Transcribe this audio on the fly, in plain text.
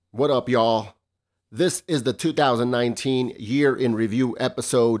What up, y'all? This is the 2019 Year in Review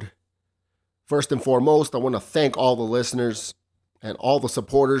episode. First and foremost, I want to thank all the listeners and all the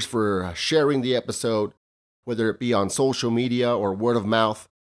supporters for sharing the episode, whether it be on social media or word of mouth.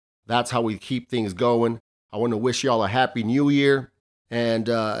 That's how we keep things going. I want to wish y'all a happy new year. And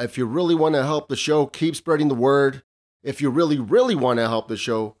if you really want to help the show, keep spreading the word. If you really want to help the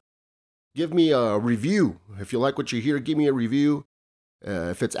show, give me a review. If you like what you hear, give me a review.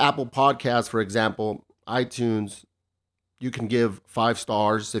 If it's Apple Podcasts, for example, iTunes, you can give 5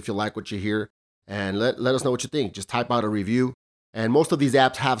 stars if you like what you hear. And let us know what you think. Just type out a review. And most of these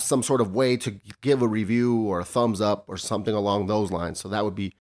apps have some sort of way to give a review or a thumbs up or something along those lines. So that would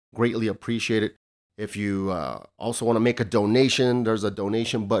be greatly appreciated. If you also want to make a donation, there's a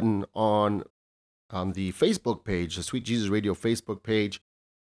donation button on the Facebook page, the Sweet Jesus Radio Facebook page.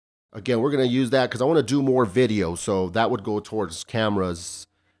 Again, we're going to use that because I want to do more video. So that would go towards cameras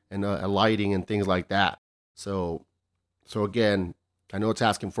and lighting and things like that. So again, I know it's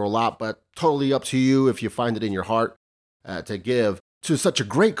asking for a lot, but totally up to you if you find it in your heart to give to such a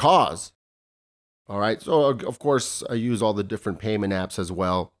great cause. All right. So of course, I use all the different payment apps as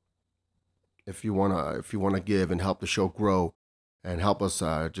well. If you wanna give and help the show grow and help us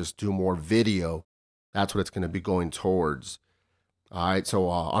just do more video, that's what it's going to be going towards. All right, so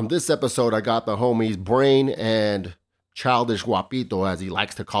on this episode, I got the homies Brain and Childish Guapito, as he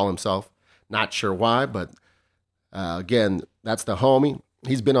likes to call himself. Not sure why, but again, that's the homie.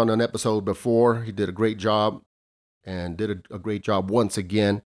 He's been on an episode before. He did a great job and did a great job once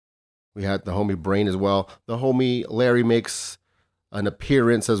again. We had the homie Brain as well. The homie Larry makes an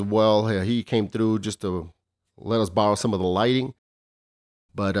appearance as well. He came through just to let us borrow some of the lighting.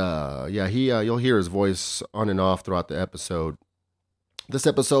 But you'll hear his voice on and off throughout the episode. This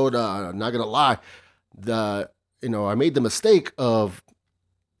episode, not gonna lie, I made the mistake of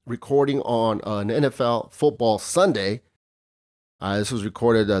recording on an NFL football Sunday. This was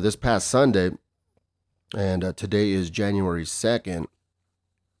recorded this past Sunday, and today is January 2nd,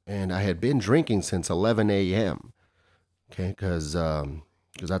 and I had been drinking since 11 a.m., okay, because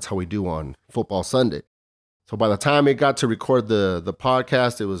that's how we do on football Sunday. So by the time it got to record the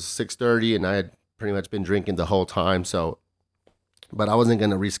podcast, it was 6:30, and I had pretty much been drinking the whole time, but I wasn't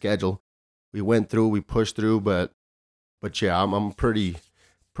going to reschedule. We went through, we pushed through, but yeah, I'm pretty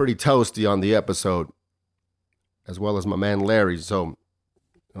toasty on the episode, as well as my man Larry. So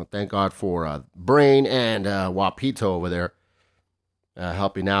thank God for Brain and Guapito over there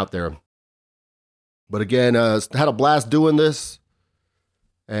helping out there. But again, had a blast doing this,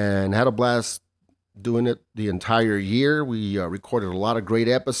 and had a blast doing it the entire year. We recorded a lot of great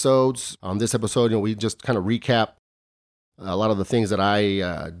episodes. On this episode, we just kind of recap a lot of the things that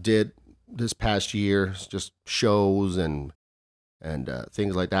I did this past year, just shows and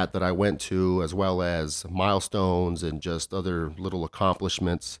things like that I went to, as well as milestones and just other little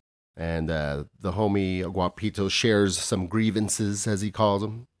accomplishments. And the homie Guapito shares some grievances, as he calls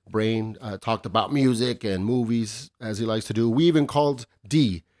them. Brain talked about music and movies, as he likes to do. We even called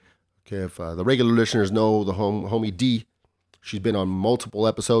D. Okay, if the regular listeners know the homie D, she's been on multiple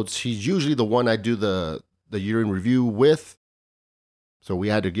episodes. She's usually the one I do the year in review with. So we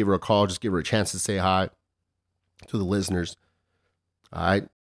had to give her a call, just give her a chance to say hi to the listeners. All right.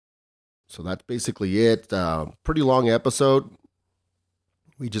 So that's basically it. Pretty long episode.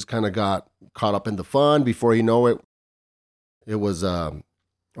 We just kind of got caught up in the fun. Before you know it, it was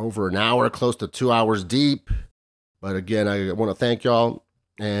over an hour, close to 2 hours deep. But again, I want to thank y'all,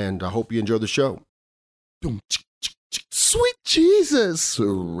 and I hope you enjoy the show. Sweet Jesus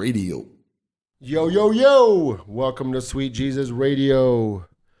Radio. Yo. Welcome to Sweet Jesus Radio.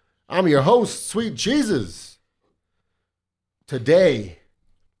 I'm your host, Sweet Jesus. Today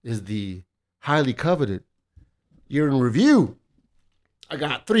is the highly coveted Year in Review. I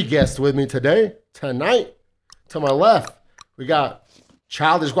got 3 guests with me tonight. To my left, we got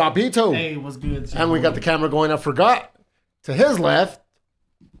Childish Guapito. Hey, what's good? And we got the camera going, I forgot. To his left,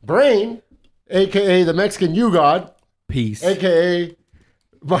 Brain, a.k.a. the Mexican You-God. Peace. A.k.a.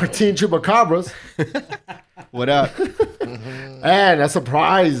 Martin Chupacabras. What up? And a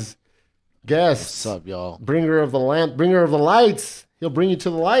surprise guest. What's up, y'all? Bringer of the lamp, bringer of the lights. He'll bring you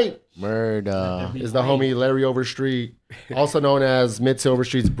to the light. Murder. Is the homie Larry Overstreet, also known as Mitzi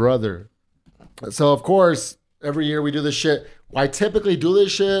Overstreet's brother. So, of course, every year we do this shit. I typically do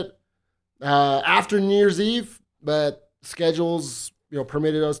this shit after New Year's Eve, but schedules,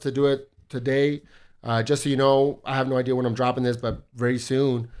 permitted us to do it today. Just so you know, I have no idea when I'm dropping this, but very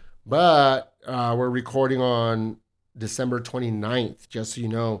soon. But we're recording on December 29th, just so you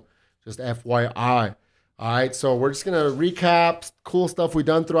know, just FYI. All right, so we're just gonna recap cool stuff we've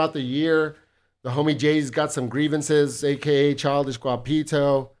done throughout the year. The homie Jay's got some grievances, aka Childish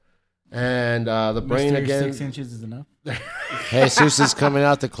Guapito, and the brain Mr. again. 6 inches is enough. Jesus is coming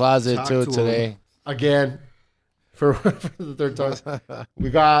out the closet Talk too to today. Again, for the third time. We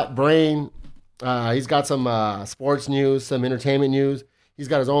got Brain. He's got some sports news, some entertainment news. He's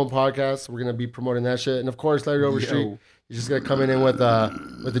got his own podcast. We're gonna be promoting that shit, and of course, Larry Overstreet. He's just gonna come in with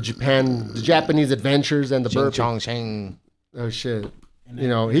the Japanese adventures and the Ching burpee. chong ching. Oh shit! You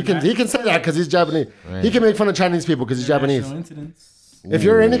know he can say that because he's Japanese. Right. He can make fun of Chinese people because he's Japanese. Incidents. If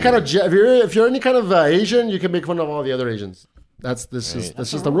you're any kind of if you're any kind of Asian, you can make fun of all the other Asians. That's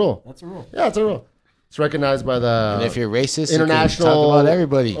just a rule. That's a rule. Yeah, it's a rule. It's recognized by the And if you're racist, International you can talk about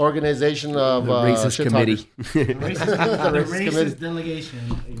everybody. Organization of The racist shit committee. The racist committee. delegation.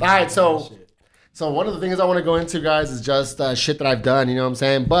 All right, so one of the things I want to go into, guys, is just shit that I've done. You know what I'm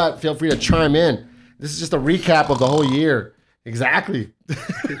saying? But feel free to chime in. This is just a recap of the whole year. Exactly.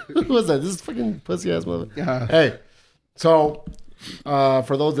 Who was that? This is fucking pussy ass mother. Yeah. Hey, so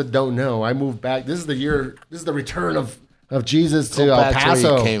for those that don't know, I moved back. This is the year. This is the return of Jesus to Go El back to where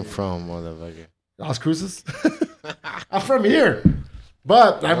Paso. you came from, motherfucker. Las Cruces. I'm from here,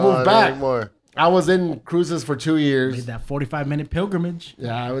 but I moved back. Anymore. I was in Cruces for 2 years. Made that 45-minute pilgrimage.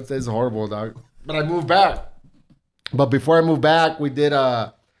 Yeah, I would say it's horrible, dog. But I moved back. But before I moved back, we did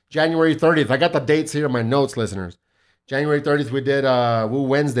January 30th. I got the dates here in my notes, listeners. January 30th, we did Woo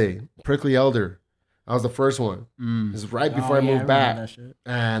Wednesday, Prickly Elder. That was the first one. This is right before I moved back. That shit.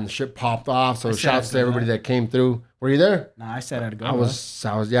 And the shit popped off. So I said shouts I'd to go everybody to that came through. Were you there? Nah, I said I'd go. I was,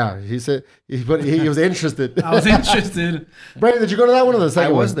 yeah. He said, he was interested. I was interested. Brandon, did you go to that one or the I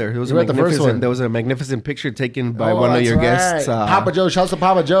second one? was there. It was You were at the first one. There was a magnificent picture taken by Oh, one of that's your guests. right. Papa Joe. Shouts to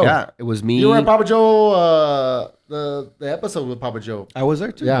Papa Joe. Yeah, it was me. You were at Papa Joe, the episode with Papa Joe. I was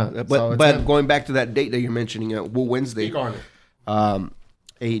there too. Yeah, so but it's him. going back to that date that you're mentioning, Woo Wednesday, Speak on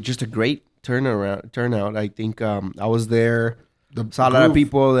it. just a great turnout. I think I was there. Saw a lot of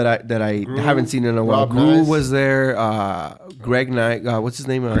people that I haven't seen in a while. Rob Groove Nice. was there. Greg Knight. What's his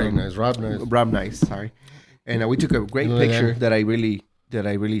name? Greg Nice, Rob Nice. Rob Nice. Sorry. And we took a great You know picture that? that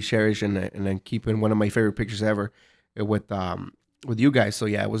I really cherish and I keep in one of my favorite pictures ever with you guys. So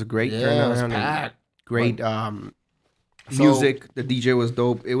yeah, it was a great Yeah, turnout. it was and packed. Great So- music. The DJ was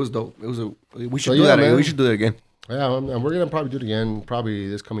dope. It was dope. We should So, do yeah, that. man. We should do it again. Yeah, and we're gonna probably do it again, probably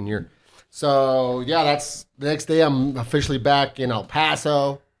this coming year. So yeah, that's the next day. I'm officially back in El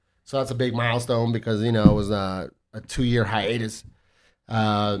Paso. So that's a big milestone because it was a 2-year hiatus.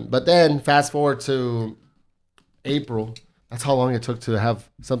 But then fast forward to April. That's how long it took to have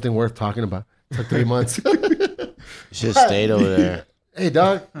something worth talking about. It took 3 months. You should have stayed over there. Hey,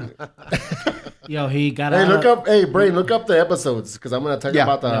 dog. Yo, he got Hey, out. look up. Hey, Brain, look up the episodes because I'm gonna talk Yeah.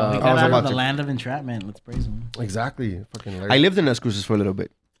 about the. Yo, he I got was out about of the to. land of entrapment. Let's praise him. Exactly. Fucking hilarious. I lived in Las Cruces for a little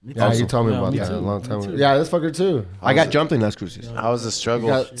bit. Yeah, you told me Yeah, about me that too. a long time Me ago. too. Yeah, this fucker too. I got jumped in Las Cruces. How was the You struggle?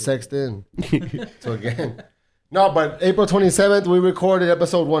 got sexed in. So again, no, but April 27th we recorded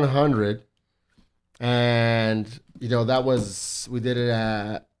episode 100, and that was we did it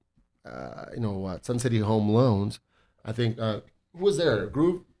at Sun City Home Loans. I think who was there?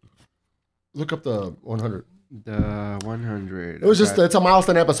 Groove. Look up the 100. The 100. It was just it's a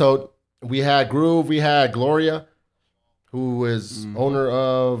milestone episode. We had Groove. We had Gloria, who is owner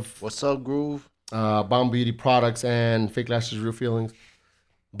of What's up, Groove? Bomb Beauty Products and Fake Lashes Real Feelings.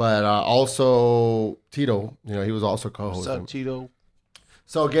 But also Tito, he was also What's co-hosting. up, Tito?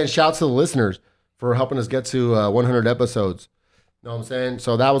 So again, shouts to the listeners for helping us get to 100 episodes. You know what I'm saying?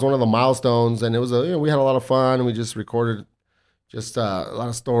 So that was one of the milestones, and it was we had a lot of fun. We just recorded just a lot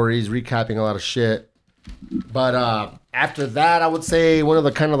of stories, recapping a lot of shit. But after that, I would say one of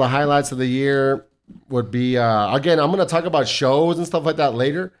the kind of the highlights of the year would be again, I'm gonna talk about shows and stuff like that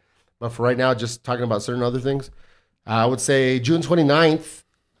later. But for right now, just talking about certain other things. I would say June 29th,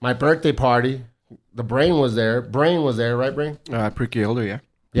 my birthday party. The Brain was there. Brain was there, right, Brain? Pricky Elder, yeah.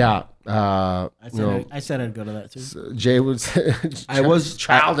 Yeah. I said I'd go to that too. Jay was. I was-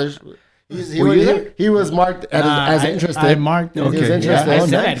 childish. Were you there? He was marked as interested. I marked it. He was Okay, interested. I yeah.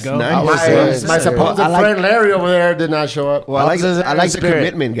 said nice, I'd go. nice. I was- My supposed I like- friend Larry over there did not show up. Well, I was his like the spirit.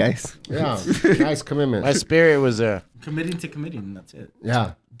 commitment, guys. Yeah, nice commitment. My spirit was there. committing to committing. That's it.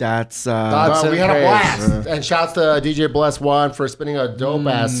 Yeah. That's Thoughts But we and had a prayers. blast. And shouts to DJ Bless One for spinning a dope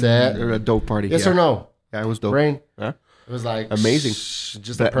ass set. a dope party. Yes yeah. or no? Yeah, it was dope. Brain? Huh? It was like Amazing.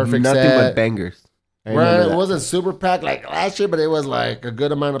 just a perfect Nothing set. but bangers. I remember Right, it that. wasn't super packed like last year, but it was like a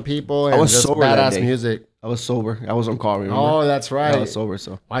good amount of people and I was just sober that badass day. music. I was sober. I was on call, remember? Oh, that's right. I was sober,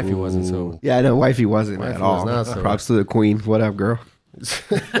 so. Wifey wasn't so. Yeah, no, wifey wasn't Wifey at was all. not sober. Props to the queen. What up, girl?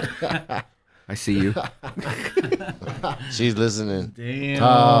 I see you. She's listening. Damn.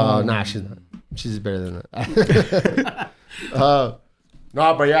 Oh, nah, she's not. She's better than that.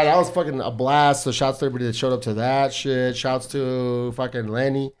 No, but yeah, that was fucking a blast. So shouts to everybody that showed up to that shit. Shouts to fucking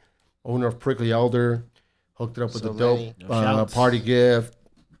Lenny, owner of Prickly Elder. Hooked it up with So a dope many. party gift.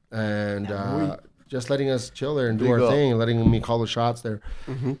 And just letting us chill there and do our thing. Letting me call the shots there.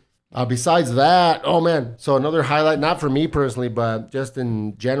 Besides that, oh man. So another highlight, not for me personally, but just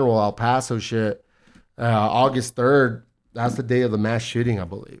in general, El Paso shit. August 3rd, that's the day of the mass shooting, I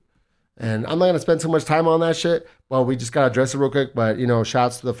believe. And I'm not going to spend too much time on that shit. Well, we just got to address it real quick. But, you know,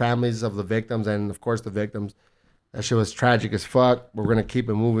 shouts to the families of the victims and, of course, the victims. That shit was tragic as fuck. We're going to keep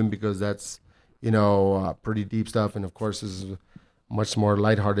it moving because that's, you know, pretty deep stuff. And, of course, this is a much more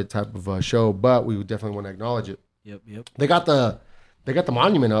lighthearted type of show. But we definitely want to acknowledge it. Yep. They got the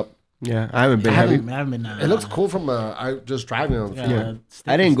monument up. Yeah, I haven't been. I haven't been. It looks cool from I just driving on the floor.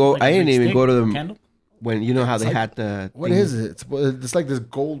 I didn't go. I didn't even go to the candle. when you know how they had the. What thing. is it? It's like this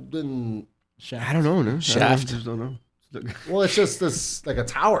golden. Shaft. I don't know. No? Shaft. I just don't know. Well, it's just this like a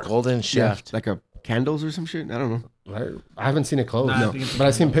tower. Golden shaft. Like a candles or some shit. I don't know. I haven't seen it closed, Nah, I think it's but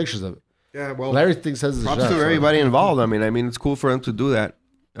I've seen pictures of it. Yeah, well, Larry thinks says it's a props shaft, to so- everybody involved. I mean, it's cool for them to do that.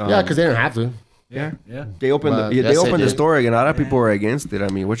 Yeah, because they didn't have to. Yeah. They opened But- they Yes, they opened the did. store again. A lot of people were against it. I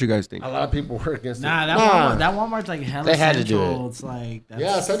mean, what you guys think? A lot of people were against Nah, it. that Walmart's like hella They had to do central. it. It's like that's,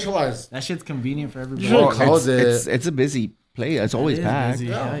 Yeah, centralized. that shit's convenient for everybody. You should've closed It's a busy place. It's always It is packed.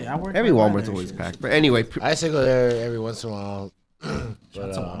 busy. I work Every right by Walmart's there, always shit. packed. But anyway, I used to go there every once in a while. Shout But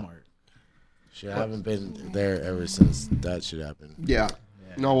out to Walmart. shit, I haven't been there ever since that shit happened. yeah.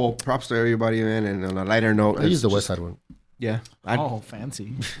 No, well, props to everybody, man. And on a lighter note, I use the West Side one. Yeah. Oh,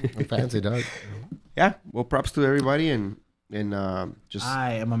 fancy. I'm fancy, dog. Yeah. Well, props to everybody and just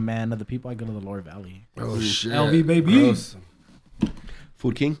I am a man of the people. I go to the Lower Valley. Oh shit. LV baby. Gross.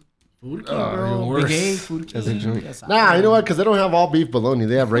 Food King. Food King, Oh, bro. you're worse. Big A, Food King. That's a joint. Yes, Nah, you know what? Because they don't have all beef bologna.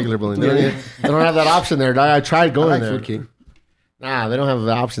 They have regular bologna. They don't have that option there, dog. I tried I going like there. Food King. Nah, they don't have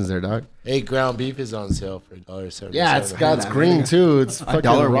the options there, dog. Hey, ground beef is on sale for $1.77. Yeah, it's green too. It's fucking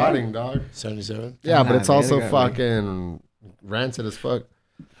dollar what? rotting, dog. 77. Yeah, but Nah, it's man, also they got fucking rancid as fuck.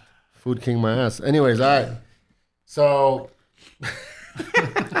 Food King my ass. Anyways, all right. So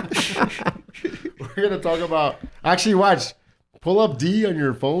we're gonna talk about. Actually, watch. Pull up D on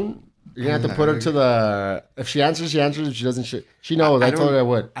your phone. You're gonna have to put her to the. If she answers, she answers. If she doesn't, she knows. I told her I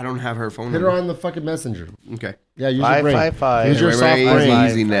would. I don't have her phone Hit her number. on the fucking messenger. Okay. Yeah, use your brain. 555. Use your soft Very brain.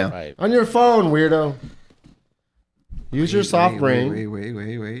 easy now. 555. On your phone, weirdo. Use your soft brain. Wait.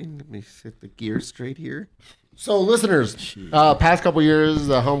 Let me set the gears straight here. So, listeners, past couple years,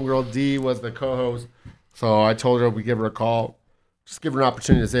 the homegirl D was the co-host. So I told her we'd give her a call, just give her an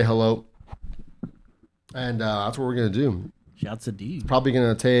opportunity to say hello, and that's what we're gonna do. Shouts to D. Probably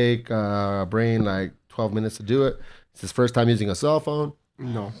gonna take Brain like 12 minutes to do it. It's his first time using a cell phone.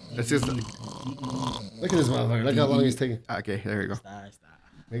 No. That's just Look at this motherfucker. Look how long he's taking. okay, there you go. Stop.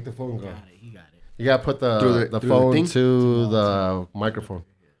 Make the phone go. Got it. He got it. You gotta put the Through the phone thing? to the microphone.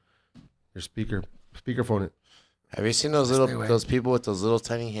 Your speakerphone it. Have you seen those people with those little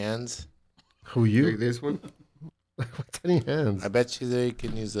tiny hands? Who Like you? this one? What tiny hands? I bet you they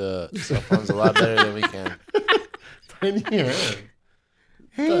can use cell phones a lot better than we can. Tiny hands.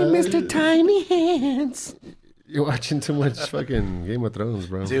 Hey, Mr. Tiny Hands. You're watching too much fucking Game of Thrones,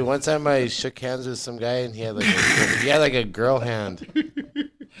 bro. Dude, one time I shook hands with some guy and he had like a girl hand.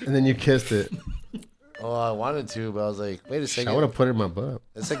 And then you kissed it. Oh, I wanted to, but I was like, wait a I would second. have put it in my butt.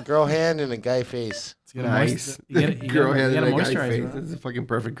 It's a girl hand and a guy face. It's gonna Nice. Girl has gotta a guy moisturize, face. bro. That's a fucking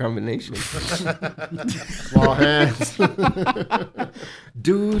perfect combination. Small hands.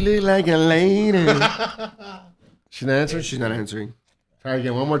 Do look like a lady. She's not answering? She's not answering. Try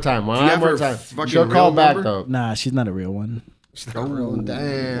again. One more time. you One have more her time. fucking She'll real call back, number? though. Nah, she's not a real one. She's not real.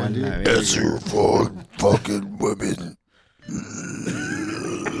 Damn, dude. Answer for fucking women.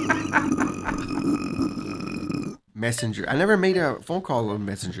 Messenger. I never made a phone call on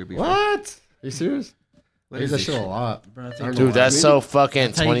Messenger before. What? Are you serious? I What use is that this shit a shit? lot. Bro, I don't know Dude, why. that's so fucking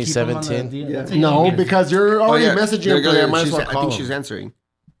That's how you keep 'em on the 2017. deal. That's how you No, get it. because you're already messaging There her. you go, Play. I might as she's- well I call think him. she's answering.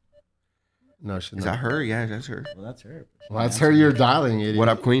 No, she's Is not. that her? Yeah, that's her. Well, that's her. Well, that's her you're dialing, idiot. What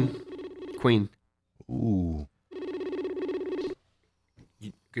up, Queen? Queen. Ooh.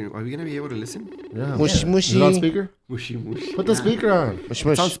 Are we gonna be able to listen? Yeah. Mushy, Is it on mushy. speaker? Mushy mush. Put the speaker on. Mush, It's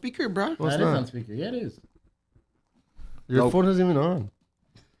on mush. speaker, bro. No, it's That is not. on speaker. Yeah, it is. Your Nope. phone isn't even on.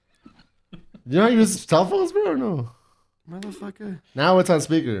 You know how you use cell phones, bro, or no? Motherfucker. Now it's on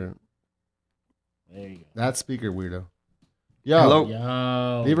speaker. There you go. That speaker, weirdo. Yo. Hello.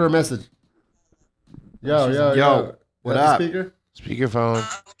 Yo. Leave her a message. Yo. Yo, what Is that up? the speaker? Speakerphone.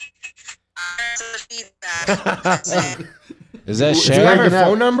 feedback. That's it. Is that Do you have Cher? her breaking up.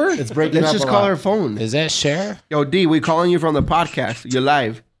 phone number? It's breaking Let's up just a call lot. her phone. Is that Cher? Yo, D, we calling you from the podcast. You're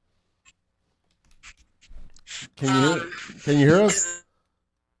live. Can you hear us?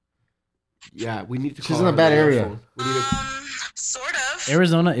 Yeah, we need to. She's call in a her bad on the area. phone. We need to- Sort of.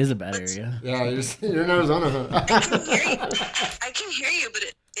 Arizona is a bad area. Yeah, you're in Arizona, huh? I can hear you. I can hear you, but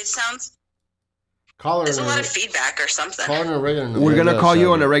it sounds. Call her. There's a lot of feedback or something. Call her on a regular number. We're gonna Yeah, call you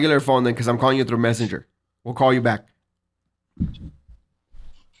sorry. on a regular phone then, because I'm calling you through Messenger. We'll call you back. Bueno.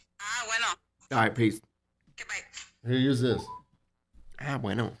 All right, peace. Okay, bye. Here, use this.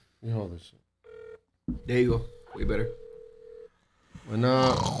 Bueno. You hold this shit. There you go. Way better.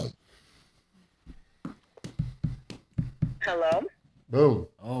 Bueno. Hello. Boom.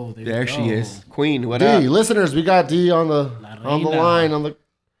 Oh, There she is. Queen, what D, up? listeners, we got D on the reina. line.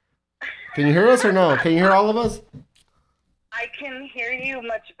 Can you hear us or no? Can you hear all of us? I can hear you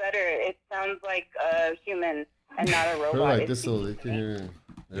much better. It sounds like a human and not a robot. We're like It's- this so they can hear.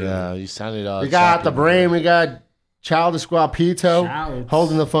 Yeah, you sounded all. We got choppy. the brain. We got Childish Guapito Childs.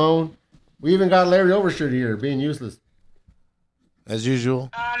 holding the phone. We even got Larry Overstreet here being useless. As usual.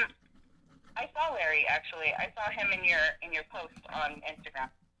 I saw Larry actually. I saw him in your post on Instagram.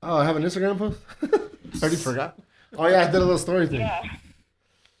 Oh, I have an Instagram post? Already forgot. Oh, yeah, I did a little story thing.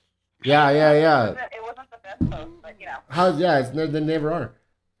 Yeah. Yeah. It wasn't the best post, but you know. They never are.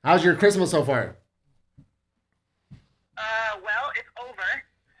 How's your Christmas so far? Well, it's over.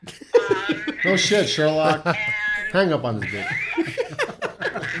 No shit, Sherlock. And Hang up on this bitch.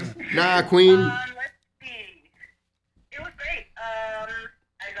 Nah, Queen. let's see. It was great. I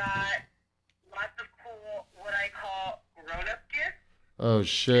got lots of cool what I call grown-up gifts. Oh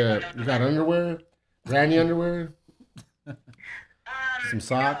shit. You got underwear? Granny underwear? Some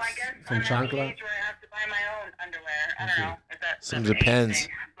socks? I guess Some I'm at the chancla? age where I have to buy my own underwear. I don't know if that's Some that's an age depends. thing,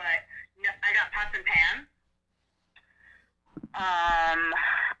 but no, I got pots and pans.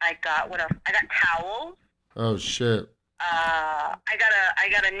 I got what else? I got towels. Oh shit. I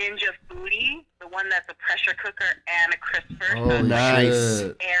got a Ninja Foodie, the one that's a pressure cooker and a crisper. Oh, so it's nice.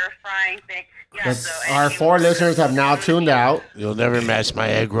 shit. air frying thing. Yeah, That's- so our and 4 it was- listeners have now tuned out. You'll never match my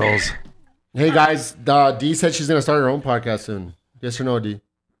egg rolls. Hey guys, D said she's gonna start her own podcast soon. Yes or no, D?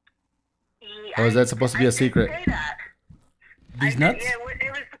 Or is that supposed to be a secret? I did say that. These nuts? Yeah,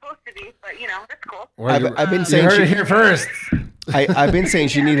 it was supposed to be, but you know, that's cool. I've been You saying heard it she, here first. I've been saying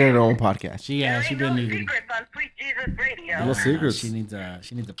she needed her own podcast. She There she ain't didn't no even. secrets on Sweet Jesus Radio. No secrets. She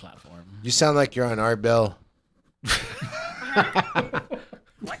needs a platform. You sound like you're on Art Bell.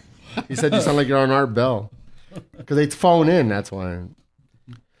 He said you sound like you're on Art Bell. Because they phone in, that's why.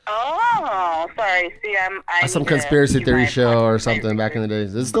 Oh, sorry. See, I Some need to conspiracy do theory my show or podcast. something back in the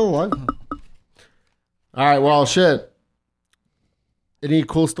days. It's still alive. All right, well, shit. Any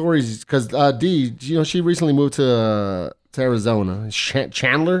cool stories? Because D, she recently moved to Arizona.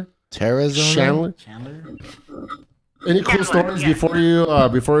 Chandler? Terrazona? Chandler. Any cool Chandler, stories yeah.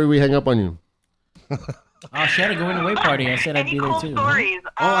 before we hang up on you? Oh, she had a going away party. I said I'd Any be there cool too. stories?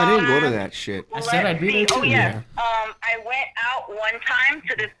 Oh, I didn't go to that shit. I said I'd be there Oh, too. yes. I went out one time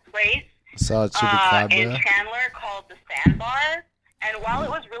to this place Saw it in Chupacabra. Chandler called the Sandbar. And while it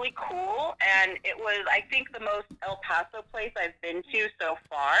was really cool, and it was, I think, the most El Paso place I've been to so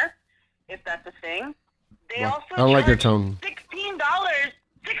far, if that's a thing, they also I don't like your charge tone. $16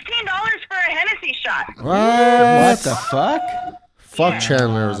 for a Hennessy shot. What the fuck? Fuck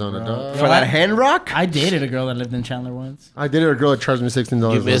Chandler, Arizona, dog. For that hand rock? I dated a girl that lived in Chandler once. I did it. A girl that charged me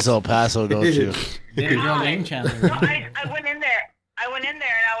 $16. You miss El Paso, don't you? Dated a girl named Chandler. No, I went in there. And I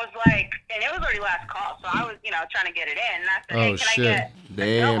was like, and it was already last call, so I was, trying to get it in. And I said, hey, Oh, can I shit. get a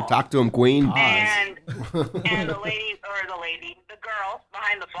Damn, double? talk to him, Queen. And the girl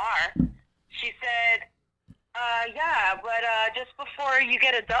behind the bar, she said, yeah, but just before you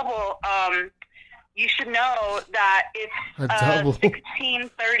get a double, you should know that it's A double?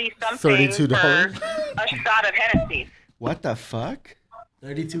 $16.30 something $32? for a shot of Hennessy. What the fuck?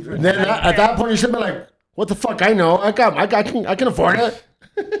 32 for And then at that point, you should be like, "What the fuck? I know. I can afford it."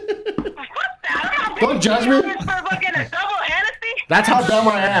 Don't judge me. For fucking a double Hennessy? That's how dumb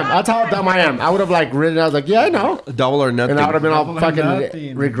I am. I would have written. I was like, "Yeah, I know," Double or nothing. and I would have been all Double or fucking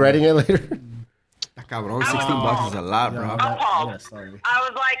nothing. regretting it later. Cabrón, $16 is a lot, bro. Appalled. I was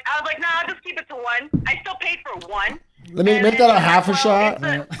like, no, I'll just keep it to one. I still paid for one. Let me make that a half a shot.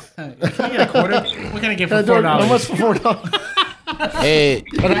 Can I get a quarter? What can I get for How much $4? for $4? Hey,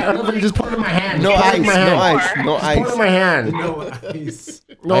 And I just put it in my hand. No Just put it ice, in my no hand. ice, no Just put it in ice. my hand. No My- ice.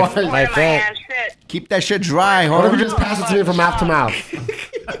 my Put it in my friend- hand, shit. Keep that shit dry, What if you homie. just pass it to me from mouth to mouth?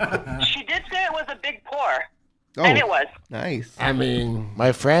 She did say it was a big pour. Oh, And it was. nice. I mean,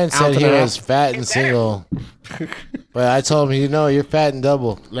 My friend said he was fat and single, but I told him, you're fat and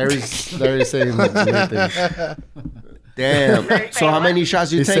double. Larry's saying weird things. Damn. So how many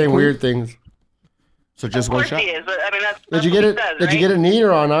shots you He's take? saying Queen? weird things. So just Of one course shot? he is. But, I mean, that's Did you what get he it? says, Did you right? get it neat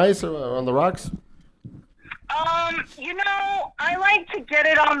or on ice or on the rocks? I like to get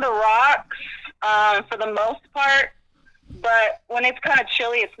it on the rocks for the most part. But when it's kind of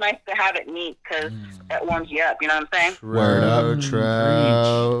chilly, it's nice to have it neat because it warms you up. You know what I'm saying? Word up.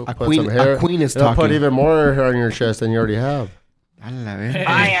 Trout. A Put queen- some hair. a queen is It'll put talking. even more hair on your chest than you already have. I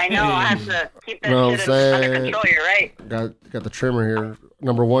know. I have to keep that Know what I'm shit under saying? control. You're right. Got the trimmer here.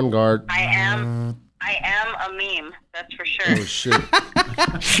 Number 1 guard. I am a meme. That's for sure. Oh shit.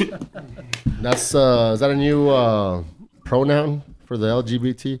 That's is that a new pronoun for the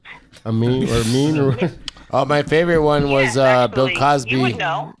LGBT? A mean or mean or Oh, my favorite one was Yes, Bill actually. Cosby. You would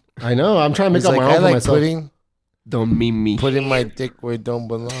know. I know. I'm trying to make He's up like, my I own for like myself. Don't meme me. putting my dick where it don't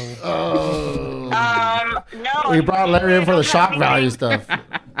belong. No. We brought Larry in for the I don't shock have value anything- stuff. I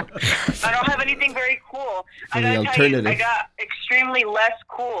don't have anything very cool. I the gotta tell you, alternative. I got extremely less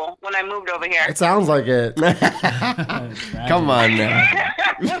cool when I moved over here. It sounds like it. Come on now.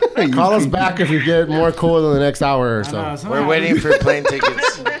 Call us back if you get more cool in the next hour or so. We're waiting for plane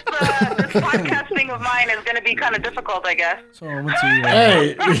tickets. This podcasting of mine is going to be kind of difficult, I guess. So I went to.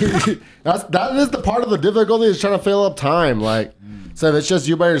 Hey, that is the part of the difficulty is trying to fill up time. Like, so if it's just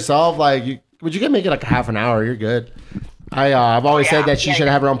you by yourself, like, but you can make it like a half an hour. You're good. I've always said that she should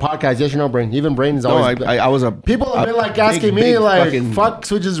have her own podcast. Yes or no, Brain? Even Brain is No, always. I was a. People have been like big, asking me, big like, fucking- "Fuck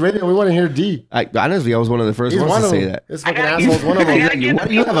Switches Radio." We want to hear D. Honestly, I was one of the first He's ones one to of say them. that. This fucking I gotta asshole's one of I them. gotta give Why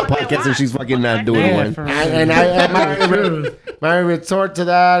do you have a people what they podcast if want. she's fucking not doing Yeah, one? for real. And my retort to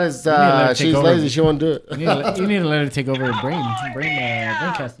that is let her take she's over. lazy. She won't do it. You need to let her take over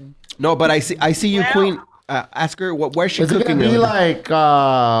braincasting. No, but I see you, Queen. Ask her where's she Is it cooking. gonna be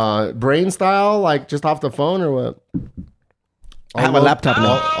now? like Brain style, like just off the phone, or what? I have a laptop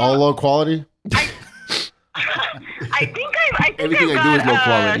now. All low quality. I think Everything I've I do is got, low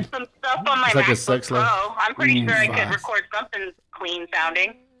quality. some stuff on my It's like a MacBook sex Pro. life. I'm pretty sure I could fast. record something clean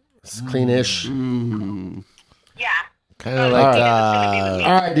sounding. It's cleanish. Yeah. Kind of like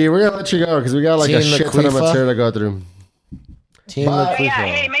All right, D, we're gonna let you go because we got like a Team shit ton of Laquifa? material to go through. Team But- Yeah, Laquifa.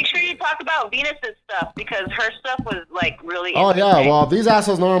 hey, make sure you talk about Venus's stuff because her stuff was like really Oh yeah, interesting. well these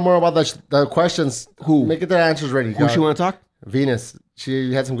assholes know more about the questions. Who? Make it their answers ready. Who she want to talk? Venus.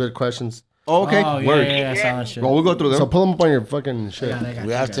 She had some good questions. Oh, okay. Oh, Word. yeah, I saw that shit. Well, we'll go through them. So pull them up on your fucking shit.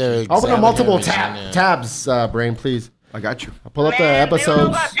 We have to Open up examine multiple everything, tabs, Brain, please. I got you. Pull up the Man, they don't know episodes.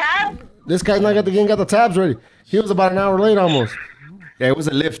 about tabs? This guy's not got the tabs ready. He was about an hour late almost. Yeah, it was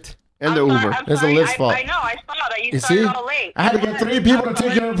a lift and the I'm Uber. sorry, I'm It's the sorry. lift's fault. I know, I saw that. You You started see? all late. I had to get 3 people to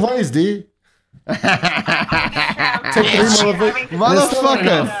take your place, D. Take 3 motherfuckers.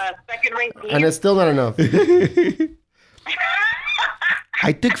 Motherfucker. Second-rate team. And it's still not enough.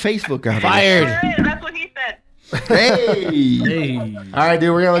 I took Facebook out. Fired. That's what he said. Hey. Hey. All right,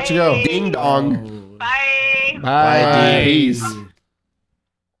 dude, we're gonna let you go. Ding dong. Bye. Bye. Peace.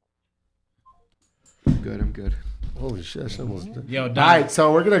 Good, I'm good. Holy shit, that shit was. Yo, All Don. right,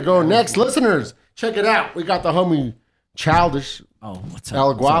 so we're gonna go next, listeners. Check it out. We got the homie Childish, Oh, what's up? El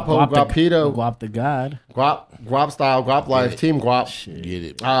What's up? Guapo, Guapito. Guap the God. Guap style, Guap life, Team Guap. Get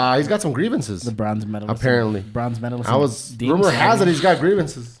it. He's got some grievances. The bronze medalist. Apparently. Bronze medalist. I was. Rumor has it he's got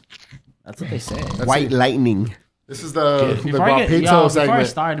grievances. That's what they say. White lightning. This is the Before I Guapito before I segment.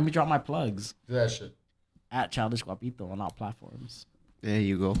 start, let me drop my plugs. Do that shit. At Childish Guapito on all platforms. There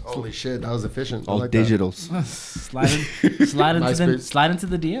you go. Holy shit, that was efficient. I All like that. digitals. slide into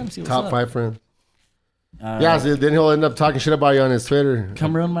the DM. See what's Top up. 5 friend. Yeah, so then he'll end up talking shit about you on his Twitter.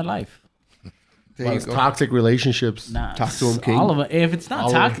 Come ruin my life. There About you his go. toxic relationships. Nah, Talk to him, King. All of it. If it's not All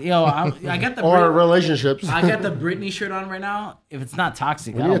of toxic, yo, I got the Or relationships. I got the Britney shirt on right now. If it's not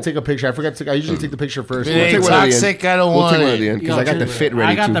toxic, We I need to don't. take a picture. I forgot to. I usually take the picture first. If it ain't take one at the end. toxic, I don't We'll take want one at the it. end because I got the fit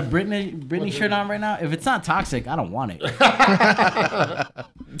ready I got too. the Britney shirt on right now. If it's not toxic, I don't want it.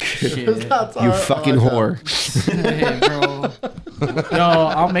 Shit. You fucking whore. Hey, bro. Yo,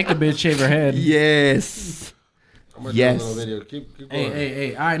 I'll make a bitch shave her head. Yes. I'm gonna Yes. do a little video. Keep Hey, going.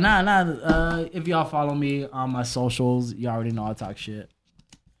 hey. All right, nah. If y'all follow me on my socials, you already know I talk shit.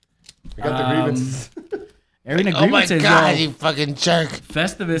 We got the grievances. Airing the Oh my grievances, god, yo. you fucking jerk.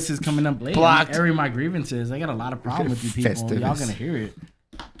 Festivus is coming up late. Blocked. Airing my grievances. I got a lot of problem with you people. Y'all Festivus. gonna hear it.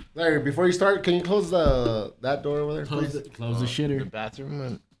 Larry, before you start, can you close that door over there, please? Close the shitter.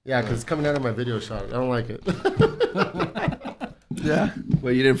 Bathroom. Yeah, because it's coming out of my video shot. I don't like it. Yeah.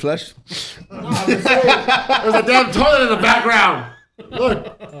 Well, you didn't flush? There's a damn toilet in the background.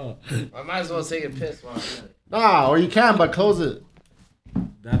 Look. I might as well take a piss while I'm Nah, or you can, but close it.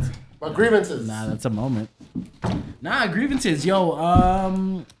 That's But grievances. Nah, that's a moment. Nah, grievances, yo.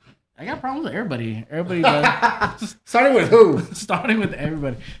 I got problems with everybody. Everybody does. Starting with who? Starting with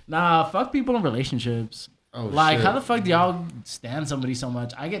everybody. Nah, fuck people in relationships. Oh, Like, shit. how the fuck do y'all stand somebody so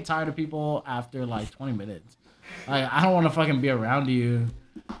much? I get tired of people after like 20 minutes. Like, I don't want to fucking be around you.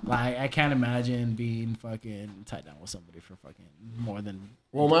 Like, I can't imagine being fucking tied down with somebody for fucking more than.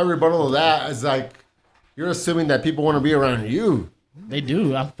 Well, my rebuttal to that is like, you're assuming that people want to be around you. They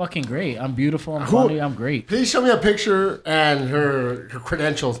do. I'm fucking great. I'm beautiful. I'm funny. I'm great. Please show me a picture and her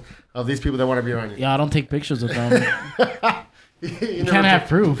credentials of these people that want to be around you. Yeah, I don't take pictures with them. You Can't have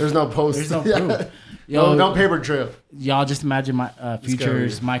proof. There's no post. There's no Yeah. proof. Yo, No paper trail. y'all just imagine my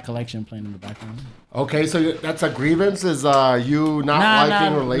futures, go. my collection playing in the background. Okay, so that's a grievance? Is you not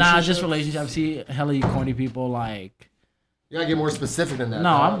liking relationships? Nah, just relationships. I see hella you corny people like. You gotta get more specific than that. No,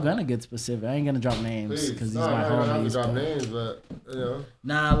 dog. I'm gonna get specific. I ain't gonna drop names Please. because these No, are my I don't have to homies. drop but- names, but, you know.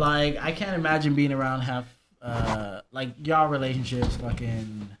 Nah, like I can't imagine being around like y'all relationships,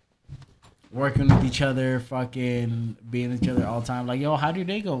 fucking working with each other, fucking being with each other all the time. Like, yo, how'd your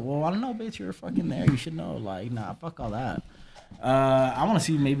day go? Well, I don't know, bitch. You're fucking there. You should know. Like, nah, fuck all that. I want to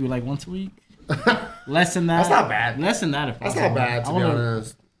see you maybe like once a week. Less than that. That's not bad. Less than that, if That's possible. not bad, to I be wanna-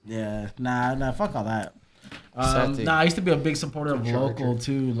 honest. Yeah, nah, fuck all that. Something. Nah, I used to be a big supporter of local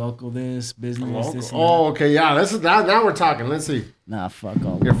too. Local this, business, this and Oh, okay, yeah. Now we're talking. Let's see. that. Nah, fuck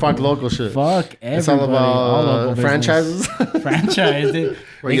all Your that. fuck local shit. Fuck everybody. It's all about all local business. franchises. Franchise. They,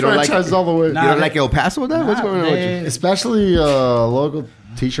 Well, you don't like franchises all the way. Nah, you don't like El Paso with that? What's Nah, going on with they- you? Especially local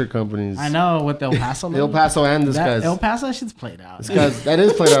t-shirt companies. I know with the El Paso. El Paso and this that, guy's. El Paso that shit's played out. Because that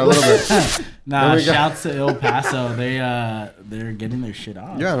is played out a little bit. Nah, There we go. shouts to El Paso. They're getting their shit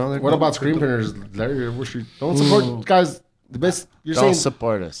off. Yeah, no. What about screen printers? Larry, don't support guys. The best. You're Don't saying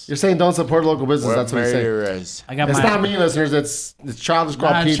support us. you're saying don't support local business. We're That's what you're saying. murderers. I got It's my. not me, listeners. It's Childish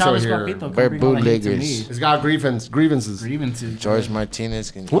Guapito Childish here. Guapito, come We're bring all the heat to bootleggers. me. He's got grievances. Grievances. George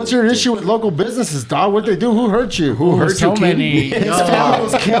Martinez can. What's your issue with local businesses, dog? What they do? Who hurt you? Who hurt So you? kid? many. His Yo. family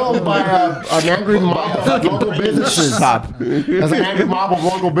was killed by an angry mob of local businesses. Stop. As an angry mob of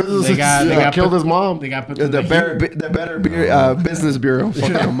local businesses They got killed put- his mom. They got put The through better beer, business bureau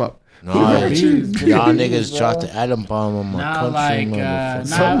fucking them up. No, y'all niggas dropped the atom bomb on my Nah, country, like, motherfucker.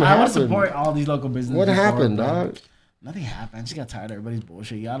 Something I would happened. support all these local businesses. What before, happened, but dog? Nothing happened. I just got tired of everybody's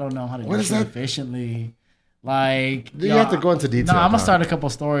bullshit. Y'all don't know how to What do is shit that? efficiently. Like, You have to go into detail. No, I'm gonna dog. start a couple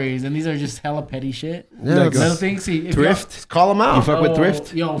stories, and these are just hella petty shit. Yeah, Like Little it's- things. See, if Thrift. Call them You out. fuck with y'all-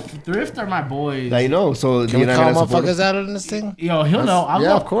 Thrift? Yo, Thrift are my boys. I know. So Can you're we not call gonna support motherfuckers out on this thing? Yo, he'll know. I'll yeah,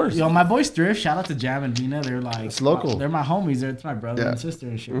 go. of course. Yo, my boys Thrift. Shout out to Jam and Dina. They're like It's local. They're my homies. It's my brother Yeah. and sister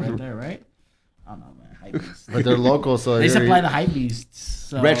and shit right there, right? I don't know, man. Hype beasts. But they're local, so They you're- supply the hype beasts.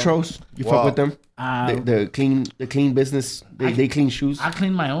 So, retros. You Wow. fuck with them? Uh, The clean business. They clean shoes. I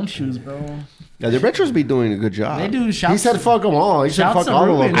clean my own shoes, bro. Yeah, the retros be doing a good job. They do. Shouts He said fuck them all. He said Shouts fuck to all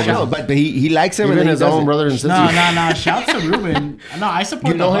the Ruben. local Shout- No, businesses. but he likes them Even and then his he does own it. brother and sister. No. Shouts to Ruben. No, I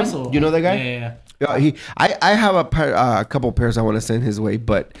support You know the him? hustle. You know that guy? Yeah. Yeah, I have a couple pairs I want to send his way,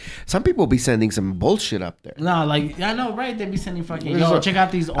 but some people be sending some bullshit up there. No, like I know, right? They be sending fucking. There's Yo, a- check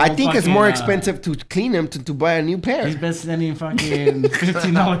out these. Old I think it's fucking, more expensive to clean them to buy a new pair. He's been sending fucking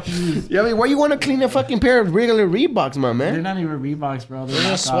 $15 shoes. Yeah, I mean, why you want to clean a fucking pair of regular Reeboks, my They're man? not even Reeboks, bro. They're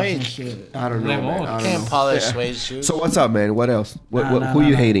They're knockoffs suede. and shit. I don't know, They're man. old. I don't Can't know. polish suede shoes. So what's up, man? What else? Nah, Who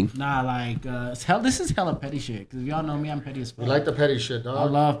you nah. hating? Nah, like this is hella petty shit. Cause if y'all know me, I'm petty as fuck. You like the petty shit, I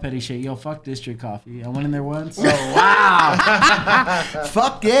dog? love petty shit. Yo, fuck District Coffee. I went in there once.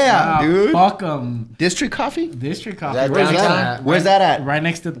 Fuck yeah, Ah, dude. Fuck them. District Coffee? District Coffee. That Where's downtown? that at? Where's that at? Right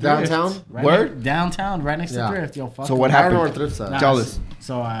next to Thrift. Downtown? Right Word? downtown, right next Yeah. to Thrift. Yo, fuck So 'em. what I don't know where happened? thrift's at. Nah, Tell us.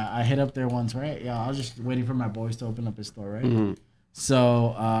 So I hit up there once, right? Yeah, I was just waiting for my boys to open up his store, right? Mm-hmm.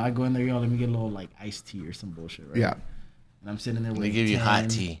 So I go in there, yo, let me get a little like iced tea or some bullshit, right? Yeah. And I'm sitting there They waiting. give you 10, hot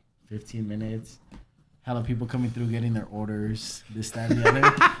tea. 15 minutes. Hella people coming through getting their orders, this, that, and the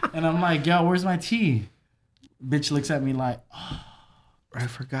other. And I'm like, yo, where's my tea? Bitch looks at me like, oh, I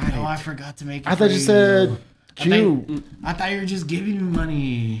forgot I it. forgot to make it. I thought for you said I Q. thought you were just giving me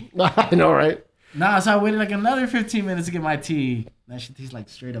money. I know, right? Nah, so I waited like another 15 minutes to get my tea. That shit tastes like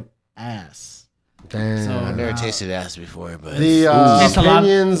straight up ass. Damn. So I've never nah. tasted ass before, but The Tastes a lot-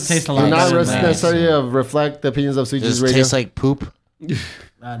 opinions tastes a do lot not better than necessarily reflect the opinions of does CG's it Radio. taste like poop?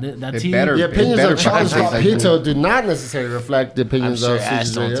 That It tea. better- The opinions better of Childish taste like Guapito do not necessarily reflect the I'm opinions sure of ass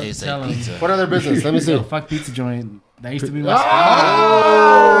CG's don't Radio. taste Tell like 'em. pizza. What other business? Let me see. Yo, fuck pizza joint. That used to be my.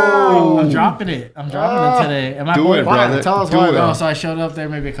 Oh! I'm dropping it. I'm dropping it today. And my Do boy, it, Why? brother. Tell us Do why, it. though. Oh, so I showed up there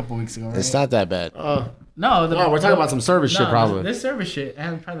maybe a couple weeks ago. Right? It's not that bad. No, we're talking about some service shit, probably. This service shit,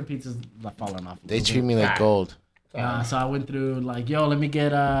 and probably the pizza's falling off. They treat me like gold. So I went through like, yo, let me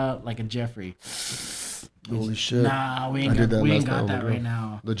get like a Jeffrey. Holy shit. Nah, we ain't got that right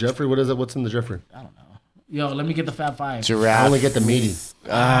now. The Jeffrey, what is it? What's in the Jeffrey? I don't know. Yo, let me get the Fat Five. Giraffe. I only get the meaty. We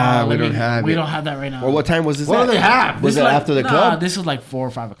don't have We it. don't have that right now. Well, what time was this? What at? do they have? Was it after the Nah, club? this was like 4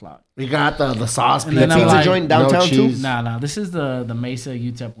 or 5 o'clock. We got the sauce And pizza. then I'm Pizza like, joint downtown no too. cheese. Nah. This is the Mesa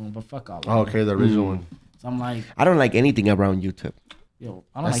UTEP one, but fuck all. Of them. Okay, the original one. So I'm like, I don't like anything around UTEP. yo,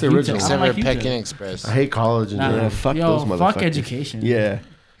 I don't That's like the UTEP. original. I Except don't for like Peking UTEP. Express. I hate college and Nah, shit. fuck yo, those fuck motherfuckers. education. Yeah.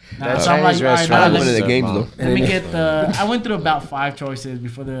 Nah, That so I'm like, Chinese all right, restaurant nah, I is went to the so games bomb. though. let me get the. I went through about 5 choices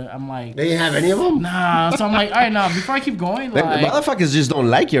before I'm like, They didn't have any of them? nah. So I'm like, all right, now before I keep going, The like, motherfuckers just don't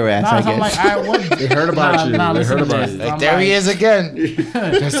like your ass, nah. I So I'm guess. like, all right, what? They heard about you. Nah, They listen heard to about this. you. I'm Like, there he is again.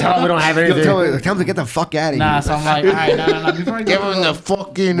 Just tell them we don't have anything. Tell them to get the fuck out of Nah, here. so I'm like, all right, nah. Before I Give go, him the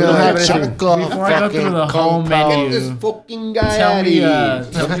fucking don't have anything. chocolate. Before I go through the whole compound. menu, fucking guy tell out of me,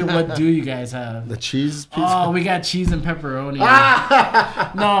 here. what do you guys have? The cheese pizza? Oh, we got cheese and pepperoni.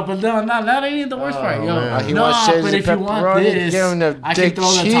 No, but no, that ain't even the worst part. Yo, man. He no, wants cheese but and if you want pepperoni, this, give him the I can dick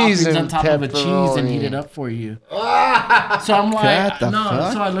throw the cheese toppings on and top of a cheese and heat pepperoni. it up for you. So I'm like, What the no.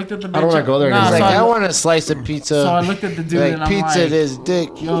 fuck? So I looked at the. I don't wanna go there Nah, anymore. He's so like, I I, want a slice of pizza. so I looked at the dude and like, I'm pizza like, this dick.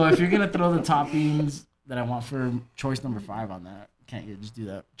 yo, if you're gonna throw the toppings that I want for choice number 5 on that, can't you just do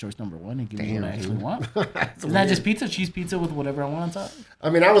that choice number 1 and give me what I actually want? Isn't that just pizza, cheese pizza with whatever I want on top? I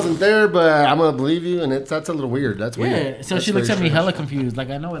mean, I wasn't there, but I'm going to believe you, and that's a little weird. That's Yeah. weird. So That's she looks very at me strange. hella confused. Like,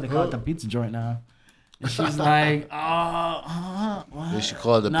 I know why they call it the pizza joint now. And she's like, what? They should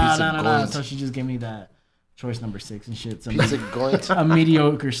call it the Nah, pizza nah. gold. So she just gave me that choice number 6 and shit. Some Pizza gold. a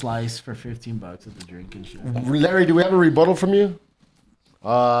mediocre slice for $15 with the drink and shit. Larry, do we have a rebuttal from you?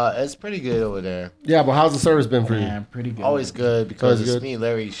 It's pretty good over there. Yeah, but how's the service been for you? Yeah, pretty good. Always good because Always it's good. me,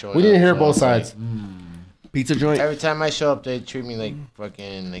 Larry, showing We didn't up, hear so both it's like- sides. Pizza joint. Every time I show up, they treat me like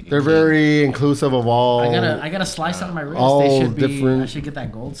fucking. Like a They're king. very inclusive of all. I got a slice on my wrist. all They should be. different- I should get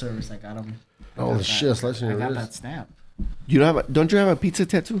that gold service. I got them. Holy shit, slicing I your got wrist. that stamp. Don't you have a pizza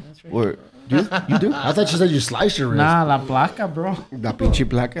tattoo? Or you do? I thought you said you sliced your wrist. Nah, la placa, bro. La pinche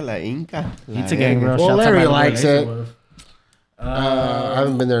placa, la inca. Pizza gang, bro. Well, Shouts out Larry my boy likes Laser it. Wolf. I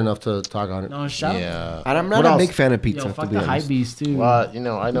haven't been there enough to talk on it. No, shout out. Yeah. And I'm What not a else? big fan of pizza. Yo, to fuck be the hype honest. beast too. Well,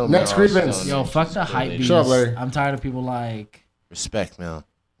 I know. Next Mel grievance. Stone Yo, is fuck the really hype beast. Shut up, Larry. I'm tired of people like. Respect, Mel.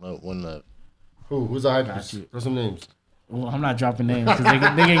 One love. Who's the hype? Got you. Throw some names. Well, I'm not dropping names because they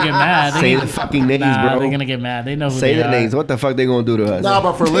gonna get mad. Say the fucking names, Nah, bro. they're gonna get mad. They know who Say they the are. names. What the fuck they gonna do to us? No,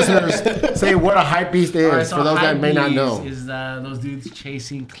 but for listeners, say what a hype beast is All right, so for those that may not hypebeast know. is those dudes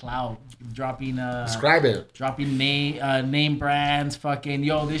chasing clout, dropping Describe it. dropping name brands. Fucking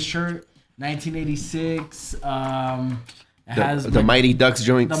yo, this shirt, 1986. It has The Mighty Ducks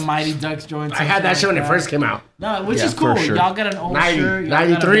joints. the Mighty Ducks joints. I had that shit when it first came out. No, which Yeah, is cool. for sure. Y'all got an old 90, shirt. Y'all got a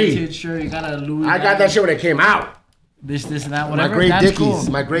 93. vintage shirt. You got a Louis. I got that shit when it came out. This, and that. My Whatever. great That's Dickies. cool.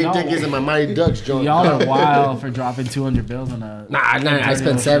 My great Y'all- Dickies and my Mighty Ducks joint. Y'all are wild for dropping 200 bills on a. Nah, I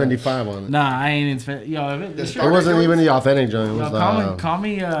spent 75 on it. Nah, I ain't even spent. Yo, if it, this It wasn't even the authentic joint. It Yo, was call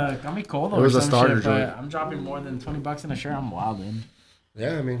me cold it was or a some starter shit, joint. but I'm dropping more than $20 in a shirt. I'm wildin'.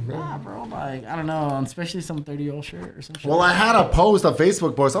 yeah, I mean. Nah, bro, like I don't know, especially some 30-year-old shirt or some shit. Well, I had a post, a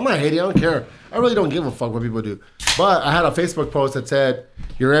Facebook post. I'm not hating. I don't care. I really don't give a fuck what people do. But I had a Facebook post that said,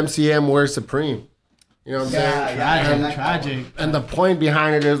 "Your MCM wears Supreme." You know what I'm saying? tragic. And the point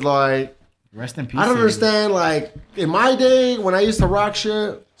behind it is like, Rest in peace. I don't understand. Like in my day when I used to rock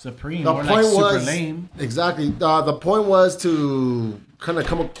shit, Supreme. the or point like was super lame. exactly. The point was to kind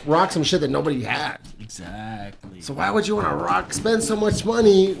of rock some shit that nobody had. Exactly. So why would you want to spend so much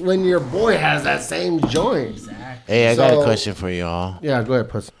money when your boy has that same joint? Exactly. Hey, I got So- a question for y'all. Yeah, go ahead,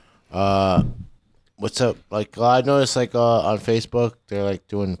 puss. What's up? Like, I noticed, like, on Facebook, they're like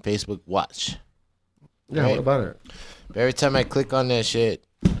doing Facebook Watch. Yeah, Right. what about it? But every time I click on that shit,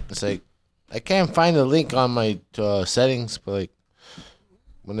 it's like I can't find the link on my settings. But like,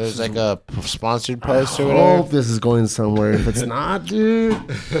 when there's like a sponsored post or I whatever. hope this is going somewhere. If it's not, dude,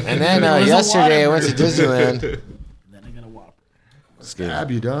 And then was a yesterday I water went to Disneyland. Then I got a Whopper.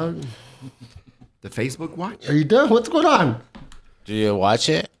 stab you, dog. The Facebook watch? Are you done? What's going on? Do you watch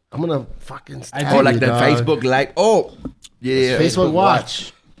it? I'm gonna fucking stab do. Oh, like you, the dog. Facebook like. Oh, yeah. Facebook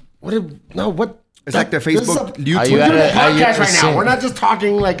Watch. What? What? It's like the this is Facebook Are We're you YouTube. doing a are you podcast right now. pursuing- We're not just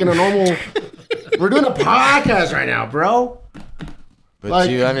talking like in a normal. We're doing a podcast right now, bro. But Like-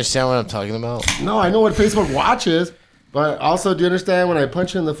 do you understand what I'm talking about? No, I know what Facebook Watch is, but also, do you understand when I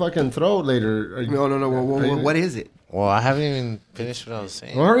punch you in the fucking throat later? Are you- No. What is it? Well, I haven't even finished what I was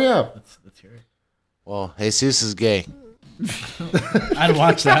saying. Well, hurry up. Let's hear it. Well, Jesus is gay. I'd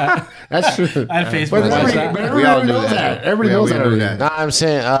watch that. That's true. I'd Facebook But watch everybody, that. We all everybody do knows that. that. Everybody knows We that do already. that. No, I'm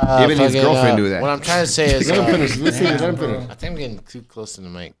saying Even his girlfriend do that. What I'm trying to say is, Let him finish. Let's see. Let him finish. I think I'm getting too close to the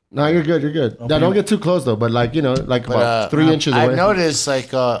mic. No, you're good. You're good. No, don't get too close though. But like But about 3 inches away. I've noticed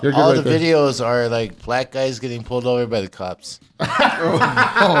like all good the right there. videos are like black guys getting pulled over by the cops.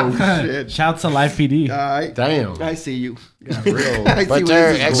 Oh shit! Shouts to Live PD. Damn. I see you. Real. I see But where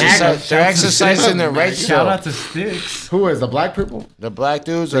they're this is going. they're exercising their rights. Shout though. out to Sticks. Who is the black people? The black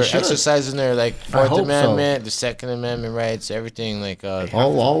dudes They are should. exercising their like I Fourth hope so. Amendment, the Second Amendment rights, everything. Like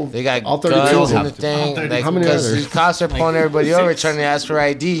All they got all 32 guns of and them. the thing. All Like, How many because are there? these cops are pulling everybody over, trying to ask for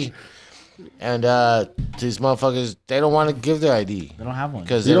ID, and these motherfuckers they don't want to give their ID They don't have one.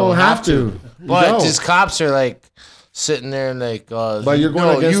 because You don't have to. You But don't. these cops are like sitting there and like, But you're going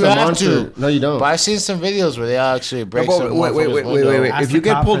no, against you the have monster. to. No, you don't. But I've seen some videos where they actually break But some wait. motherfucker's window. Ask If the you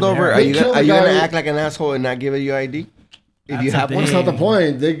get cop pulled for over, there. are you They killed gonna the guy- act like an asshole and not give you ID? If That's you the have thing. one, That's not the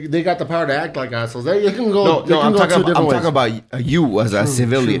point. They got the power to act like assholes. They can go. no, they can I'm go talking two about different ways. you as a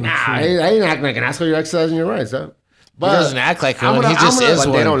civilian. Nah, I ain't acting like an asshole. You're exercising your rights. Huh? He doesn't act like one. He just is But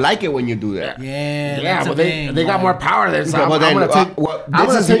one. they don't like it when you do that. Yeah, Yeah, that's but the they thing, got like- more power than. So Okay, I'm, but then, I'm gonna take. well, I'm this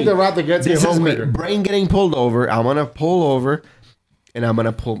gonna is take me. the route that gets me This is home me. quicker. Brain getting pulled over. I'm gonna pull over, and I'm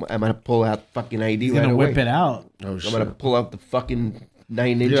gonna pull out fucking ID He's right gonna away. whip it out. Oh I'm shit! gonna pull out the fucking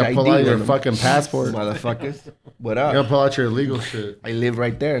 9-inch You gotta ID. pull out your on them. fucking passport. You Motherfuckers. What gotta up? pull out your illegal shit. I live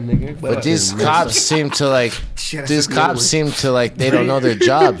right there, nigga. But these cops seem to like. Shit, These that's a good cops one. seem to like they don't know their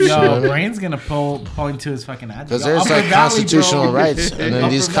jobs. You know Yo, what I mean? Brain's gonna point to his fucking address. Because Yo, there's Upper like Valley, constitutional bro. rights, and then Upper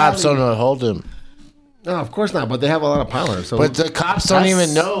these cops Valley. don't know how to hold them. No, of course not. But they have a lot of power. So, But the cops don't That's-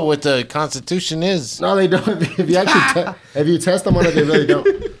 even know what the Constitution is. no, they don't. If you actually if you test them on it, they really don't.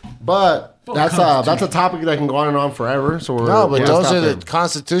 But that's a topic that can go on and on forever. So we're, No, but we're those stop are the there.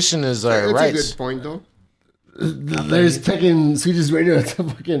 Constitution is our That's a rights. good point, though. There's taking Swedish radio to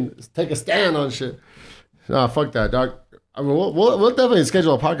fucking take a stand on shit. No, fuck that, dog. I mean, we'll definitely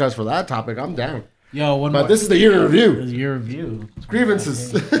schedule a podcast for that topic. I'm down. Yo, one But more. this is the year in review. This is your review.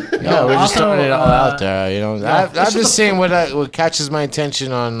 Grievances. Yeah, we're just Also, throwing it all out there. You know, I'm shut just saying what catches my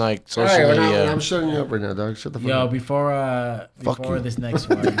attention on like All social right, media. I'm shutting you up right now, dog. Shut the fuck Yo, up. before this next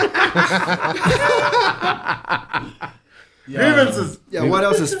one. Yo, Grievances. Yeah, what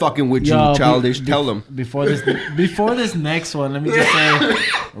else is fucking with you, Yo, Childish? Tell them. Before this next one, let me just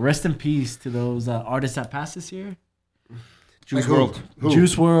say, rest in peace to those artists that passed this year. Juice WRLD. Who?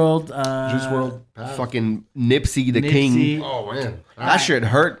 Juice WRLD. Juice WRLD. Fucking Nipsey, the king. Oh man, That shit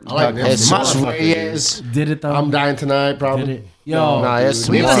hurt. I like Dog. Nipsey. Jesus Motherfucker, Reyes. Did it though? I'm dying tonight, Did probably. it? Yo, Nah, it's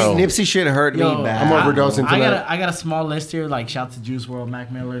dude. tomorrow. Nipsey shit hurt Yo, me bad. I'm overdosing I tonight. got a small list here. Like shout to Juice WRLD,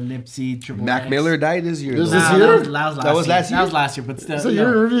 Mac Miller, Nipsey, Triple Mac X. Miller died this year. This though. is Nah, year? That was last year. That was last year, but still. It's a year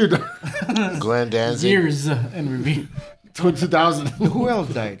in review, dog. Glenn Danzig. Years in review. 2000. Who else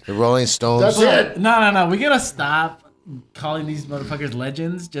died? The Rolling Stones. That's it. No. We gotta stop calling these motherfuckers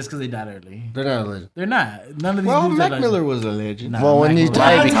legends just because they died early. They're not a legend. They're not. None of these Well, dudes are Mac legends. Miller was a legend. Nah, Well, when Mac he Miller-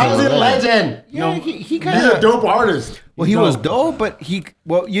 died, he became How's he a a legend. legend? Yeah, he kind He's a of. dope artist. Well, he dope. was dope, but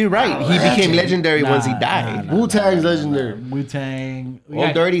you're right. He became legendary once he Nah, died. nah. Wu-Tang's legendary. Wu-Tang.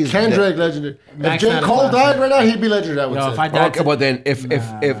 Old Dirty is Kendrick legendary. If Max J. not a Cole classic. died right now, he'd be legendary. I would Yo, say. if I died, Okay, but then if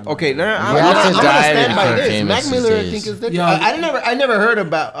okay, no, I'm have gonna to die stand to by become this. famous Mac these Miller, I days. think is the. Yo. I never heard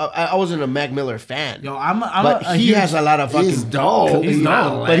about. I wasn't a Mac Miller fan. yo, I'm but a he huge, has a lot of fucking. He's dope. He's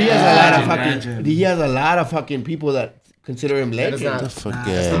dope. But he has a lot of Legend, fucking. legend. He has a lot of fucking people that consider him legend. not- The fuck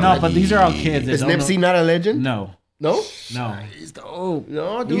yeah. No, but these are all kids. They Is don't Nipsey know. not a legend? No, No, no. He's dope.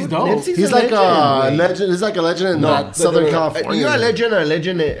 no, dude. He's dope. Nipsey's He's a like a legend. legend. He's like a legend in No, Southern but, California. You're a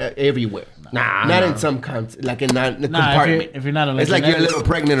legend everywhere. Nah, Not nah. in some like in the Nah, compartment. if you're not a legend, It's like you're a little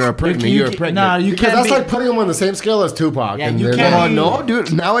pregnant or a pregnant. You're a pregnant. Nah, you Because can't that's be. like putting him on the same scale as Tupac. Yeah, and you they're can't not- Oh be- no,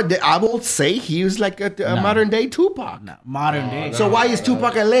 dude! Nowadays, I will say he was like a modern day Tupac. Nah, modern day. So why is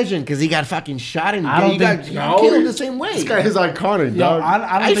Tupac a legend? Because he got fucking shot and I don't he got think- killed the same way. This guy is iconic, Yo, dog. I don't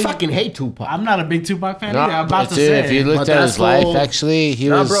I think, fucking hate Tupac. I'm not a big Tupac fan. No, either. I'm about but to dude, say. if you looked But at his that's life, all- actually, he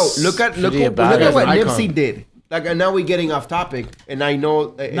Nah, was. bro, look at pretty about what it. Icon. Nipsey did. Like, and now we're getting off topic, and I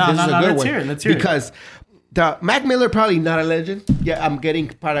know this is a no, good let's one hear it, let's hear it. because the Mac Miller probably not a legend. Yeah, I'm getting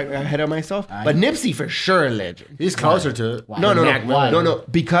part ahead of myself, but Nipsey for sure a legend. He's closer to it. No, Mac Miller. no,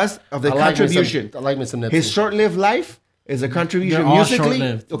 because of the I like me some- contribution. I like me some Nipsey. His short-lived life is a contribution They're all musically.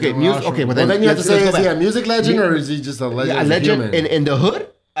 short-lived. Okay, They're all music. Okay, short-lived. but Well, then you have to say, let's is go he back. a music legend or is he just a legend? Yeah, a as legend human? in the hood?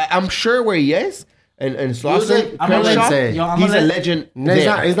 I'm sure where he is. And Slauson, Music? I'm a Crenshaw, legend. Yo, I'm he's a a le- legend. No, he's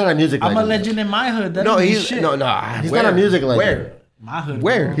there. not. He's not a music I'm legend. a legend in my hood. That No, don't mean he's shit. no. He's not a music legend. Where? My hood.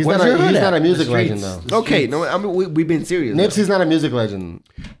 Where? bro. He's Where's not your a, hood he's at? not a music The legend streets. though. Okay, no, I mean we've been serious. Nipsey's not a music legend.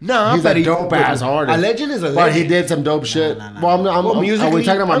 No, He's but a dope ass artist. A legend is a legend. But he did some dope shit. Well, are we musically,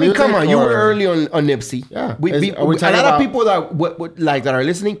 talking about I mean, music? come on, you or- were early on Nipsey. Yeah. Are Are we a talking lot about- of people that are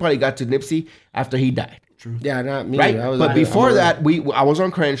listening probably got to Nipsey after he died. Yeah, not me. Right, I was but like, before I'm a- that, I was on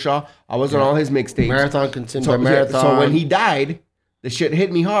Crenshaw. I was on all his mixtapes. Marathon continued. So, Marathon. so when he died, the shit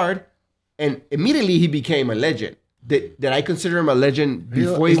hit me hard, and immediately he became a legend. Did I consider him a legend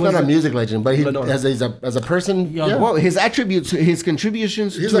before he's he was not a music legend, but he No. as a person, Yo, yeah. Well, his attributes, his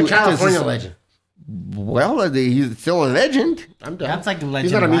contributions. He's to a California to- legend. Well, he's still a legend. I'm done. That's like a legend.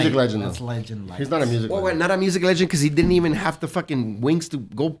 He's not a music light. legend. That's Though. legend. Light. He's not a music Well, legend. not a music legend because he didn't even have the fucking wings to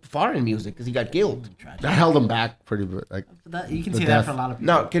go far in music because he got killed. That held him back pretty bit. Like You can The say death. that for a lot of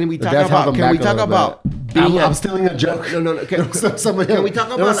people. Now, can we the talk death held about? him Can we back a talk little about bit. being? I'm stealing a joke. No. There was somebody. Can we talk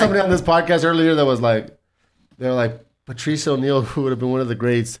there about, was somebody like- on this podcast earlier that was like, they're like Patrice O'Neal, who would have been one of the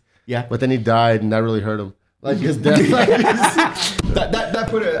greats. Yeah. But then he died, and that really hurt him. Like his death. that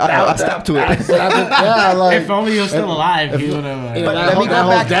put a stop to it. Yeah, like If only he was still alive, he would have. yeah, But that let whole, me go that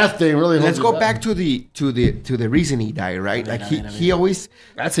whole back- death thing really. Let's holds go me back to the reason he died, right? Like he always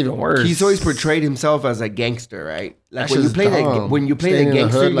That's even worse. he's always portrayed himself as a gangster, right? Like That's when you just play dumb. when you play Staying the in the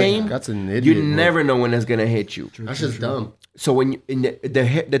gangster hood, like, game, that's an idiot, you bro. never know when it's gonna hit you. That's just dumb. So when you, in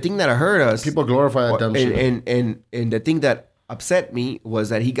the thing that hurt us, People glorify that dumb shit. and the thing that upset me was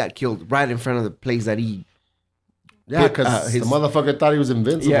that he got killed right in front of the place that he. Yeah, But, because his- the motherfucker thought he was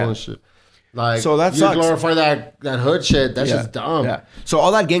invincible Yeah. and shit. Like, So that you sucks. glorify that hood shit. That's just dumb. Yeah. So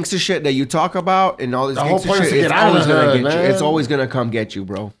all that gangster shit that you talk about and all this The whole gangster point is shit, to get it's out of always the gonna hood, get you. man. It's always gonna come get you,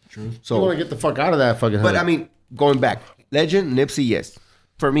 bro. True. You want So, to get the fuck out of that fucking hood. but I mean, going back, legend Nipsey, yes,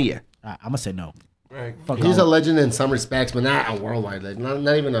 for me, yeah. I'm gonna say no. Fuck he's all. a legend in some respects, but not a worldwide legend.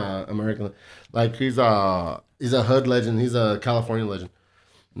 Not even a American. Like he's a hood legend. He's a California legend,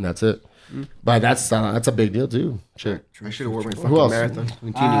 and that's it. But that's a big deal too. Shit. I should have worn my Who fucking else? marathon.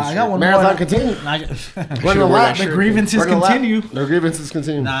 I got one Marathon more. continue. I- Run the lap. The grievances Run the lap. continue. The grievances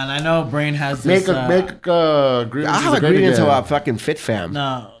continue. Nah, and I know Brain has Make this. a grievances. I have a great grievance again. about fucking Fit Fam.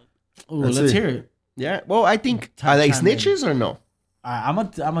 No. Ooh, Let's let's see. hear it. Yeah. Well, I think are they Chime in. snitches or no? I'm gonna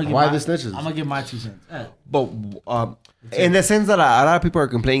give Why my, the snitches? I'm gonna give my 2 cents. But in the sense that a lot of people are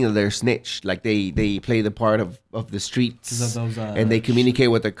complaining that they're snitch, like they play the part of the streets Is that those, and they communicate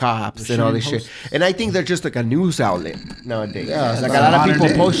with the cops the and all this shooting shit. And I think they're just like a news outlet nowadays. Yeah, it's like like a lot of modern people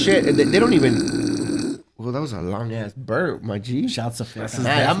day. post shit and they don't even. Well, that was a long ass burp, my G. Shouts to Fifth.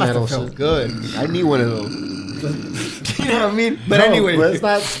 Man, I must metal have felt shit. good. I need one of those. You know what I mean? But No, anyway, but it's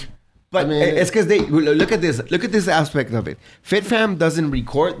not. But I mean, it's because they look at this aspect of it. Fit Fam doesn't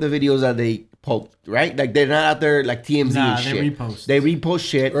record the videos that they post, right? Like they're not out there like TMZ Nah, and they shit. repost. They repost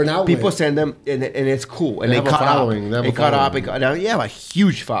shit. Or an outlet. People send them, and it's cool. And They they, have a caught following. up. They have They a caught up. following. Now you have a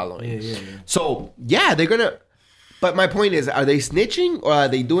huge following. Yeah. So yeah, they're gonna. But my point is, are they snitching or are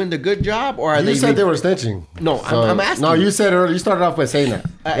they doing the good job or are You they? said they were snitching. No, I'm asking. No, you said earlier. You started off by saying that.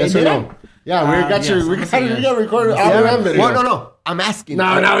 Yes or did I? no? Yeah, we got yes, you. I'm We gonna say yes. got recorded Yeah. audio and video. Well, no. I'm asking.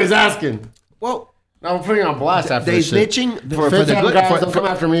 Now he's asking. Well, Now I'm putting on blast after they this shit. snitching for Fifth the Time good. guys, For, don't come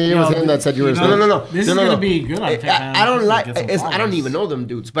after me. It was him that said you were know, snitching. No. This is gonna be good on Fifth Fam. I don't like. Get some I don't followers. even know them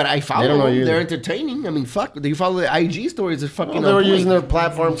dudes, but I follow They don't know them. you They're either. entertaining. I mean, fuck. You follow the IG stories. It's fucking. Well, they were on point. using their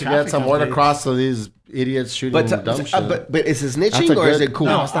platform to get Traffic some word updates. across to these idiots shooting But dumb shit. but is it That's snitching a or is good- it cool?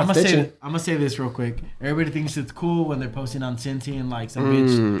 No, No, it's I'm not snitching. gonna say this real quick. Everybody thinks it's cool when they're posting on Cincy and like some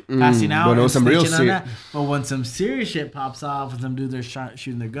bitch passing out but no, and some real snitching on shit. that. But when some serious shit pops off, when some dudes are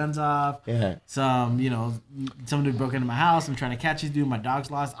shooting their guns off, Yeah. some some dude broke into my house. I'm trying to catch this dude. My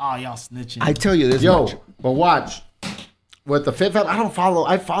dog's lost. Oh, y'all snitching. I tell you this Yo, much. but watch. With the Fifth Fam, I follow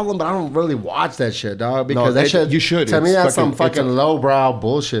them, but I don't really watch that shit, dog. Because that shit, you should. To me, It's that's some fucking- fucking lowbrow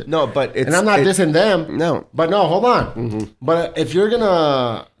bullshit. No, but it's and I'm not dissing them. No. But no, hold on. But if you're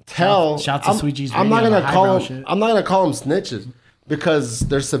gonna tell, Shout to I'm, Sweet G's I'm not Radio, gonna the call highbrow them. shit. I'm not gonna call them snitches because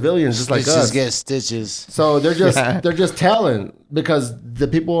they're civilians just like Stitches us. get stitches. So they're just telling because the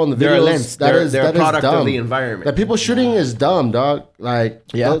people on the They're a videos lens. that They're- is they're a that is product of dumb. the environment. The people shooting is dumb, dog. Like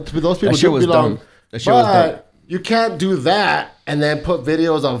Yeah. those people That shit do was belong. dumb. That shit was dumb. But you can't do that and then put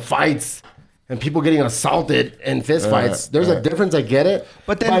videos of fights and people getting assaulted and fist fights. There's a difference. I get it.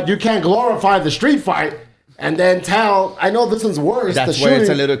 But then- you can't glorify the street fight and then tell. I know this one's worse. That's the where it's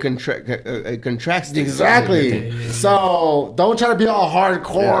a shooting. little contrasting. Exactly. So don't try to be all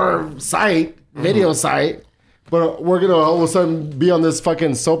hardcore site, video site. But we're gonna all of a sudden be on this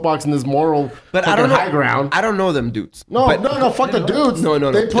fucking soapbox in this moral But fucking I don't know. high ground. I don't know them dudes. No, But- no, fuck the dudes. No.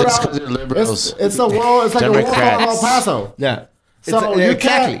 They put It's out. 'cause they're liberals. It's the world. It's like a world of Democrats. El Paso. Yeah. So you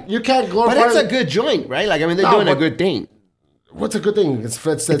can't glorify. But it's a good joint, right? Like I mean, they're No, doing a but- good thing. What's a good thing? It's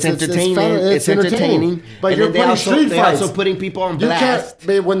entertainment. It's entertaining. But And you're then putting street they're fights. also putting people on You blast.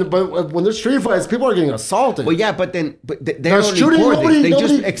 can't. When there's street fights, people are getting assaulted. Well, yeah, but they They're don't shooting, record nobody- this. They nobody-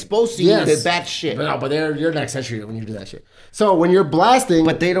 just exposing the bad shit. But no, but you're next century when you do that shit. So when you're blasting,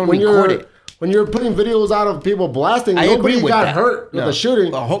 But they don't when record you're, it. When you're putting videos out of people blasting, I nobody agree with got that. hurt with the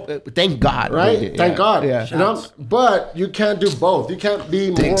shooting. I hope, thank God. Right? Yeah. Thank God. Yeah. You know? But you can't do both. You can't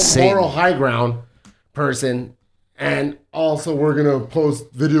be moral high ground person and also we're gonna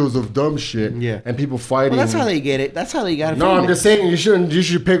post videos of dumb shit and people fighting. Well, that's how they get it. That's how they got it. No, I'm just saying you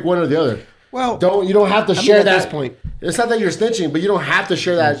should pick one or the other. Well, you don't have to share at that. this point. It's not that you're snitching, but you don't have to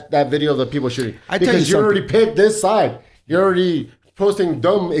share that video of the people shooting. I tell because you you already something. picked this side. You're already posting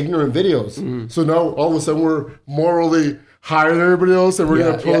dumb, ignorant videos. So now all of a sudden we're morally higher than everybody else, and we're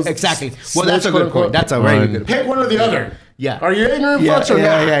gonna post exactly. Well, that's a good point. That's a very good point. Pick one or the other. Yeah. Are you ignorant fucks or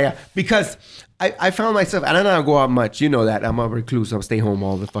not? Yeah. Because I found myself, and I don't go out much. You know that I'm a recluse. I stay home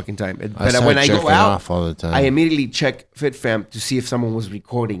all the fucking time. But when I go out, off all the time. I immediately check FitFam to see if someone was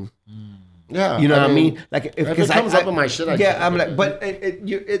recording. Yeah, You know what I mean? Like if it comes up in my shit, I yeah, check I'm it. like, but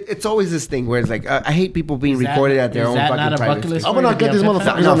it's always this thing where it's like I hate people being recorded at their own that fucking not a private bucket space. list I'm for gonna you to get be these on FitFam?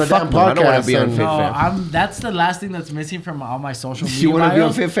 motherfuckers on the damn fuck no, I don't wanna podcast. be on and- FitFam. That's the last thing that's missing from all my social media. You wanna be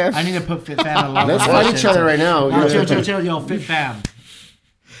on bio. FitFam? I need to put FitFam along. Let's with fight my each shit, other too. right now. No, Yeah. chill, yo, FitFam.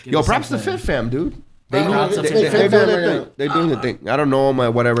 Get Yo, us props to something. FitFam, dude. They're Props to doing FitFam their right thing. now. They're doing the thing. I don't know my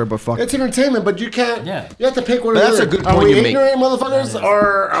whatever, but fuck. It's entertainment, but you can't. Yeah. You have to pick one. But or the that's a other. good Are point we you make. ignorant motherfuckers,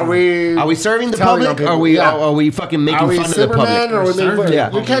 or are we? Are we serving the telling on public? people? Are we Yeah. are we fucking making Are we fun of the Superman public? or we Serving making?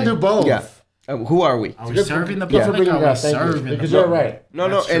 Yeah. You can't do both. Yeah. Who are we? Are we serving the Good for public? bringing Or that are up. we Thank you. serving the Because you're public? right.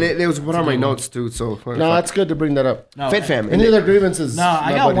 No, and it was one of my notes too. So No, that's good to bring that up. No, FitFam. Any other grievances? No,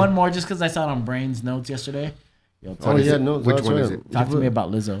 I my got buddy? one more just because I saw it on Brain's notes yesterday. Yo, Oh yeah, no. Which that's one right. is it? talk to me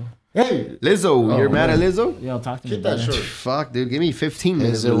about Lizzo. Hey, Lizzo. You're mad at Lizzo? Yo, talk to me keep that about it. short. Fuck, dude. Give me 15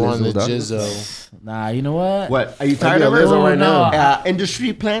 minutes. Is it with one Lizzo, the dog. Jizzo? Nah, you know what? What? Are you tired be of a her? Lizzo right no. now.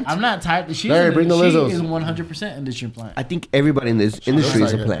 Industry plant? I'm not tired. She's Larry, bring the she Lizzos. is 100% industry plant. I think everybody in this industry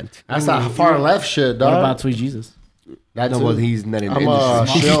is a like it. plant. That's that far left shit, What dog. about Sweet Jesus? That No, too. well, he's not in the I'm a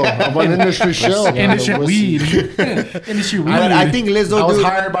industry. shill. I'm an industry shill. Industry weed. Industry weed. But I think Lizzo. I was dude,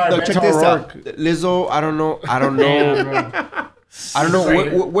 hired by no, check Beto this out. O'Rourke. Lizzo. I don't know. I don't know.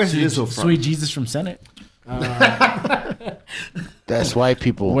 Where's Lizzo from? Sweet Jesus from Senate. That's white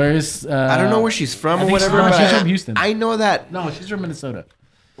people. Where's I don't know where she's from I or think whatever. she's But from Houston. I know that. No, she's from Minnesota.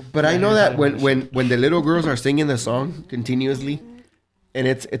 But I know that when the little girls are singing the song continuously, and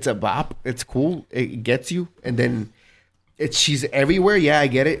it's a bop, it's cool, it gets you, and then she's everywhere. Yeah, I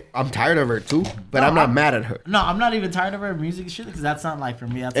get it. I'm tired of her too, but I'm not mad at her. No, I'm not even tired of her music shit because that's not like for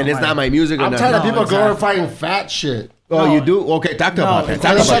me. That's And it's not my music. Or I'm nothing. tired of people exactly. glorifying fat shit. Oh, No. you do? Okay, talk about that.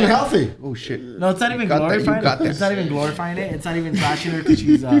 Talk It's about that. unhealthy. Oh shit. No, it's not even got that. You glorifying got it. that. It's not even glorifying it. It's not even trashing her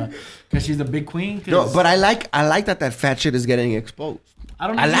because she's a big queen. 'cause No, but I like that fat shit is getting exposed. I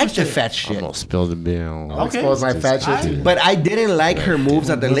don't I know like that the shit. fat I'm shit. gonna spill the beer. I'll expose my fat shit too. But I didn't like her moves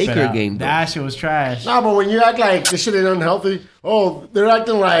at the Laker game. Though. That shit was trash. No, but when you act like this shit ain't unhealthy, they're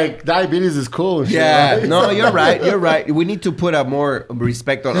acting like diabetes is cool and shit. Yeah, right? no, you're right. You're right. We need to put up more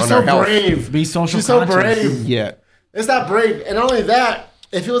respect on She's our so health. brave. Be social She's so conscious. brave. Yeah. It's not brave. And not only that,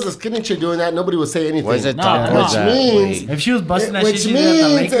 if it was a skinny chick doing that, nobody would say anything. Where's it No, talk? no. Where's that? Means- Wait. If she was busting that Which shit, she'd be at the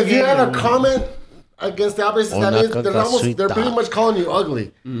means Laker if you game. have a comment against the opposite, that means they're pretty much calling you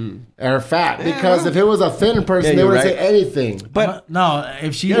ugly or fat. Because if it was a thin person, Yeah, they you're wouldn't right. say anything. But no,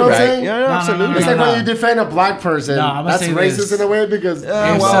 if she You know what I'm Right. saying? Yeah, No, absolutely. It's like no. when you defend a black person. No, I'ma That's say racist this. in a way because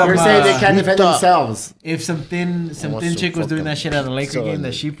well, you're saying they can't defend Stop. themselves. if some thin chick was doing that shit at a Laker game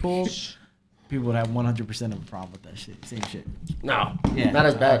that she pulled, people would have 100% of a problem with that shit. Same shit. No, Yeah, not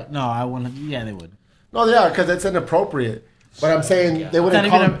as bad. No, I want. Yeah, they would. No, yeah, because it's inappropriate. But I'm saying they wouldn't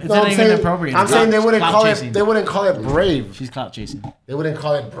It's call not it. even- it's No, not I'm even saying, appropriate. I'm It's saying they clout- wouldn't clout call chasing. it. They wouldn't call it brave. She's clout chasing. They wouldn't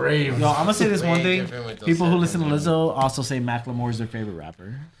call it brave. Yo, I'm gonna say this one way thing. different with those People who listen to Lizzo also say Macklemore is their favorite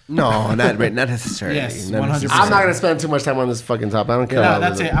rapper. No, not necessarily. Yes, Not 100%. I'm not gonna spend too much time on this fucking topic. I don't care. No, about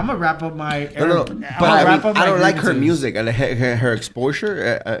that's Lizzo. it. I'm gonna wrap up my. No, I'm but gonna wrap up I my don't like her grievances. music. I like her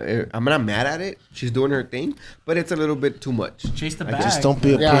exposure. I'm not mad at it. She's doing her thing, but it's a little bit too much. Chase the bag. Just don't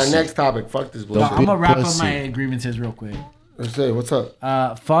be a Yeah. pussy. Next topic. Fuck this No, bullshit. I'm gonna wrap up pussy. my grievances real quick. Let's say what's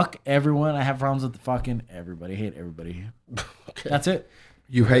up. Fuck everyone. I have problems with fucking everybody. I hate everybody. That's it.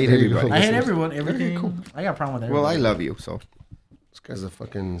 You hate There you go. everybody. I hate everyone. Everything. I got a problem with everybody. Well, I love you. So This guy's a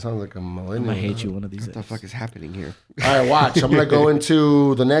fucking sounds like a millennial. I hate you one of these what the days. fuck is happening here? All right, watch. I'm gonna go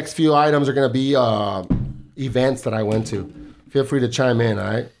into the next few items. Are gonna be events that I went to. Feel free to chime in. All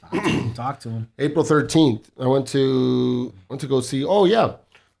right. Talk to him. April 13th, I went to go see. Oh yeah,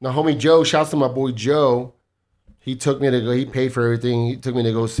 now homie Joe. Shouts to my boy Joe. He took me to go. He paid for everything. He took me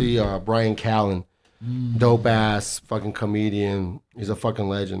to go see Brian Callen, dope ass fucking comedian. He's a fucking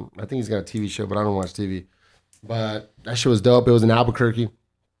legend. I think he's got a TV show, but I don't watch TV. But that shit was dope. It was in Albuquerque,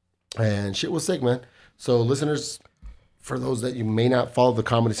 and shit was sick, man. So listeners, for those that you may not follow the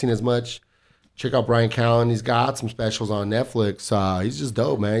comedy scene as much, check out Brian Callen. He's got some specials on Netflix. He's just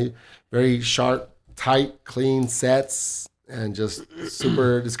dope, man. Very sharp, tight, clean sets, and just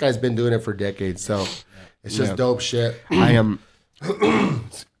super. This guy's been doing it for decades, so it's just dope shit. I am.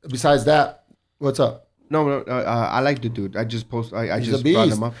 Besides that, what's up? No, I like the dude. I just post. I He's just a brought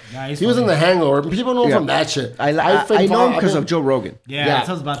beast. him up. Yeah, He was in The Hangover. People know him from that shit. I know him because of Joe Rogan. Yeah, Yeah. that's what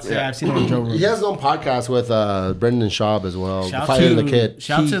I was about to say. I've seen him on Joe Rogan. He has his own podcast with Brendan Schaub as well. Shout The Fight of the to Kid.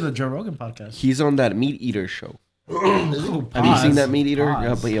 Shout to the Joe Rogan podcast. He's on that Meat Eater show. Have you Pause. seen that Meat Eater? Pause.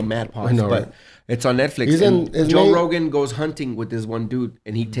 Yeah, but you're mad pause. I know, but right? it's on Netflix. He's and in- his Joe main- Rogan goes hunting with this one dude,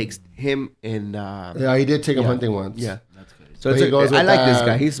 and he takes him and Yeah, he did take him hunting once. yeah. That's good. So But it's he goes I with like this that-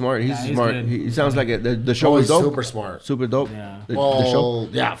 guy. He's smart. He's Yeah, he's smart. good. He sounds like it. The show Oh, is he's dope. super smart. Super dope. Yeah. The show. Well,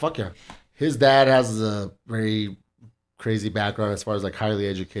 yeah, fuck yeah. His dad has a very crazy background as far as like highly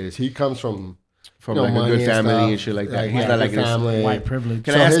educated. He comes from From you know, like a money good and family stuff. and shit like that. Like, He's yeah, not like good this family. White privilege.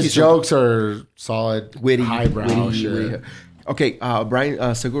 Can So I ask his you some- jokes are solid, witty, highbrow shit. witty. Okay,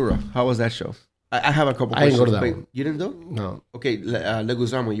 Brian Segura. How was that show? I have a couple I didn't questions. go to that but one. You didn't go? No, Okay,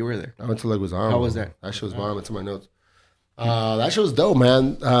 Leguizamo, you were there. I went to Leguizamo. How was that? That shit was bomb. It's in my notes. That shit was dope,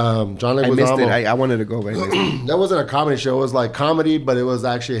 man. John Leguizamo. I missed it. I wanted to go, but I missed it. That wasn't a comedy show. It was like comedy, but it was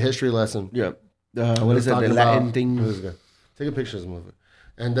actually a history lesson. Yeah. He What was is it? The talking Latin about- It thing? was good. Take a picture of this movie.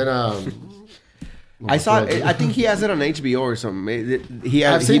 And then I saw. I think he has it on HBO or something.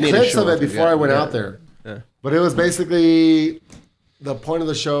 I've seen made a clips show of it after, before yeah, I went yeah. out there. Yeah. But it was basically the point of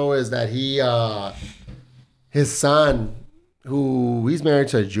the show is that his son, who he's married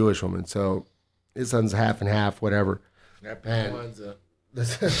to a Jewish woman, so his son's half and half, whatever. And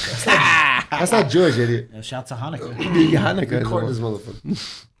that's not Jewish, idiot. Yeah, shout to Hanukkah. Hanukkah. Record this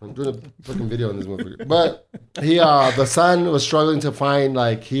motherfucker. I'm doing a fucking video on this motherfucker. But the son was struggling to find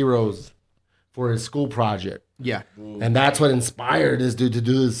like heroes for his school project. Yeah. And that's what inspired this dude to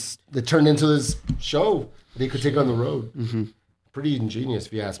do this. It turned into this show that he could take on the road. Mm-hmm. Pretty ingenious,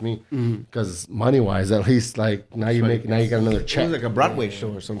 if you ask me. Because money-wise, at least, like now you got another It check. was like a Broadway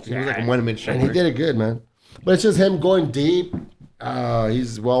show or something. It was like a 1 minute show. And he did it good, man. But it's just him going deep.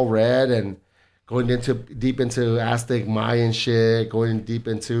 He's well read and going deep into Aztec Mayan shit. Going deep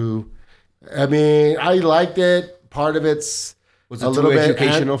into. I mean, I liked it. Part of it's Was a it little too bit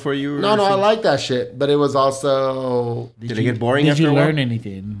educational for you? or No, I something? like that shit. But it was also. Did it get boring Did after you a while? learn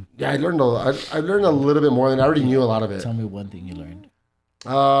anything? Yeah, I learned I learned a little bit more than I already knew a lot of it. Tell me one thing you learned.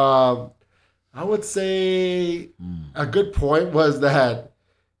 I would say a good point was that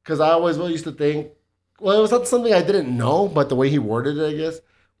because I always used to think, well, it was not something I didn't know, but the way he worded it, I guess,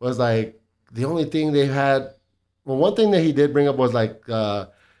 was like the only thing they had. Well, one thing that he did bring up was like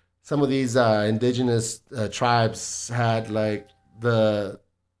some of these indigenous tribes had like the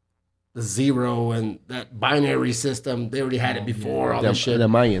zero and that binary system. They already had it before all this shit. The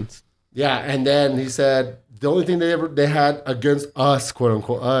Mayans. Yeah, and then he said the only thing they had against us, quote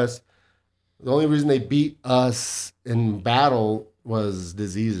unquote us, the only reason they beat us in battle was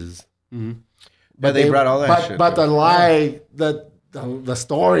diseases. Mm-hmm. But they brought all that shit. But the lie, the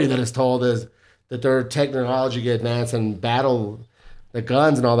story that is told is that their technology get advanced and battle the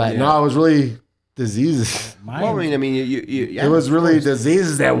guns and all that. Yeah. No, it was really diseases. Well, I mean, yeah, It was of really course.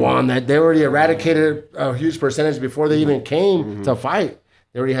 diseases that won. That they already eradicated a huge percentage before they even came Mm-hmm. to fight.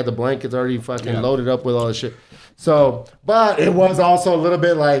 They already had the blankets already fucking loaded up with all this shit. So, but it was also a little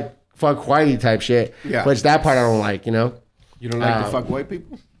bit like fuck whitey type shit. Yeah. Which that part I don't like, you know? You don't like to fuck white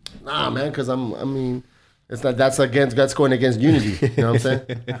people? Nah, man, because it's not, that's going against unity. You know what I'm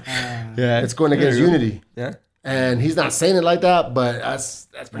saying? Yeah. It's going against unity. Yeah. And he's not saying it like that, but that's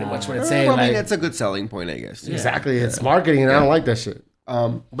pretty much what it's saying. Well, I mean, like, that's a good selling point, I guess. exactly. It's marketing, and I don't like that shit.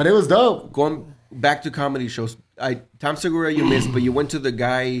 But it was dope. Going back to comedy shows, Tom Segura you missed, but you went to the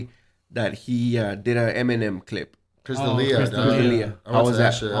guy that he did a Eminem clip. Chris Oh, D'Elia. Chris dog. D'Elia. I How went was to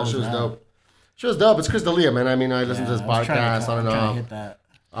that? Shit. How That was shit was that? dope. Shit was dope. It's Chris D'Elia, man. I mean, I listen to his I was trying podcast on and trying to off. hit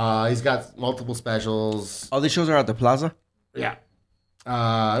that. He's got multiple specials. All these shows are at the Plaza? Yeah.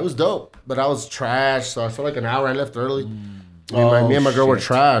 It was dope, but I was trash, so I felt like an hour I left early. Me and my girl were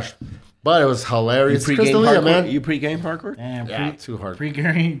trashed, but it was hilarious. Chris D'Elia, man. You pre-game hardcore? Damn, Yeah, too hard.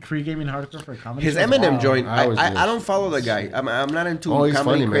 Pre-gaming hardcore for comedy. His shows? Eminem Wow. joint, I always do. I don't follow the guy. I'm not into Oh, he's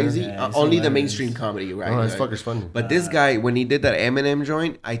comedy funny, man. crazy. Yeah, he's Only the hilarious. mainstream comedy, right? Oh, his Right. fucker's funny. But this guy, when he did that Eminem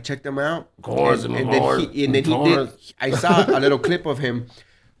joint, I checked him out. Course, and of then course, he did. of course. I saw a little clip of him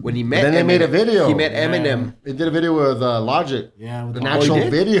when he met. Then they made a video. He met Eminem. They did a video with Logic. Yeah, with an Logic. actual Oh, he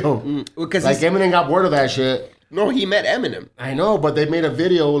did? video. Because Like Eminem got word of that shit. no, he met Eminem. I know, but they made a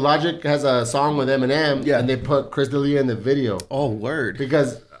video. Logic has a song with Eminem, Yeah. and they put Chris D'Elia in the video Oh, word.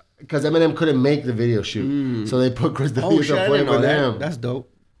 because Eminem couldn't make the video shoot, so they put Chris D'Elia Oh shit, to I put didn't it know on that. him. That's dope.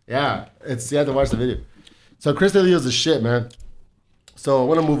 Yeah, you have to watch the video. So Chris D'Elia's the shit, man. So I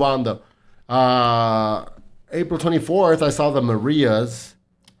want to move on though. April 24th, I saw the Marias.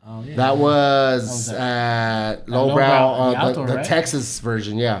 Oh, yeah. That was that? at Lowbrow, Lowbrow, the outdoor, the right? Texas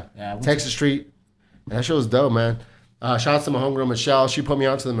version, yeah. Yeah, what's Texas Street. And that show was dope, man. Shout out to my homegirl Michelle. She put me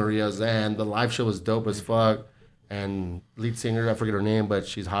onto the Marias, and the live show was dope as fuck. And lead singer, I forget her name, but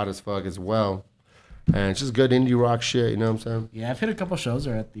she's hot as fuck as well. And it's just good indie rock shit, you know what I'm saying? Yeah, I've hit a couple shows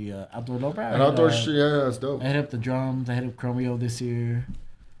there at the Outdoor Lowbrow. And outdoor shit, yeah, that's dope. I hit up the drums. I hit up Chromeo this year.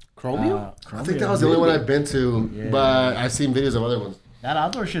 Chromeo? I think that was the only one I've been to, Yeah. but I've seen videos of other ones. That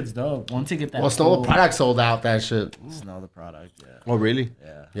outdoor shit's dope. Once you get that. Well, Snow Product sold out that shit. Snow the product. Yeah. Oh, really?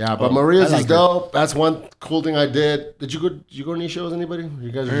 Yeah. Yeah, but Oh, Maria's I is like her. dope. That's one cool thing I did. Did you go to any shows, anybody?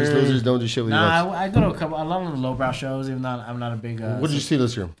 You guys are just losers, don't do shit with your lives. Nah, I go to a lot of the lowbrow shows. Even though I'm not a big. What did you see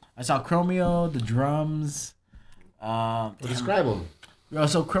this year? I saw Chromeo, the drums. Describe them.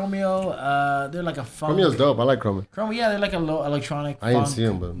 So Chromeo, they're like a funk. Chromeo's dope. I like Chromeo. Chromeo, yeah, they're like a low electronic. I didn't funk see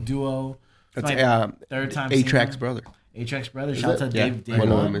 'em, but- duo. That's my third time. seeing A-Track's them. brother. A-Track's brother. Shout out to Yeah, Dave. one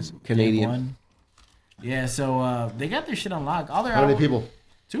of One. them is Dave Canadian. One. Yeah, so they got their shit on lock. All their How many albums- people?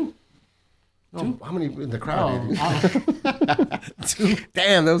 Two. No, how many in the crowd? Oh,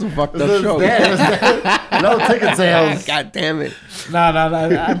 Damn, that was a fucked up This show. is no ticket sales. God damn it. no.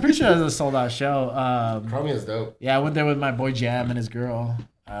 I'm pretty sure it was a sold out show. Chromeo's dope. Yeah, I went there with my boy Jam and his girl.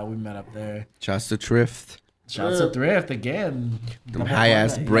 We met up there. Shouts to Thrift. Shouts to Thrift again. Them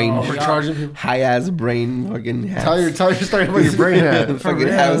high-ass brain. Overcharging people. High-ass brain fucking hats. Tell your story about your brain hat. fucking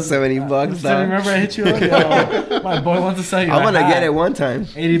real. have $70, So dog. remember I hit you up? Yo, my boy wants to sell you. I'm a gonna hat. get it one time.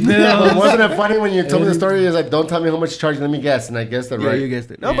 80 bills. Wasn't it funny when you told me the story? It's like, don't tell me how much you charge. Let me guess, and I guessed that Yeah, right. you guessed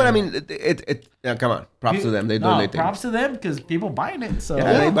it. No, but I mean, come on. Props to them. They doing their thing. Props to them because people buying it. So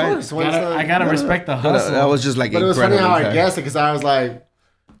Yeah, they of buy it. course. When it's I not- gotta no, no. respect the But, hustle. that was just like But it was funny incredible. how I time. guessed it because I was like,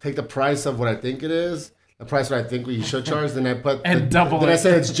 take the price of what I think it is, the price what I think you should charge, then I put And double Then it. I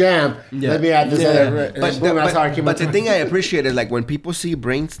said it's jam. Yeah. Let me add this Yeah. other. And But, boom, that's how I came but up the to thing I appreciate is like when people see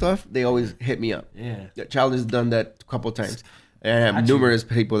brain stuff, they always hit me up. Yeah. Childish has done that a couple times. And I have Actually- numerous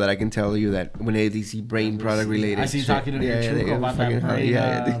people that I can tell you that when they see brain product related, I see you shit, talking to yeah, your they Truco about fucking that hard. brain,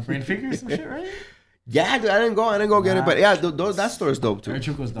 Yeah, brain figure some shit, right? yeah, dude, I didn't go get it, but yeah, that store is dope too. Very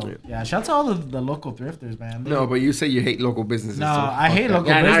Truco's dope. Yeah, shout out to all the local thrifters, man. No, but you say you hate local businesses. No, so I fuck hate that. local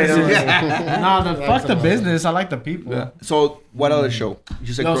Yeah, now you businesses. don't. No, fuck the business. I like the people. Yeah. So what other show?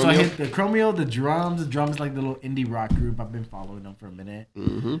 You said Yo, so I Chromeo? hit the Chromeo, the drums. The drums like the little indie rock group. I've been following them for a minute.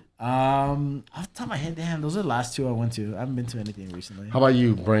 Mm-hmm. Off the top of my head, damn, those are the last two I went to. I haven't been to anything recently. How about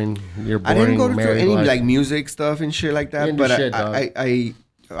you, brain? Your I boring didn't go to married any life. like music stuff and shit like You that. didn't do But shit, dog.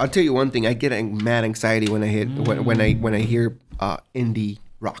 I'll tell you one thing. I get mad anxiety when I hit when I hear indie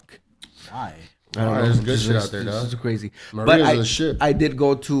rock. Why? I don't know. There's good It's shit just- out there, it's dog. just crazy. Maria's But is the shit. I did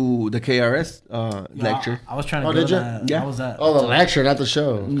go to the KRS Yo, lecture. I was trying to Oh, go did you? that. Yeah. How was that? Oh, the lecture, not the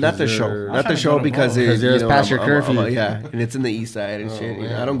show. Not the 'Cause show, you're- not the trying to show go to because both. it, Because you're past your curfew. yeah, and it's in the east side and shit. You know,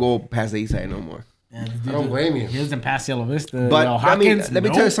 man. I don't go past the east side no more. Yeah, I don't blame you. He lives in past Yellow Vista. But Yo, I mean, Hawkins, let me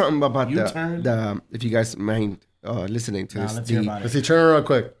tell you nope. something about U-turn. the if you guys mind listening to Nah, this. let's hear the- about Let's it. see, turn around real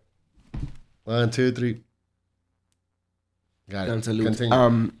quick. 1, 2, 3. Got Down it. salute.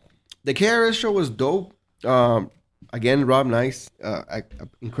 Continue. The KRS show was dope. Again, Rob Nice,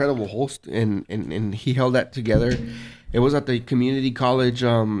 incredible host, and he held that together. It was at the community college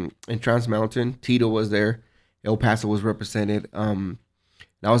in Trans Mountain. Tito was there. El Paso was represented.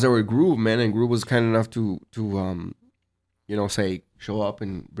 I was there with Groove, man, and Groove was kind enough to say show up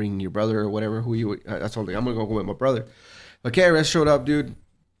and bring your brother or whatever. Who you? I told him I'm gonna go with my brother. But KRS showed up, dude.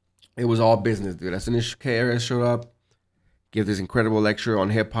 It was all business, dude. As soon as KRS showed up, give this incredible lecture on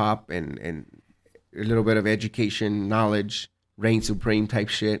hip hop and a little bit of education, knowledge, reign supreme type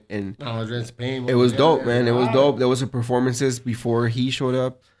shit, and it was dope, man. It was dope. There was some performances before he showed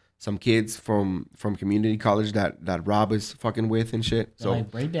up. Some kids from community college that Rob is fucking with and shit. They're So like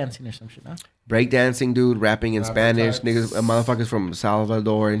breakdancing or some shit, huh? breakdancing, dude, rapping in Spanish, types. niggas, motherfuckers from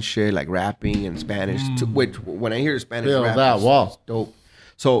Salvador and shit, like rapping in Spanish. Which when I hear Spanish Feel rap, that it's wall. dope.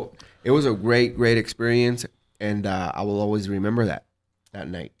 So it was a great experience, and I will always remember that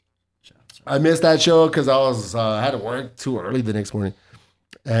night. I missed that show because I had to work too early the next morning,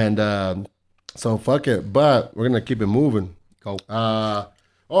 and so fuck it. But we're gonna keep it moving. Go.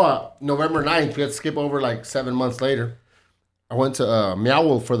 November 9th. We had to skip over like 7 months later. I went to Meow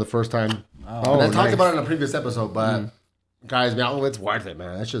Wolf for the first time. Oh, and I talked about it in a previous episode, but guys, Meow Wolf, it's worth it,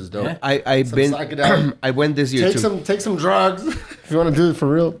 man. That shit's dope. Yeah. I've been. I went this year too. Take some drugs if you want to do it for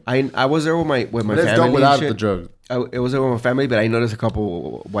real. I was there with my But family. it's dope and without shit. the drugs. It was there with my family, but I noticed a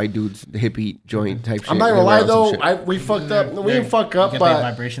couple white dudes, the hippie joint type shit. I'm not They gonna were lie on some though, shit. we fucked up. We didn't fuck up, Get the but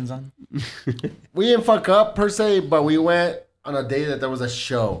vibrations on. we didn't fuck up per se. But we went on a day that there was a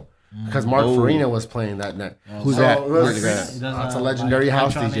show because Mark Farina was playing that night. Who's So that? it was- Where's the guy? He does, It's a legendary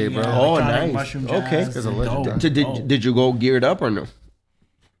house electronic, DJ, bro. Oh, electronic nice. mushroom Okay. jazz. It's a legendary. Dope. Did you go geared up or no?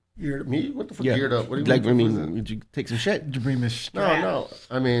 Me? What the fuck geared up? What do you Like, mean? I mean, did you take some shit? Did you bring this strap? No.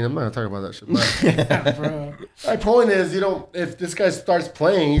 I mean, I'm not gonna talk about that shit. But bro. my point is, you don't. If this guy starts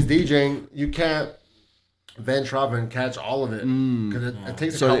playing, he's DJing. You can't venture off and catch all of it because it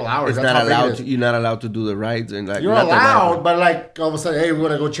takes a So couple hours. it's That's not how big it allowed. is. You're not allowed to do the rides and like. You're not the ride, allowed, but like all of a sudden, hey, we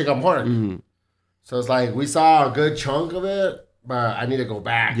want to go check out Park. Mm-hmm. So it's like we saw a good chunk of it, but I need to go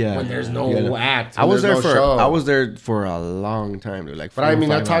back Yeah. when there's no Yeah. act. I when was there there's no for. show. I was there for a long time, dude. Like, But I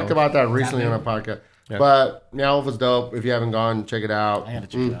mean, I 4 or 5 talked hours. about that recently on a podcast. Yeah. But Meow Wolf is dope. If you haven't gone, check it out. I gotta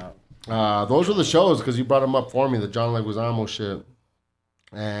check it out. Those were the shows because you brought them up for me. The John Leguizamo shit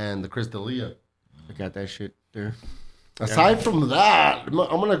and the Chris D'Elia. I got that shit there. Aside from that, I'm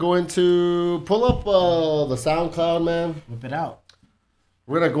gonna go into pull up the SoundCloud, man. Whip it out.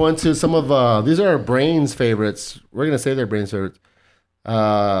 We're gonna go into some of these are our brains favorites. We're gonna say they're brains favorites.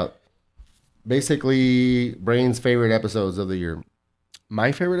 Basically, brains favorite episodes of the year.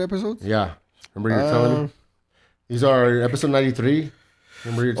 My favorite episodes? Yeah, remember you were telling me these are episode 93.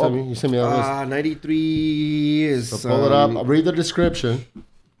 Remember you telling me you sent me that list. 93 is. So pull it up. I'll read the description.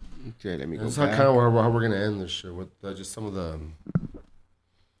 Okay, let me go That's back. kind of how we're gonna end this shit with just some of the.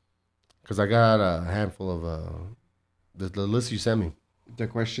 Because I got a handful of the list you sent me. The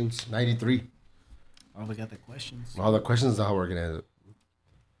questions. 93. Oh, we got the questions. All the questions are how we're gonna end it.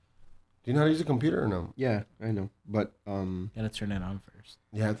 Do you know how to use a computer or no? Yeah, I know, but Gotta turn it on first.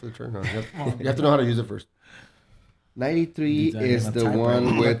 You have to turn on. You have to know how to use it first. 93 These are is gonna the type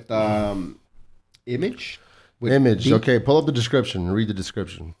one with image. With Image. deep- Okay, pull up the description and read the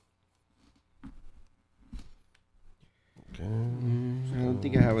description. Okay. I don't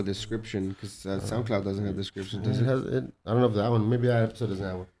think I have a description because SoundCloud doesn't have description, does It it? has, I don't know if that one. Maybe that episode doesn't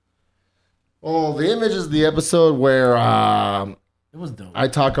have one. Oh, the image is the episode where It was dope. I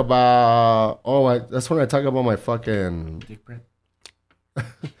talk about. That's when I talk about my fucking. Dick print.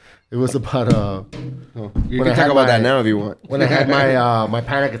 It was about Oh, you When I can had talk about that my- now if you want. when I had my my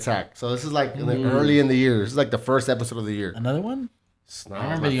panic attack. So this is like early in the year. This is like the first episode of the year. Another one? It's I not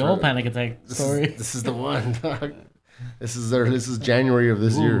remember my the first- old panic attack story. This is the one. Dog. This is January of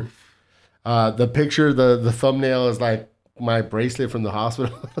this year. The picture, the thumbnail is like my bracelet from the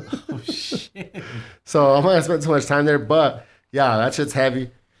hospital. Oh shit! So I'm gonna spend so much time there, but yeah, that shit's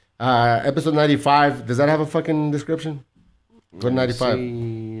heavy. Episode 95. Does that have a fucking description? Go to 95.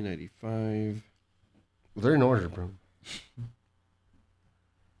 95. They're in order, bro.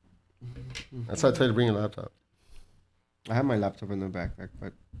 That's why I tell you to bring your laptop. I have my laptop in the backpack,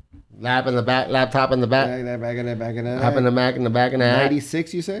 but Lap in the back, laptop in the back. back in the back in the Lap in the back, in the back, in the hat.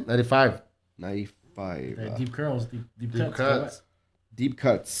 96, you said? 95. 95. Deep curls, deep Deep cuts. cuts. Deep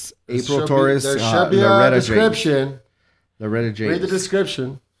cuts. There April should be- Torres. There should be Loretta a James. description. Loretta James. Read the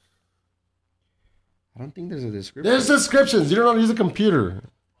description. I don't think there's a description. There's descriptions. You don't know how to use a computer.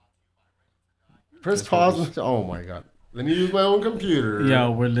 Press pause. Oh my god. Let me use my own computer.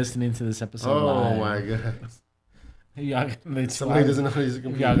 Yo, we're listening to this episode. Oh live. my god. Y'all got another 2 Somebody hours. doesn't know how to use a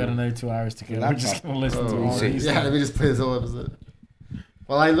computer. Y'all got another 2 hours to kill. We're just Laptop. gonna listen to Oh, all these. yeah, let me just play this whole episode.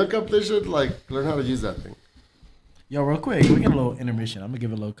 While I look up this shit, like learn how to use that thing. Yo, real quick, we get a little intermission. I'm gonna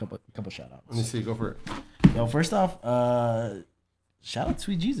give a little couple shout Let me outs. see. Go for it. Yo, first off, shout out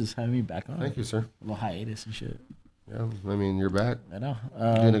Sweet Jesus having me back on. Thank you, sir. A little hiatus and shit. Yeah, I mean you're back. I know.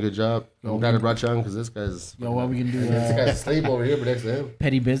 Doing a good job. I'm glad I brought you on because this guy's. Yo, what we can do? This guy's asleep over here, but next to him.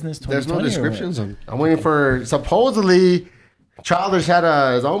 Petty business. There's no 2020 or what? descriptions on. I'm waiting for supposedly Childish had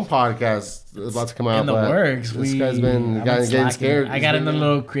his own podcast about to come out. In the but works. This guy's been I've getting slacking. scared. I got in a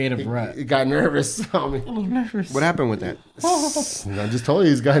little creative rut. He got nervous. I mean, A little nervous. What happened with that? I just told you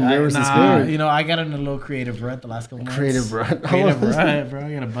he's gotten nervous and Nah, scared. you know, I got in a little creative rut the last couple months. Creative rut. Creative rut, bro.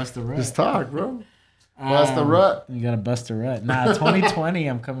 You gotta bust the rut. Just talk, bro. Bust the rut. You gotta bust the rut. Nah, 2020,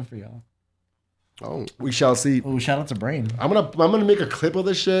 I'm coming for y'all. Oh, We shall see. Oh, shout out to Brain. I'm gonna make a clip of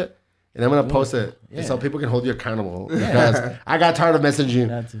this shit and I'm gonna post it Yeah. so people can hold you accountable. Because I got tired of messaging.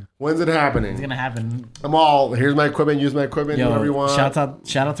 That too. When's it happening? It's gonna happen. I'm all here's my equipment. Use my equipment. Yo, whatever you want. shout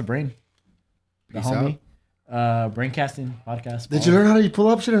out to Brain, the Peace homie. Braincasting podcast. Did you learn how to pull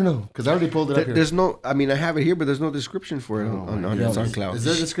up shit or no? Because I already pulled it up here. There's no. I mean, I have it here, but there's no description for it on SoundCloud. Is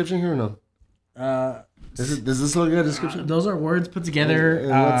there a description here or no? Does this look like a description? Those are words put together.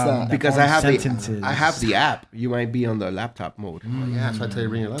 What's that? Because I have sentences. I have the app. You might be on the laptop mode. Yeah, that's why I tell you to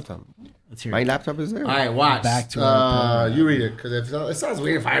bring your laptop. Let's hear My it. laptop is there. All right, watch. Back to you read it because it sounds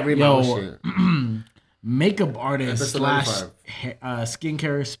weird if I read my own shit. Makeup artist Episode /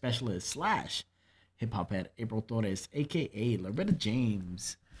 skincare specialist / hip hop head April Torres, aka Loretta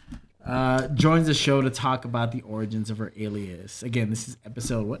James, joins the show to talk about the origins of her alias. Again, this is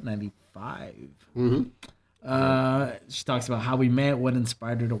episode 95. She talks about how we met, what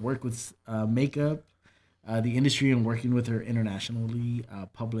inspired her to work with makeup, the industry, and working with her internationally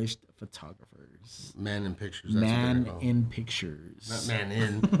published photographers. Man in pictures. Man in pictures. Not man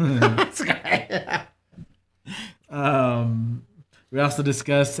in. We also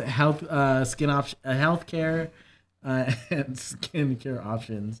discussed healthcare and skincare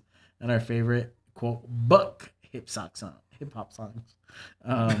options, and our favorite quote book hip hop songs.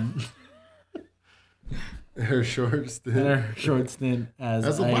 Her short stint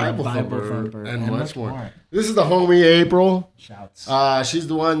as a a Bible thumper and much more. This is the homie April. Shouts. She's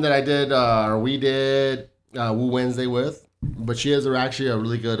the one that I did, or we did Woo Wednesday with. But she is actually a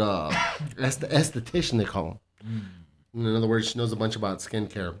really good esthetician, they call them. In other words, she knows a bunch about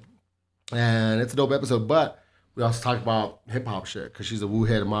skincare. And it's a dope episode. But we also talk about hip hop shit because she's a Woo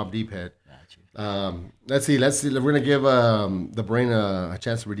head, a Mobb Deep head. Let's see. We're going to give the brain a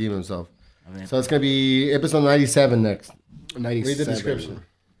chance to redeem himself. So it's going to be episode 97 next. 97. Read the description.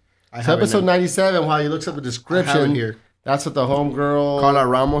 So episode 97, while he looks up the description, here. That's what the homegirl...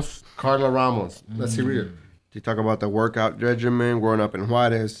 Carla Ramos. Let's see, read it. They talk about the workout regimen, growing up in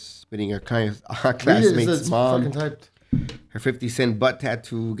Juarez, meeting a classmate's It's mom, fucking typed. her 50-cent butt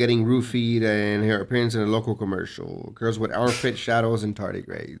tattoo, getting roofied, and her appearance in a local commercial. Girls with armpit shadows and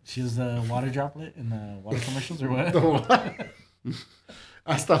tardigrades. She was the water droplet in the water commercials, or what?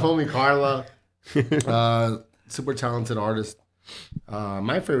 That's the homie Carla. Super talented artist.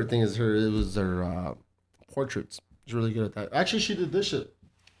 My favorite thing is her portraits. She's really good at that. Actually, she did this shit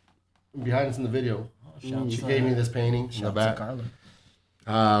behind us in the video. She gave me this painting in the back.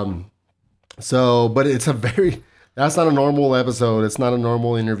 But it's that's not a normal episode. It's not a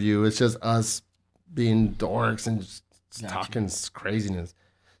normal interview. It's just us being dorks and just talking craziness.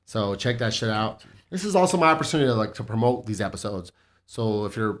 So check that shit out. This is also my opportunity to promote these episodes. So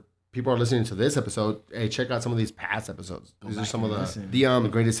if people are listening to this episode, hey, check out some of these past episodes. These are some of the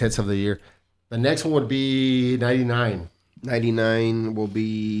greatest hits of the year. The next one would be 99. 99 will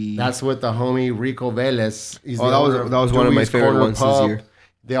be... That's with the homie Rico Velez. That was one of my favorite ones this year.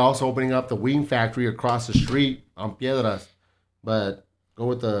 They're also opening up the Wing Factory across the street on Piedras. But go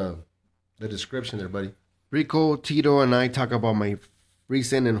with the description there, buddy. Rico, Tito, and I talk about my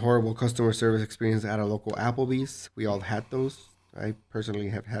recent and horrible customer service experience at a local Applebee's. We all had those. I personally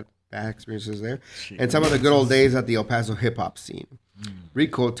have had bad experiences there. And some of the good old days at the El Paso hip-hop scene.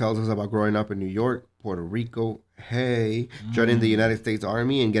 Rico tells us about growing up in New York, Puerto Rico, joining the United States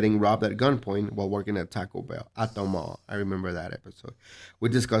Army and getting robbed at gunpoint while working at Taco Bell at the mall. I remember that episode. We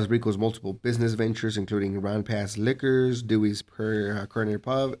discussed Rico's multiple business ventures, including Round Pass Liquors, Dewey's Corner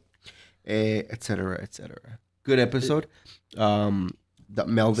Pub, etc., etc. Good episode.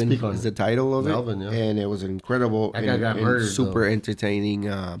 Melvin is the title of Melvin, it. Yeah. And it was an incredible and super entertaining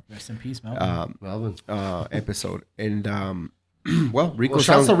rest in peace, Melvin. episode. And Rico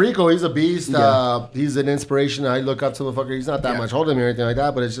shouts to Rico. He's a beast. Yeah. He's an inspiration. I look up to the fucker. He's not that much older than me or anything like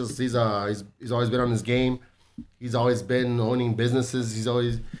that, but it's just he's always been on his game. He's always been owning businesses.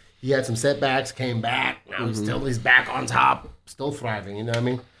 He had some setbacks, came back. Now he's back on top, still thriving. You know what I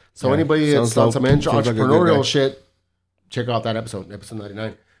mean? So anybody that's on some entrepreneurial shit, check out that episode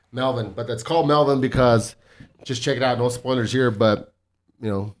 99. Melvin, but that's called Melvin because just check it out. No spoilers here, but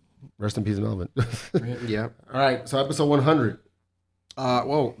rest in peace, Melvin. Yeah. All right. So episode 100.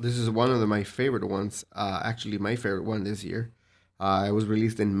 This is one of my favorite ones. Actually, my favorite one this year. It was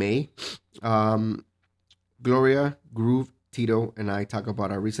released in May. Gloria, Groove, Tito, and I talk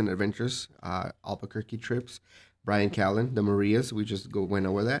about our recent adventures, Albuquerque trips. Brian Callen, the Marias, we just went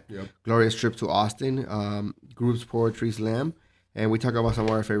over that. Yep. Gloria's trip to Austin, Groove's Poetry Slam, and we talk about some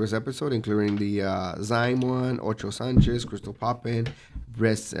of our favorites episodes, including the Zyme one, Ocho Sanchez, Crystal Poppin,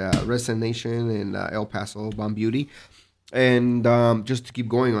 Resonation, and El Paso Bomb Beauty. And just to keep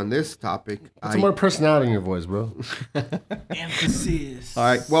going on this topic, some more personality in your voice, bro. Emphasis. All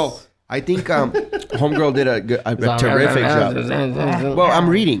right. Well, I think Homegirl did a terrific job. Well, I'm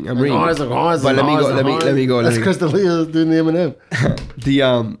reading. But let me go. That's because the Leo's doing the Eminem.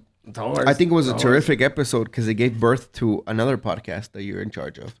 I think it was a terrific episode because it gave birth to another podcast that you're in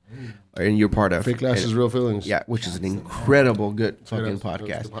charge of, and you're part of. Fake Lashes, Real Feelings. Yeah, which is an incredible good fucking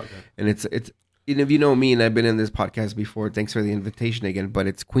podcast. And it's and if you know me, and I've been in this podcast before. Thanks for the invitation again. But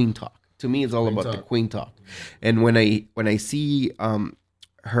it's Queen Talk. To me, it's all about the Queen Talk. And when I see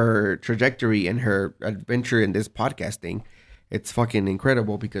her trajectory and her adventure in this podcasting, it's fucking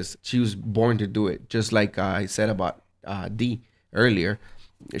incredible because she was born to do it. Just like I said about D earlier,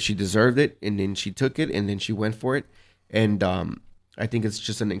 she deserved it, and then she took it, and then she went for it. And I think it's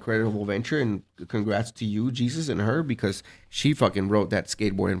just an incredible venture, and congrats to you, Jesus, and her, because she fucking rode that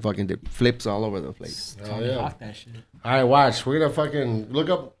skateboard and fucking did flips all over the place. Tony Hawk that shit. All right, watch. We're gonna fucking look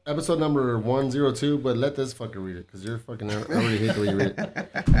up episode number 102, but let this fucker read it because you're fucking. I already hate the way you read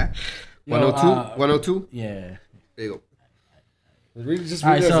it. 102? 102? Yeah. There you go. Just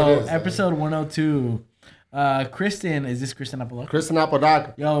All read right, it as so it is. episode 102. Kristen, is this Kristen Apodaca? Kristen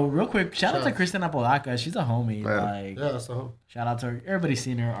Apodaca. Yo, real quick, shout out to Kristen Apodaca. She's a homie. Yeah. Like, Yeah, that's the whole. shout out to her. Everybody's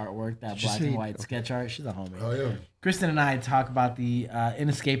seen her artwork, that Did you black say- and white sketch art. She's a homie. Oh yeah. Kristen and I talk about the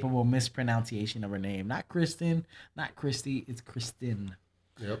inescapable mispronunciation of her name. Not Kristen, not Christy. It's Kristen.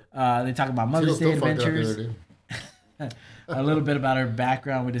 Yep. They talk about Mother's Tito Day still fucked it up the adventures. other day. A little bit about her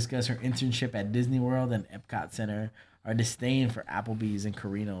background. We discuss her internship at Disney World and Epcot Center. Our disdain for Applebee's and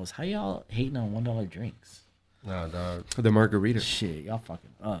Carinos. How y'all hating on $1 drinks? Nah, dog. The margarita. Shit, y'all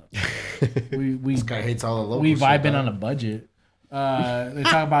fucking up. we This guy hates all the local we shit, vibing dog. on a budget. They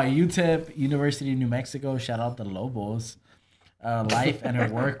talk about UTEP, University of New Mexico. Shout out the Lobos. Life and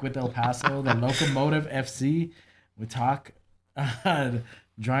her work with El Paso, the Locomotive FC. We talk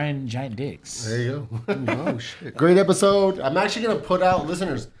giant dicks. There you go. Oh, shit. Great episode. I'm actually gonna put out,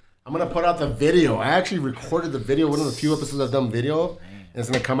 listeners. I'm gonna put out the video. I actually recorded the video. One of the few episodes I've done video of. And it's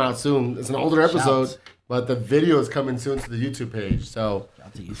gonna come out soon. It's an older episode, Shouts. but the video is coming soon to the YouTube page. So Shout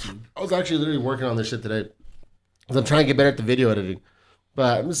out to YouTube. I was actually literally working on this shit today. 'Cause I'm trying to get better at the video editing.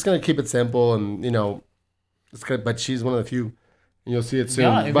 But I'm just gonna keep it simple and it's good. But she's one of the few. And you'll see it soon.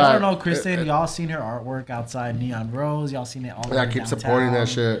 Y'all, if but, y'all don't know Kristen, y'all seen her artwork outside Neon Rose. Y'all seen it all yeah, over keep downtown. supporting that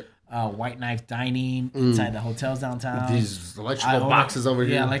shit. White Knife Dining inside the hotels downtown. These I electrical own- boxes over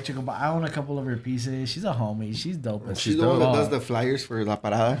here. Yeah, electrical. I own a couple of her pieces. She's a homie. She's dope. as She's She's the one that fuck. does the flyers for La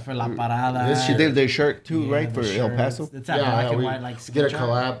Parada. For La Parada. Yes, she did their shirt too, Yeah, right? the For El shirts. Paso. It's that black and white like get a sketch art.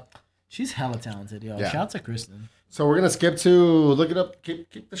 collab. She's hella talented, yo. Yeah. Shout out to Kristen. So we're gonna skip to look it up.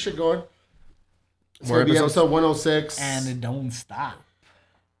 Keep the shit going. It's More gonna be episodes? episode 106. And it don't stop.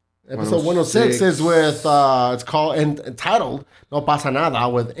 Episode 106 is with it's called entitled "No Pasa Nada"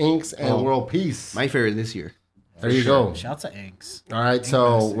 with Inks and World Peace. My favorite this year. There you go. Shout out to Inks. All right,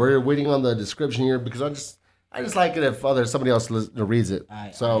 so we're waiting on the description here because I just like it if somebody else reads it.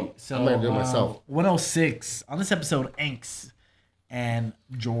 Alright, So alright. I'm gonna do it myself. 106 on this episode, Inks and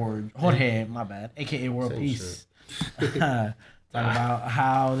Jorge, my bad, aka World Same Peace. Talk about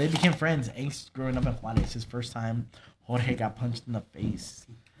how they became friends. Inks growing up in Juarez, his first time Jorge got punched in the face,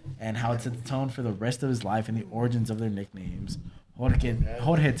 and how it set the tone for the rest of his life and the origins of their nicknames.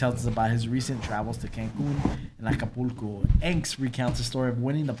 Jorge tells us about his recent travels to Cancun and Acapulco. Inks recounts the story of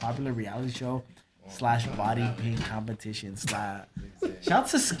winning the popular reality show / body paint competition /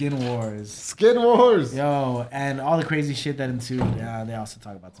 Shouts to Skin Wars. Skin Wars. Yo, and all the crazy shit that ensued. They also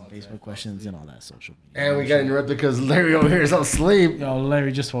talk about some Facebook questions and all that social media. And we got interrupted because Larry over here is asleep. Yo,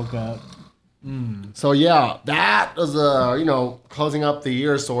 Larry just woke up. So yeah, that was closing up the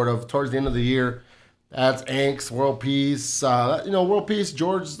year sort of towards the end of the year. That's Inks, World Peace. World Peace.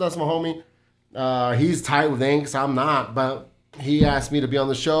 George, that's my homie. He's tight with Inks. I'm not, but he asked me to be on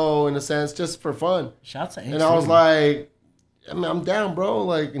the show in a sense just for fun. Shouts to Inks. And I was like, I'm down, bro.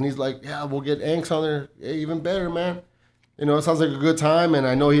 Like, and he's like, yeah, we'll get Inks on there. Yeah, even better, man. It sounds like a good time. And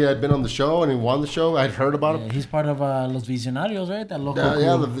I know he had been on the show and he won the show. I'd heard about him. he's part of Los Visionarios, right? That local.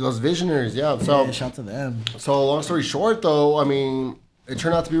 Those visionaries. Yeah. So, shout to them. so long story short, though, I mean, it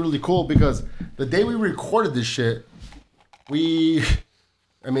turned out to be really cool because the day we recorded this shit, these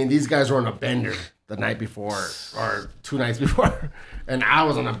guys were on a bender the night before or 2 nights before, and I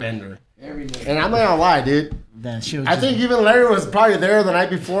was on a bender. And I'm not gonna lie, dude. That shit was I think even Larry was probably there the night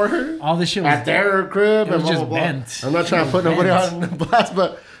before all this shit was at their crib. it was and blah, just blah, blah. bent. I'm not trying to put nobody on the blast,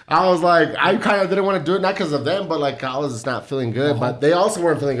 but I was like, I kind of didn't want to do it, not because of them, but like I was just not feeling good. But they also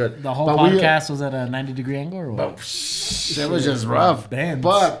weren't feeling good. The whole But podcast was at a 90-degree angle or what? It was just rough. Bent.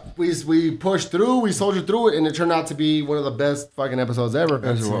 But we pushed through, we soldiered through it, and it turned out to be one of the best fucking episodes ever.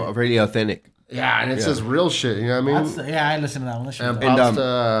 That's really authentic. Yeah, and it's just real shit. You know what I mean? I listened to that one. That shit was And awesome. props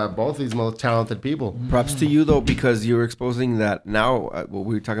to both these most talented people. Props to you though, because you're exposing that now. Well,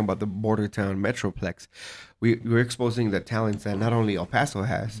 we were talking about the border town metroplex. We're exposing the talents that not only El Paso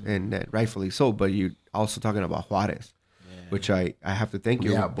has, and rightfully so, but you're also talking about Juarez, which I have to thank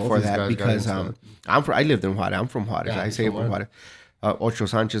you for that, because I lived in Juarez. I'm from Juarez. I say from Juarez. Ocho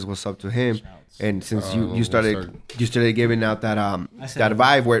Sanchez, what's up to him? And since you started giving out that that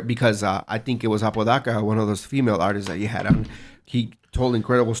vibe, where because I think it was Apodaca, one of those female artists that you had on, he told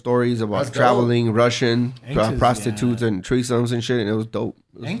incredible stories about traveling, Russian prostitutes and threesomes and shit, and it was dope.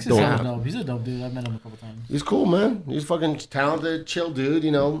 He's a dope dude. I've met him a couple times. He's cool, man. He's fucking talented, chill dude.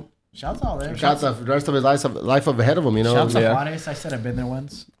 You know. Shouts out there. Got the rest of his life ahead of him. You know. Shouts out Juarez. I said I've been there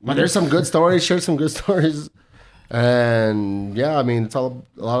once. But there's some good stories. Shared some good stories. And yeah, I mean, it's all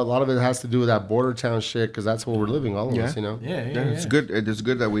a lot of it has to do with that border town shit, because that's where we're living, all of us, you know. Yeah. It's good. It's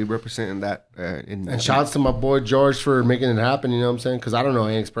good that we represent that. And shouts to my boy George for making it happen. You know what I'm saying? Because I don't know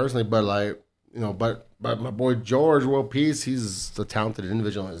Hanks personally, but like, you know, but my boy George, World Peace, he's a talented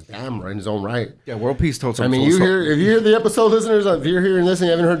individual in his in his own right. Yeah, World Peace told some. I mean, if you hear the episode, listeners, if you're hearing this and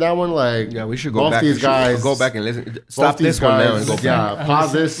you haven't heard that one, like, we should go back. These guys, go back and listen. Stop this one now and go back. Yeah,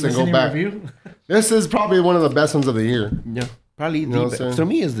 pause this and go back. This is probably one of the best ones of the year. Yeah, probably the best. To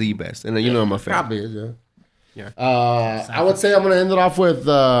me, is the best, and you know I'm a fan. Probably is, yeah. I would say I'm gonna end it off with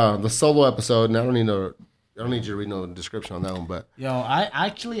the solo episode, and I don't need you to read no description on that one, but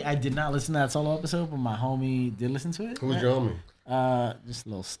I did not listen to that solo episode, but my homie did listen to it. Who's your homie? Just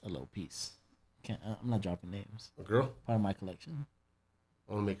a little piece. I'm not dropping names. A girl? Part of my collection.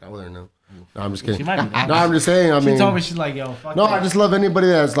 I want to make out with her now. No, I'm just kidding. She might be. No, I'm just saying. She told me, she's like, yo, fuck. No, I just love anybody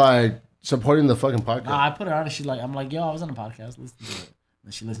that's like supporting the fucking podcast. Nah, I put her on and she's like, I'm like, yo, I was on a podcast, listen to it.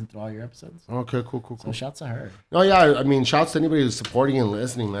 And she listened through all your episodes. Okay, cool. So shouts to her. Oh yeah, I mean, shouts to anybody who's supporting and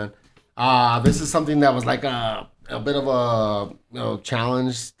listening, man. This is something that was like a bit of a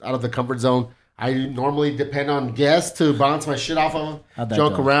challenge out of the comfort zone. I normally depend on guests to bounce my shit off of,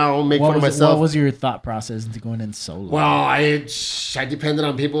 joke around, make fun of myself. What was your thought process into going in solo? Well, I depended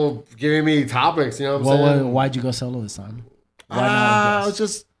on people giving me topics. You know what I'm saying? Why'd you go solo this time? It's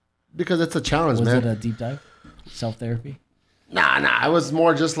just because it's a challenge, man. Was it a deep dive? Self-therapy? Nah. It was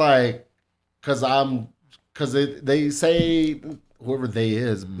more just like, because they say whoever they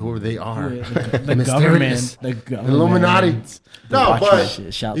are, the government, the Illuminati. No, but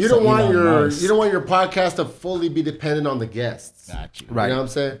you don't want your podcast to fully be dependent on the guests. Got you. Right. You know what I'm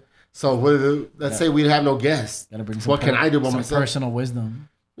saying? So let's say we have no guests. What can I do by myself? Personal wisdom.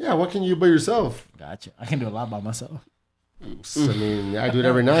 Yeah, what can you by yourself? Gotcha. I can do a lot by myself. I mean, I do it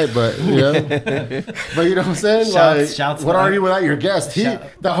every night, but but you know what I'm saying? Shouts what are you without your guest? The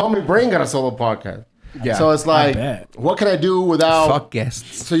homie Brain got a solo podcast. Yeah. So it's like, what can I do without fuck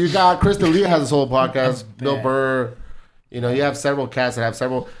guests? So you got Krista Lee has a solo podcast, Bill Burr. You know, you have several cats that have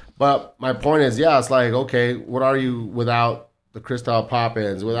several. But my point is, it's like, okay, what are you without the Crystal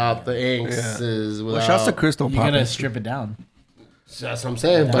Poppins, without the Inks, without... shouts to Crystal Poppins. You gotta strip it down. That's what I'm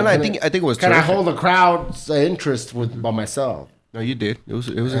saying. Yeah. But I think it was. Can I hold the crowd's interest by myself? No, you did. It was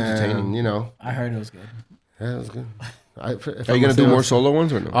entertaining. You know, I heard it was good. Yeah, it was good. Are you gonna do more solo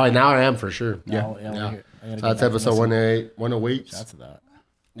ones or no? Oh, now I am for sure. Yeah. So that's episode 108. Shots of that.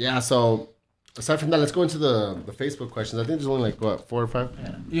 Yeah. So aside from that, let's go into the Facebook questions. I think there's only like 4 or 5.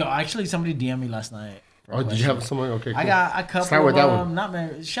 Yeah. Yo, actually, somebody DM'd me last night. Oh, did you have someone? Okay, cool. I got a couple. Start with that one. Not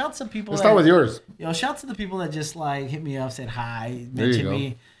many. Shouts to people. Let's start with yours. Yo, shouts to the people that just like hit me up, said hi, mentioned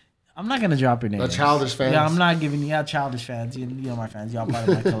me. I'm not gonna drop your name. The Childish fans. Yeah, I'm not giving you Childish fans. You know my fans. Y'all part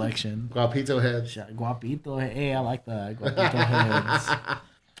of my collection. Guapito heads. Guapito. Hey, I like that. Guapito heads.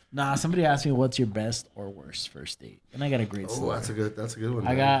 Nah, somebody asked me what's your best or worst first date, and I got a great story. Oh, that's a good one.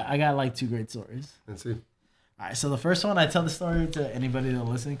 I got like 2 great stories. Let's see. All right, so the first one, I tell the story to anybody that'll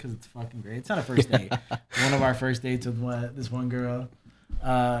listen because it's fucking great. It's not a first date. One of our first dates with this one girl.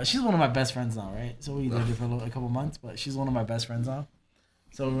 She's one of my best friends now, right? So we did it for a couple months, but she's one of my best friends now.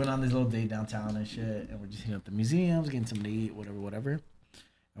 So we went on this little date downtown and shit, and we're just hitting up the museums, getting something to eat, whatever. And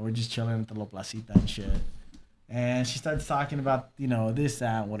we're just chilling at the little placita and shit. And she starts talking about, this,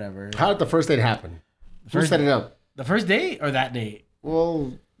 that, whatever. How did the first date happen? Who set it up? The first date or that date?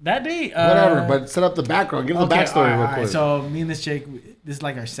 Well... That date, whatever, but set up the background. Give the backstory real quick. So me and this chick, this is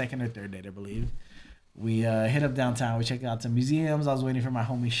like our second or third date, I believe. We hit up downtown. We checked out some museums. I was waiting for my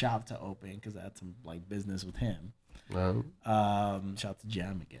homie shop to open because I had some like business with him. Shout out to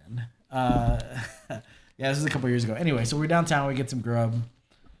Jam again. This is a couple years ago. Anyway, so we're downtown. We get some grub,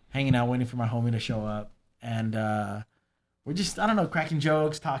 hanging out, waiting for my homie to show up, and we're just, I don't know, cracking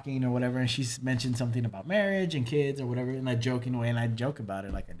jokes, talking or whatever. And she's mentioned something about marriage and kids or whatever in a joking way. And I joke about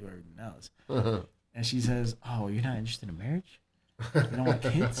it like I do everything else. And she says, "Oh, you're not interested in marriage? You don't want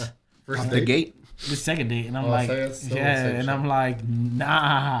kids?" First the gate. The second date. And I'm like, so yeah. sexual. And I'm like,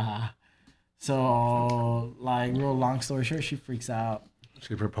 nah. So, like, real long story short, she freaks out.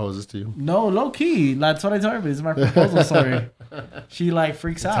 She proposes to you. No, low key. That's what I told her. This is my proposal story. She like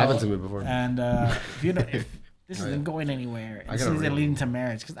freaks out. Happened to me before. And if this isn't going anywhere, and this isn't leading to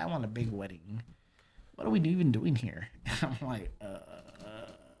marriage, because I want a big wedding. What are we even doing here? I'm like,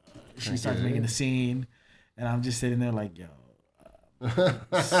 she starts making a scene, and I'm just sitting there like, yo,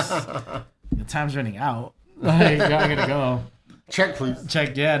 the time's running out. Like, y'all gotta go. Check, please.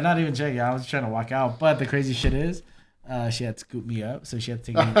 Check, yeah, not even check. Yeah, I was trying to walk out, but the crazy shit is, she had to scoop me up, so she had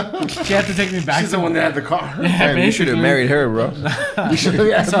to take me. She had to take me back. She's the one that had the car. Yeah, You should have married her, bro.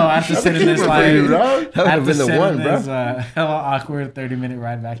 So I have to sit in this like, That would have been the one, bro. hella awkward 30-minute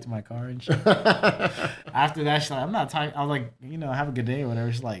ride back to my car and shit. After that, she's like, I'm not talking. I was like, have a good day or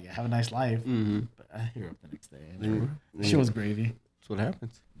whatever. She's like, have a nice life. But I hit her up the next day. And she was gravy. That's what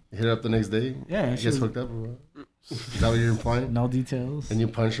happens. Hit her up the next day. Yeah, You she guys was, hooked up or what? Is that what you're implying? no details. And you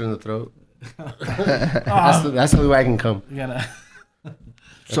punch her in the throat. That's the only way I can come. You gotta.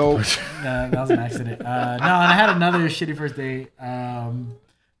 So That was an accident. No, and I had another shitty first date.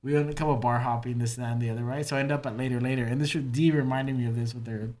 We went a couple bar hopping, this, that, and the other, right? So I ended up at later. And this D reminded me of this with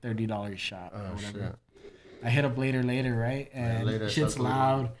their $30 shot or whatever. Shit. I hit up later, right? And later, shit's fuck later.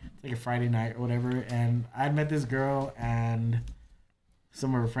 loud. It's like a Friday night or whatever. And I'd met this girl and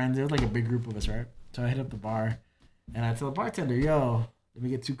some of her friends. It was like a big group of us, right? So I hit up the bar and I tell the bartender, yo, let me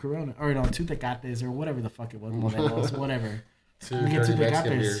get 2 Corona. Or no, 2 Tecates or whatever the fuck it was. Modelos, whatever. Let me get 2 Mexican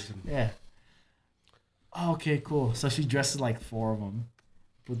Tecates. beers. Yeah. Oh, okay, cool. So she dresses like 4 of them.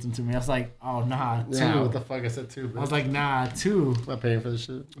 Puts them to me. I was like, oh, nah, 2. Yeah, what the fuck? I said 2. I was like, nah, 2. I'm not paying for this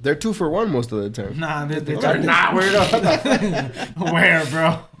shit. they're 2 for 1 most of the time. Nah, they're They're not weirdo. Where,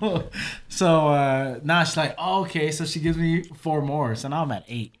 bro? So, nah, she's like, oh, okay. So she gives me 4 more. So now I'm at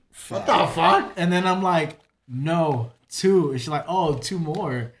 8. What the fuck? And then I'm like, no, 2. And she's like, oh, 2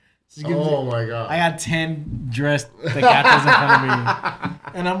 more. So she gives Oh me, my god. I got 10 dressed Tecates in front of me.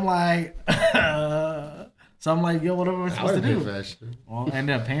 And I'm like, so I'm like, yo, what am I I supposed to would pay for do? that shit. Well, I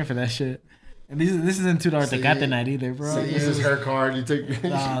ended up paying for that shit. And this isn't $2 So Tecate you- night either, bro. So this is her card. You take.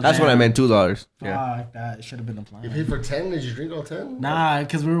 That's what I meant. $2. Yeah. Fuck, that should have been the plan. You paid for 10. Did you drink all 10? Nah,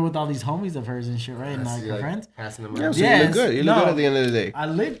 because we were with all these homies of hers and shit, right? And like See, her friends. Passing them Yeah, out. so you Yes, look good. You look no. good at the end of the day. I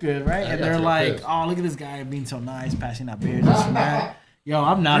look good, right? I And got they're you like, pissed. oh, look at this guy being so nice, passing out beers, this and that. Yo,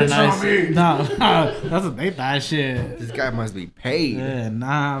 I'm not a Piss on nice. me. No, that's what they thought. Shit. This guy must be paid. Yeah,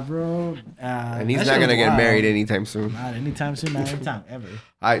 nah, bro. And he's that not shit going to was get wild. married anytime soon. Not anytime soon, not anytime ever. All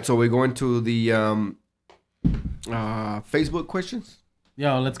right, so we're going to the Facebook questions.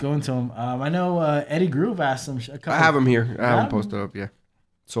 Yo, let's go into them. I know Eddie Groove asked some. A couple. I have them here. I have them them? posted up, yeah.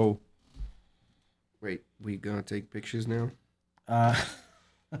 So, wait, we going to take pictures now?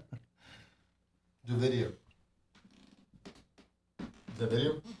 Do video. The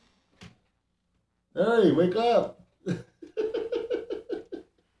video? Hey, wake up. You're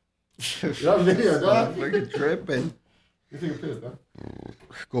on video, dog. Fucking tripping. You take a piss, dog.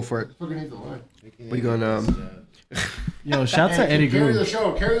 Go for it. Fucking needs a line. We gonna Yo, shouts to Eddie Carry the Groove.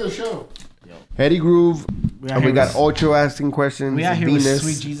 show. Carry the show. Eddie Groove. We And we got Ocho asking questions. We out here with Venus.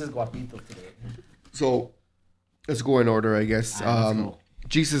 Sweet Jesus Guapito today. So let's go in order, I guess. All right, let's go.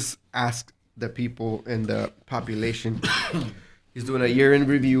 Jesus asked the people in the population. He's doing a year in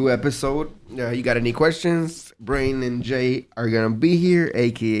review episode. You got any questions? Brain and Jay are gonna be here,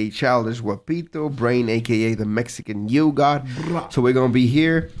 aka Childish Guapito. Brain, aka the Mexican you god. So we're gonna be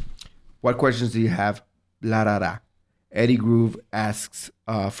here. What questions do you have? La da da. Eddie Groove asks.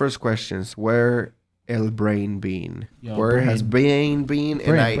 First questions. Where El Brain been? Yo, Where has Brain been?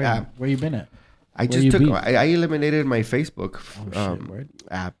 Brain, where you been at? I Where just you took. be? I eliminated my Facebook shit, word.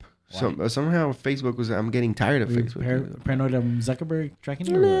 app. So somehow Facebook was. I'm getting tired of Were you Facebook. paranoid of Zuckerberg tracking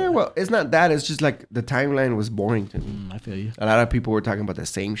you? Yeah, well, it's not that. It's just like the timeline was boring to me. I feel you. A lot of people were talking about the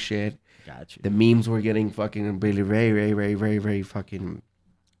same shit. Got you. The memes were getting fucking really very fucking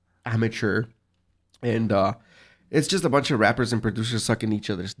amateur, and it's just a bunch of rappers and producers sucking each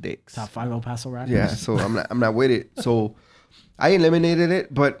other's dicks. Top 5 El Paso rappers. Yeah, so I'm not with it. So I eliminated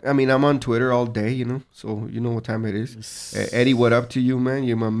it, but I mean I'm on Twitter all day, you know. So you know what time it is. Eddie, what up to you, man?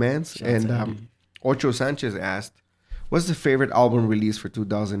 You're my man's. Shout out to And Eddie. Ocho Sanchez asked, "What's the favorite album release for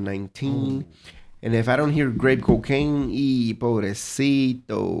 2019?" And if I don't hear Grape Cocaine, pobrecitos.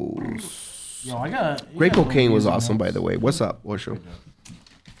 Yo, I got Grape Cocaine was awesome, by the way. What's up, Ocho?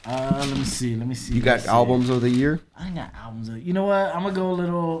 Let me see. You got albums of the year? I ain't got albums. You know what? I'm gonna go a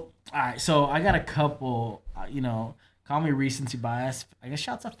little. All right, so I got a couple. Call me recency bias. I guess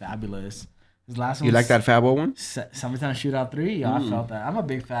shouts out Fabulous. His last one. You like that Fabo one? Summertime Shootout 3. Yo, I felt that. I'm a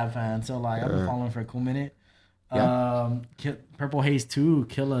big Fab fan, so like I've been following for a cool minute. Yeah. Purple Haze 2,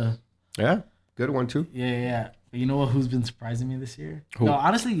 Killer. Yeah, good one too. Yeah. But you know what? Who's been surprising me this year? Who? No,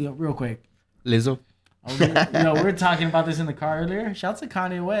 honestly, real quick. Lizzo. We were talking about this in the car earlier. Shouts to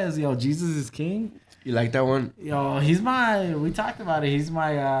Kanye West. Yo, Jesus is King. You like that one? Yo, we talked about it. He's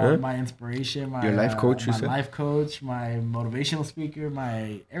my my inspiration, Your life coach, you my said? life coach, my motivational speaker,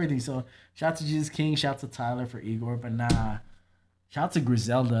 my everything. So shout to Jesus King, shout to Tyler for Igor, but shout to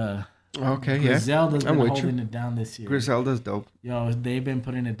Griselda. Okay, yeah. Griselda's I'm been with holding you. it down this year. Griselda's dope. Yo, they've been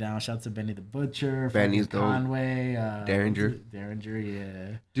putting it down. Shout to Benny the Butcher, Benny's dope. Conway, Derringer,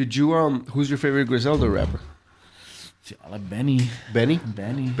 yeah. Did you who's your favorite Griselda rapper? I like Benny. Benny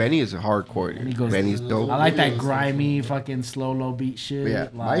is a hardcore. Benny's dope. I like that grimy fucking slow low beat shit. Yeah,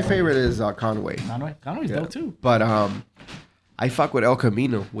 my favorite is Conway. Conway's dope too. But I fuck with El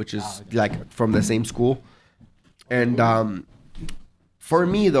Camino, which is like from the same school. And for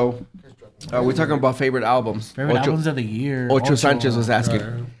me though, we're talking about favorite albums. Favorite albums of the year. Ocho Sanchez was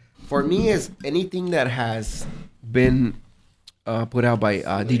asking. For me, is anything that has been put out by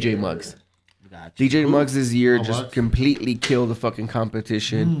DJ Muggs. DJ Muggs this year just completely killed the fucking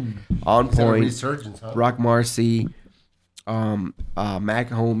competition. On point. Rock Marcy, Mac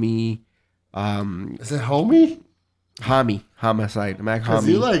Homie. Is it Homie? Homicide. Mac Because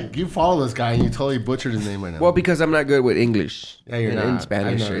Homie. you follow this guy and you totally butchered his name right now. Well, because I'm not good with English. Yeah, you're and not.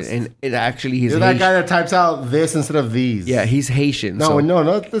 Spanish. I noticed. And it actually, he's You're that Haitian. guy that types out this instead of these. Yeah, he's Haitian. No, so no,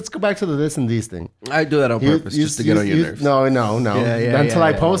 let's go back to the this and these thing. I do that on purpose just to get on your nerves. No. Yeah, Until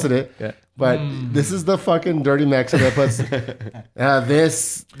I posted it. Yeah. But this is the fucking dirty Mexican that puts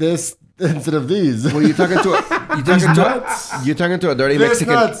this instead of these. Well, you're talking to a dirty This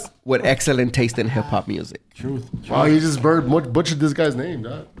Mexican nuts. with excellent taste in hip hop music. Truth. Wow, you just butchered this guy's name,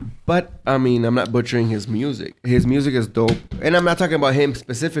 dog. But I mean, I'm not butchering his music. His music is dope, and I'm not talking about him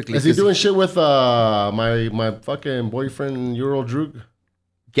specifically. Is he doing shit with my fucking boyfriend Euro Droog?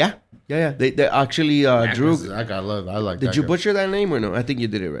 Yeah. They actually Droog. I got love. I like. Did that you guy. butcher that name or no? I think you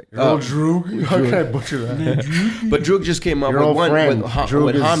did it right. Euro Droog? How can I butcher that? But Droog just came up Your with old one friend. with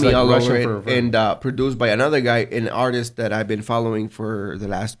Droog is Hami like all Russian over for a it, friend. and produced by another guy, an artist that I've been following for the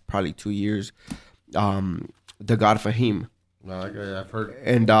last probably 2 years, the God Fahim, I've heard.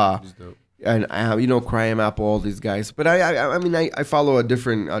 and He's dope. Crime Apple, all these guys. But I mean, I follow a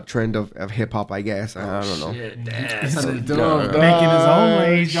different trend of hip hop, I guess. I don't know. Making his own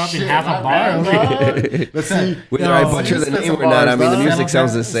way. He's dropping half a bar. Let's see. Whether I butcher the name or not, I mean, the music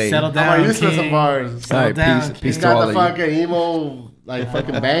sounds the same. Settle How down, about you spit some King. bars? Settle All right, down, peace He's to got all the of you. fucking emo, like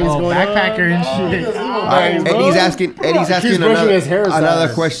fucking bangs going backpacker on. and shit. Bangs, bro. Eddie's asking brushing his hair aside.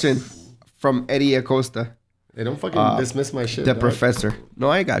 another question from Eddie Acosta, Hey, don't fucking dismiss my shit. the dog. professor.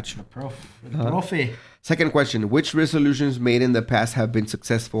 No, I got you. Profe. Second question: which resolutions made in the past have been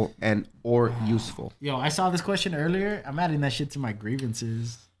successful and or useful? Yo, I saw this question earlier. I'm adding that shit to my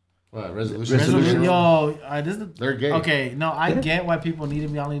grievances. What, resolution? Resolution. Yo, this is They're gay. Okay, no, I get why people need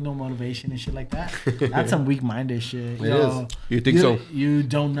me. Y'all need no motivation and shit like that. That's some weak-minded shit. Yo, is. You think so? You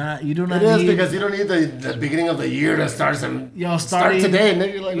do not It need. is because you don't need the beginning of the year to start some. Yo, Start starting today,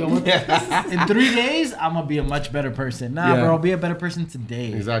 nigga. Like, Yo, in 3 days, I'm gonna be a much better person. Nah, Yeah. bro, be a better person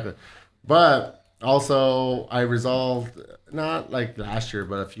today. Exactly. But also, I resolved, not like last year,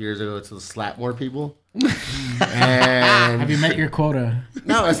 but a few years ago, to slap more people. And Have you met your quota?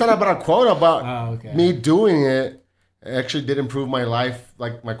 no, it's not about a quota, but Oh, okay. me doing it actually did improve my life,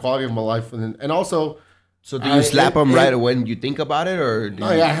 like my quality of my life. And also, So do you slap them right when you think about it, or do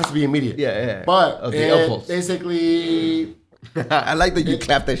oh you... yeah, it has to be immediate. Yeah. But Okay, it impulse. basically, I like that you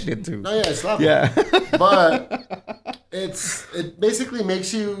clap that shit too. no, yeah, it's slap 'em. Yeah. But it basically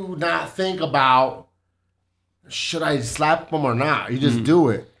makes you not think about should I slap them or not. You just do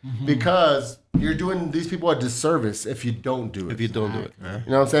it because you're doing these people a disservice if you don't do it. If you don't do it.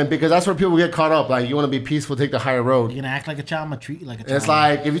 You know what I'm saying? Because that's where people get caught up. Like, you want to be peaceful, take the higher road. You're gonna act like a child. I'm gonna treat you like a child. And it's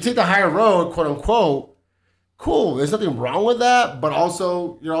like, if you take the higher road, quote unquote, cool. There's nothing wrong with that. But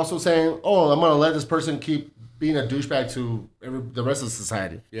also, you're also saying, oh, I'm going to let this person keep being a douchebag to the rest of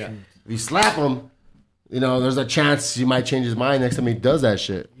society. Yeah. If you slap him, there's a chance he might change his mind next time he does that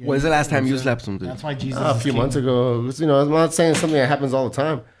shit. When's the last time you slapped something? That's why Jesus. A is few king. months ago. It was, I'm not saying something that happens all the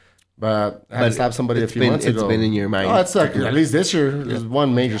time. But I had to slap somebody a few months ago. It's been in your mind. Oh, it's like, at least this year, there's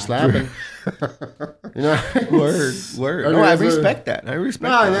one major slapping. Word. No, I respect that. I respect No,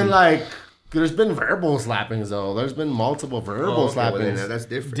 that. and then like there's been verbal slappings though. There's been multiple verbal slappings. That's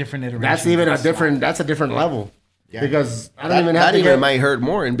different. Different iterations. That's even a different. That's a different level. Yeah. Because I don't even have that to even get. might hurt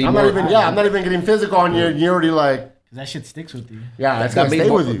more and be I'm more. not even. Yeah, I'm not even getting physical on you. You're already like. That shit sticks with you. Yeah, it's that gonna may stay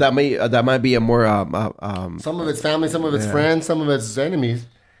with you. that might be a more Some of it's family, some of it's friends, some of it's enemies.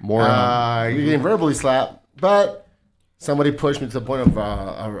 more. You're getting verbally slapped, but somebody pushed me to the point of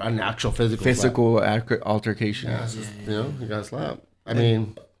an actual physical altercation. slap. You know, you got slapped. I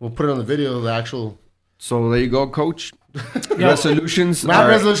mean, we'll put it on the video. The actual. So there you go, Coach. Resolutions. My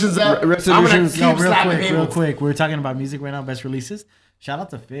resolutions up. Resolutions. Yo, Keep slapping people. real quick. We're talking about music right now. Best releases. Shout out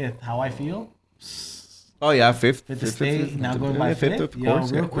to Fifth. How I Feel. Oh yeah, fifth. Fifth Estate. Now going by Fifth. Of Yo,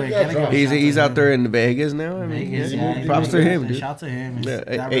 course. real Yeah. quick. Yeah, gotta give a He's shout he's to out him. there in Vegas now. I mean, Vegas, yeah, props to him, dude. Shout out to him. Yeah,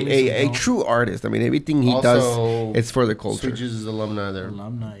 That release was a dope. true artist. I mean, everything he Also, does, it's for the culture. Sweet Jesus alumni there.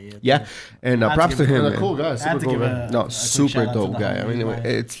 Alumni, Yeah, and Had to props to give him. And a man. cool guy, I had super to cool give guy. a No, quick super shout out to dope the guy. I homie, mean, like,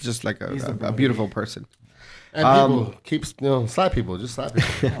 it's just like He's the a bro, beautiful yeah. person. And people keeps slap people, just slap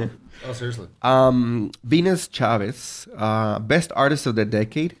people. Oh, seriously. Venus Chavez, best artist of the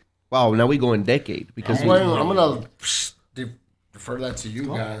decade. Wow, now we go in decade because I'm gonna defer that to you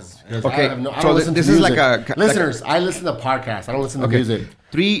guys. Okay, I so don't listen this to is music. like a- listeners. I listen to podcasts. I don't listen to music.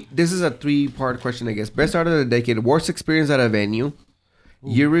 This is a 3-part question, I guess. Best artist of the decade, worst experience at a venue,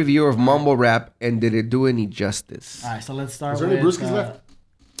 your review of mumble rap, and did it do any justice? All right, so let's start Is there with. any brewskis left?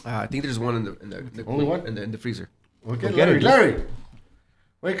 I think there's one in the Only one? in the freezer. Okay, Go get Larry. it. Larry,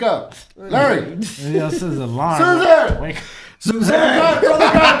 wake up, Larry. Yo, this is alarm. Susan! Wake Suzanne, throw the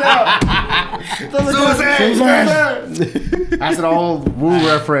gun down. Throw the gun. Suzanne. That's an old Woo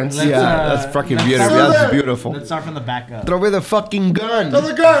reference. Let's, That's fucking let's beautiful. start- That's beautiful. Let's start from the back up. Throw away the fucking gun. Throw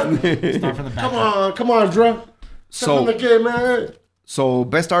the gun. Start from the back Come up. on, Drum. Step in the game, man. So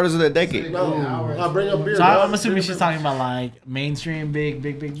best artist of the decade. I'll bring up beer. So dog. I'm assuming she's talking about like mainstream, big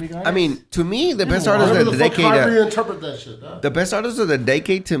artists. I mean, to me, the best artist However of the the fuck however you decade. interpret that shit. Huh? The best artist of the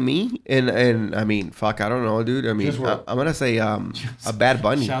decade to me, and I mean, fuck, I don't know, dude. I mean, Guess what? I'm gonna say a Bad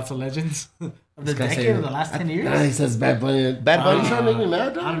Bunny. Shouts to legends of the gonna decade say- of the last 10 years. Nah, he says Bad Bunny. Bad Bunny? You trying to make me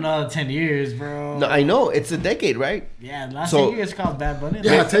mad, dog? I don't know, 10 years, bro. No, I know it's a decade, right? Yeah, the last So- 10 years called Bad Bunny.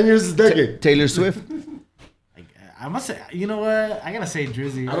 Yeah, 10 years is a decade. Taylor Swift. I must say, you know what? I gotta say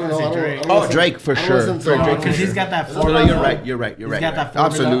Drizzy. I don't gotta know, say I don't- Drake. I don't Oh, listen- Drake for I don't sure. listen to For Drake Drake for Because sure. he's got that No, formula. you're right. You're right. You're He's right. got that formula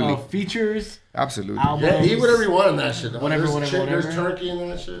Absolutely. of features, Absolutely. albums. Yeah, eat whatever you want in that shit. Whatever, There's whatever, There's whatever. turkey in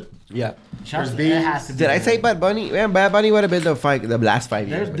that shit. Yeah. Shouts There's to- it has to be Did I say Drake. Bad Bunny? Man, Bad Bunny would have been the last 5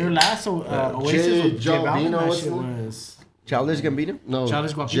 years. Their man. last Oasis J- with J Balvin, Jobino, that what's shit the- was Childish Gambino? No.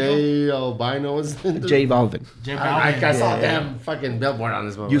 Childish Guapito? J. Albino was in there. J Balvin. J I Balvin. saw a damn fucking billboard on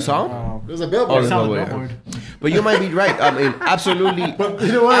this one. You man. saw him? There was a I billboard. saw the no way. billboard. But you might be right. I mean, absolutely. But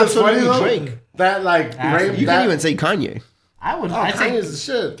you know what? It's funny Absolutely though. Drake. That like rain, You that, can't even say Kanye. I would. Oh, I think Kanye's the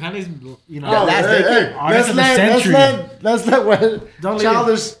shit. Kanye's, you know, Oh, last hey, decade. hey, Artist of the let's century. let when Don't leave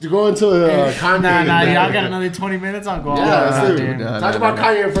Childish to go into Kanye. Nah, y'all got another 20 minutes. I'll go. Yeah, let's do damn. it. Nah, Talk nah, about nah.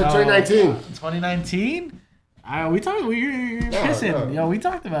 Kanye for 2019. 2019. We talked. You're pissing. Yo, we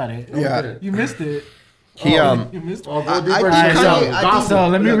talked about it. Yeah. You missed it. He You missed it. Oh, go I deeper think into Alright, the Kanye- song. I Gospel. So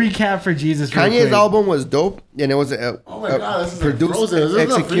let me Look, recap for Jesus. real Kanye's quick. album was dope, and it was a Oh my God, this is like produced, Frozen. Is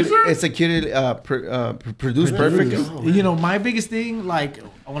this the freezer? executed, produced perfectly. You know, my biggest thing, like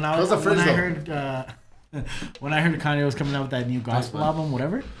when I How's the fridge, heard when I heard Kanye was coming out with that new gospel album,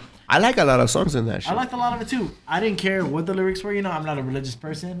 whatever. I like a lot of songs in that shit. I liked a lot of it too. I didn't care what the lyrics were. You know, I'm not a religious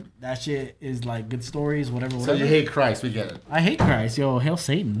person. That shit is like good stories, whatever. So you hate Christ, we get it. I hate Christ. Yo, hail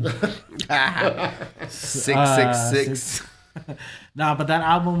Satan. 666. Nah, but that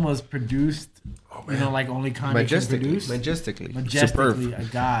album was produced. You know, like only Kanye can produce. Majestically. Majestically, Superb. a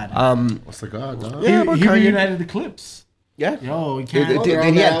god. What's the God, dog? Yeah, he but he Kanye- reunited the Clips. Yeah. Yo, he Dude, can't. dude,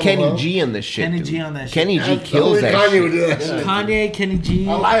 he had Kenny G in this shit. Kenny dude. G on that shit. Kenny G That's kills only that Kanye shit. would do that shit. Kanye, Kenny G.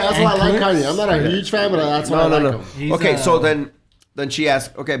 That's why I like and Kanye. Clips. I'm not a huge fan, but that's why I No, like no, no. him. He's, Okay, so then she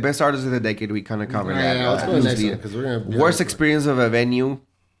asked, okay, best artist of the decade. We kind of covered that. Yeah, let's go to the next loosely. one, 'cause we're gonna- Worst experience of a venue.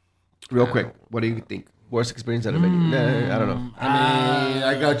 Real quick, what do you think? Worst experience at a venue? I don't know. I mean,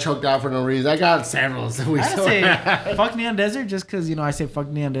 I got choked out for no reason. I got several. So we I say fuck Neon Desert just because you know I say fuck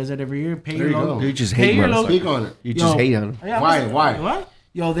Neon Desert every year. Pay There your you local. go. You just pay hate your motherfuckers. local. Speak on it. You just Yo. hate on them. Yeah, Why? listen, Why? What?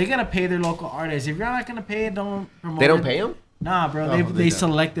 Yo, they gotta pay their local artists. If you're not gonna pay it, don't promote. They don't it. pay them? Nah, bro. No, they they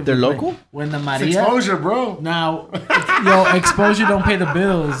selectively. They're play. local? When the It's Maria. exposure, bro. Now, yo, exposure don't pay the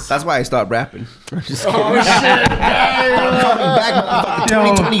bills. That's why I stopped rapping. I'm just kidding. Oh shit! Damn. Back, motherfucker.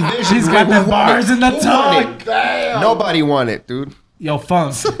 Yo, 2020 vision. he's got Who the won bars it? in the Who won tongue. it? Damn. Nobody won it, dude. Yo,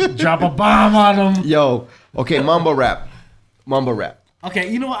 Funk, drop a bomb on him. Yo, okay, mumble rap.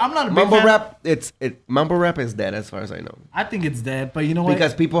 Okay, you know what? I'm not a big Mumble fan. rap. Mumble rap is dead as far as I know. I think it's dead, but you know what?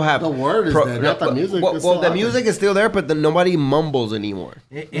 Because people have The word is dead, not the music. Well, It's still the out music is still there, but nobody mumbles anymore.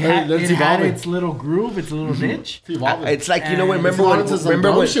 It Let's had evolve it. its little groove, its little niche. It's like And remember it's when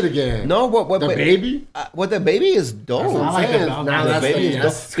dumb shit again. No, what The baby? What the baby is dope. That's what I I'm like saying. the- Now the that's baby is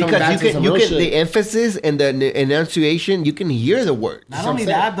that's dope. coming back Because to you some can real shit. the emphasis and the enunciation, you can hear the words. Not what only I'm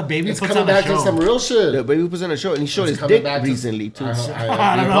saying. that, the baby It's puts coming on a back show. to some real shit. The baby was on a show and he showed It's his coming dick back to- recently too.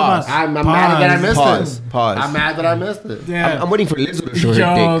 I don't know Pause. about I'm mad that I missed Pause. it. Pause. I'm mad that I missed it. Yeah. I'm waiting for Lizzo to show her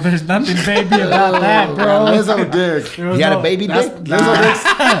Yo, dick. there's nothing baby about that, bro. Lizzo dick. There was He had no- a baby That's dick.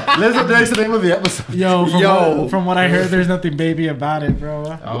 Lizzo dick's the name of the episode. Yo, from what I heard, there's nothing baby about it,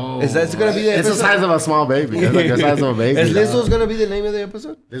 bro. Oh, Is that gonna be the It's the episode? size of a small baby. It's like the size of a baby. Is Lizzo's gonna be the name of the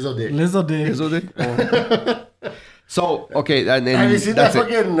episode? Lizzo dick. Lizzo did. Lizzo dick. So okay, and Have you seen that that's it.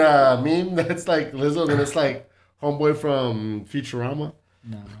 fucking meme that's like Lizzo and it's like homeboy from Futurama?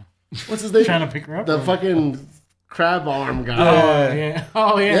 No. What's his name? Trying to pick her up. The fucking crab arm guy. Oh yeah.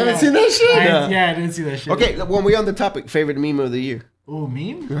 Oh yeah. You haven't seen that shit? Yeah, I didn't see that shit. Okay, when we're on the topic, favorite meme of the year. Ooh,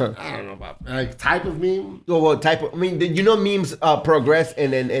 meme? I don't know about like type of meme. Oh, well, type of. I mean, you know, memes progress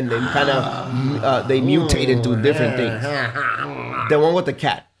and then kind of they mutate into different things. The one with the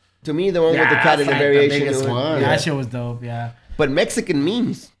cat. To me, the one with the cat is that's a like the variation. biggest of it. one. Yeah, that shit was dope. Yeah. But Mexican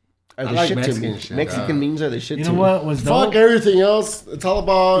memes are the like shit Mexican to me. shit, Mexican memes are the shit You to know me. what was dope? Fuck everything else. It's all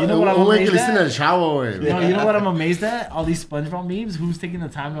about. You know what I'm amazed at? El Chavo, güey. You know what I'm amazed at? All these SpongeBob memes. Who's taking the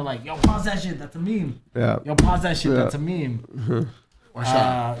time to like, yo, pause that shit. That's a meme. Yeah. Yo, pause that shit. Yeah. That's a meme. Yo,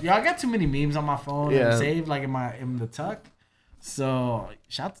 I got too many memes on my phone Yeah. and saved like in the tuck. So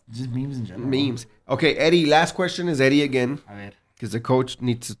shout to just memes in general. Memes. Okay, Eddie. Last question is Eddie again, A ver. because the coach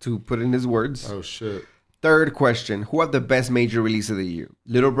needs to put in his words. Oh shit. Third question: who had the best major release of the year?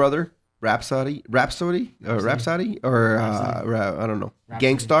 Little Brother, Rhapsody, or I don't know, Rhapsody.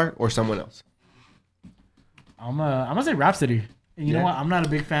 Gangstar, or someone else? I'm gonna say Rhapsody. And you know what? I'm not a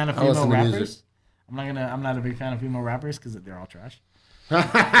big fan of I listen female to rappers. music. I'm not a big fan of female rappers because they're all trash.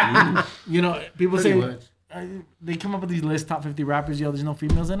 You know, people Pretty say much. they come up with these lists, top 50 rappers. Yo, there's no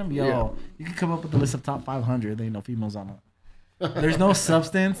females in them. Yo, Yeah. you can come up with a list of top 500. There ain't no females on it. There's no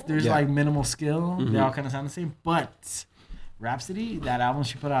substance. There's Yeah. like minimal skill. They all kind of sound the same. But Rhapsody, that album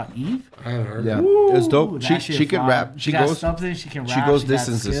she put out, Eve. I haven't heard. Yeah, That. it's dope. that She shit can fire. rap. She got substance. She can rap. she goes got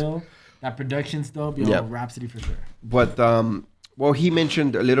distances. skill. That production's dope. Yo, Yeah. Rhapsody for sure. But well, he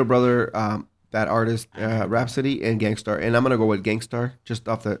mentioned Little Brother, that artist, Rhapsody, and Gangstar, and I'm gonna go with Gangstar just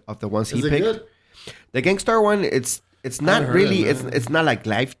off the ones he Is it picked. good? The Gangstar one, it's not haven't heard really it, man. it's not like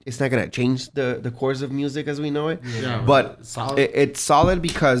life. It's not gonna change the course of music as we know it. Yeah, but solid. it's solid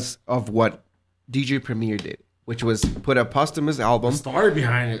because of what DJ Premier did, which was put a posthumous album Story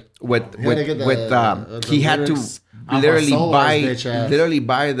behind it. with He had to get the he had to lyrics off literally our solos, buy bitch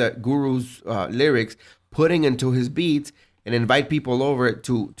ass. the guru's lyrics, putting into his beats, and invite people over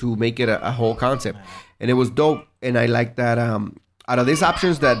to make it a whole concept. And it was dope. And I like that. Out of these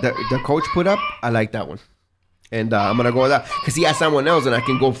options that the coach put up, I like that one. And I'm gonna go with that because he has someone else, and I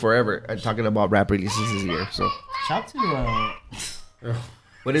can go forever talking about rap releases this year. So Shout to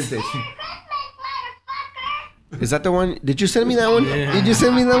what is this? Is that the one? Did you send me that one? Yeah. Did you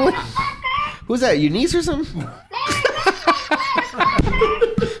send me that one? Who's that? Your niece or something?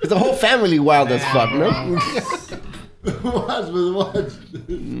 It's the whole family wild as fuck, no? Watch, man, watch.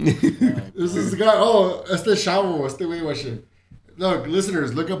 This is the guy. Oh, Este Chavo. Este way, watch it. Look,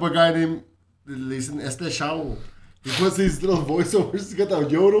 listeners, look up a guy named. Listen, Este Chavo. He puts these little voiceovers. He's got that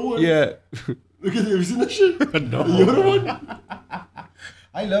Yoda one. Yeah. Look at. Have you seen that shit? No. The Yoda one.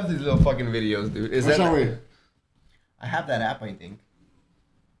 I love these little fucking videos, dude. Is Watch that? that way. I have that app, I think.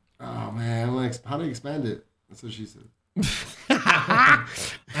 Oh man, I'm like, how do you expand it? That's what she said.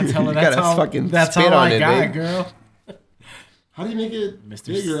 That's how. You gotta fucking That's spit all on I it, got, babe. girl. How do you make it Mr.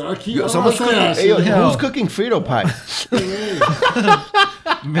 bigger? I keep. Yo, I'm someone's not saying cooking. that Hey, yo, shit. Yo. who's cooking Frito pie?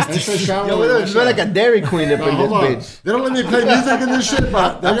 Este Chavo. Yo, it smell like a Dairy Queen up No, in hold on. this bitch. They don't let me play music in this shit,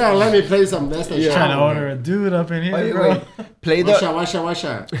 but they're gonna let me play some Este Chavo. Trying to order a dude up in here, Wait, bro. wait. Play Watch the. out, watch out, watch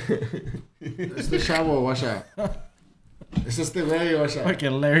out. Este Chavo, watch out. It's just the way, watch out.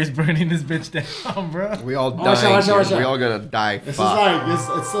 Fucking Larry's burning this bitch down, bro. We all Watch out, dying. watch out, watch here. We out. all gonna die. This Fuck. is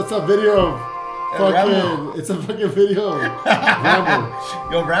like, it's a video of Rambo. fucking, it's a fucking video of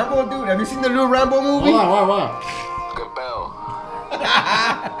Rambo. Yo, Rambo, dude. Have you seen the new Rambo movie? Hold on, wow. ¿Qué pedo?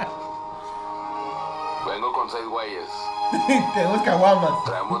 Vengo con 6 güeyes. Tenemos caguamas.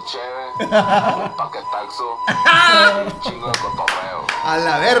 Traemos cheve, un paquetaxo, un chingo de cotorreo. A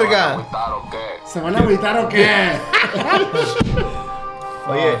la verga. ¿Agüitar o qué? ¿Se van a agüitar o qué?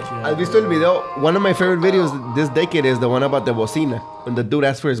 Oye, ¿has visto el video? One of my favorite videos this decade is the one about the bocina. When the dude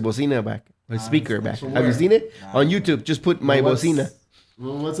asked for his bocina back. His speaker back. Have you seen it? On YouTube, just put my bocina.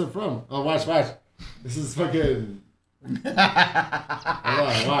 Well, what's it from? Oh, watch. This is fucking... Hold on,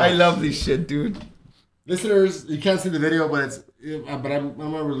 watch. I love this shit, dude. Listeners, you can't see the video, but I'm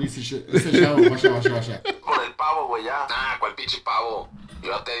gonna release this shit. Listen, chavo, watch out. Con el pavo, güey, ya. Ah, ¿cuál pinche pavo? Yo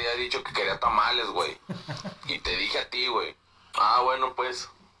ya te había dicho que quería tamales, güey. Y te dije a ti, güey. Ah, bueno, pues.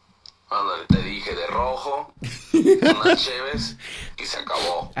 Cuando te dije de rojo, unas cheves, y se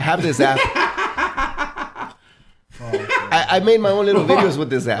acabó. I have this app. I made my own little videos with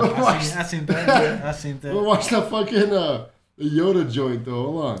this app. I seen that. Well, watch the fucking the Yoda joint,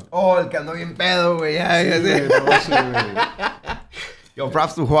 though. Hold on. Oh, el que ando bien pedo, güey. Güey. Yo,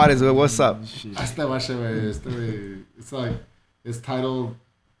 props to Juárez, güey. What's up? Hasta guache, güey. Güey. It's like, it's titled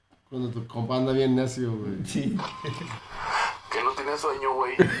Cuando tu compa anda bien necio, güey. Sí. Que no tienes sueño,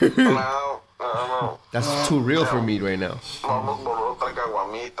 güey. No. That's too real for me right now. Vamos por otra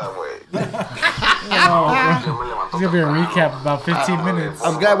caguamita, güey. Oh, Yo me levanto it's gonna be a temprano. recap about 15 minutes.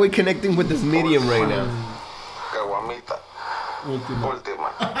 I'm glad we're connecting with this medium right now. Caguamita. Última.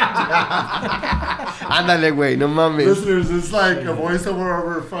 Ándale, güey. No mames. Listeners, it's like a voiceover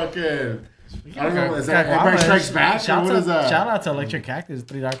over fucking... I don't know, is that Empire Strikes Back? Or what is that? Shout out to Electric Cactus,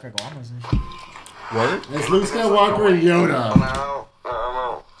 $3 caguamas. What? It's Luke Skywalker and Yoda. No.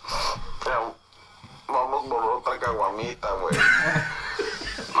 Ya, vamos por otra caguamita, güey.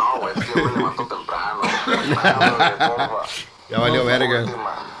 No, güey, es que yo me levanto temprano. Porfa. Ya valió verga.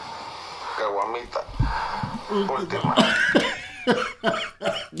 Última. Caguamita. Última.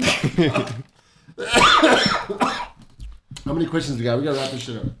 How many questions we got? We gotta wrap this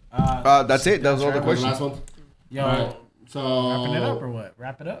shit up. That's it. That was all the The questions. last one? Yo, Alright, so... wrapping it up or what?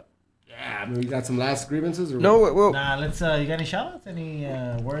 Wrap it up? Yeah, I mean, we got some last grievances? Or No, what? well, Nah, let's, you got any shout outs? Any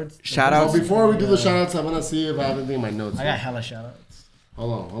words? Shout Well, outs. before we do the shout-outs, I'm gonna see if I have anything in my notes. I got hella shout outs.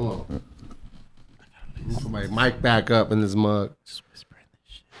 Hold on. Let me put my mic back up in this mug. Just whispering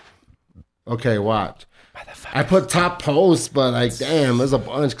this shit. Okay, watch. I put top posts, but like, damn, there's a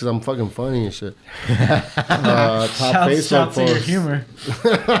bunch because I'm fucking funny and shit. Top Facebook Shout to your posts. humor.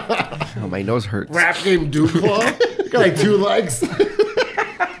 Oh, my nose hurts. Rap game Duke Claw. Got like 2 likes.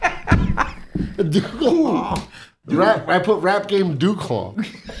 Duke Claw. I put rap game Duke Claw.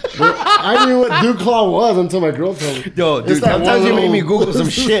 I knew what Duke Claw was until my girl told me. Yo, dude, It's that sometimes one you made me little- Google some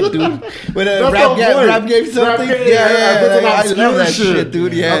shit, dude. When a That's rap, the point. rap game something. Rap game, Yeah, I put some I obscure love that shit,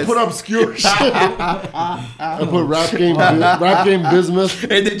 dude. Yes. I put obscure shit. I put rap game bismuth,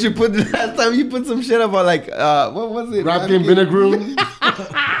 And did you put last time you put some shit about like what was it? rap game vinegrew,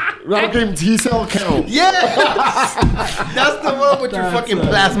 rap game T-cell count. Yes, that's the one with your That's fucking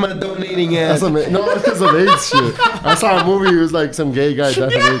plasma donating ass. That's no, it's because of AIDS shit. I saw a movie. It was like some gay guy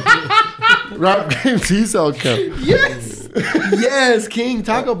died from AIDS. Rap game T-cell count. Yes, yes, King.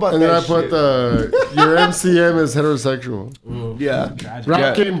 Talk about And that. then I put your MCM is heterosexual. yeah.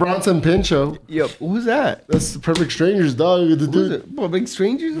 Rap game Bronson Pinchot. Yo, who's that? That's the Perfect Strangers, dog. The Who's dude, it? Public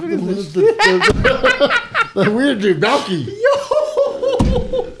strangers? What is this? the weird dude, Balky.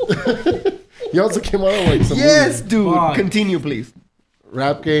 He also came out on like some Yes, movie. dude. Fuck. Continue, please.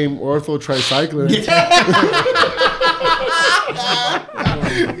 Rap game Ortho Tricycler.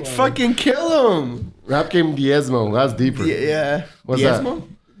 Fucking kill him. Rap game Diezmo. That's deeper. Yeah. What's Diezmo?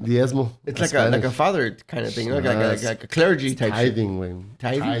 that? Diezmo. It's That's like Spanish. a father kind of thing, like Yes. a clergy type shit. Tithing, Wayne.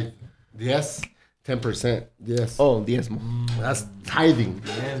 Tithing? Tithe. Yes. 10%. Yes. Oh, diezmo. That's tithing.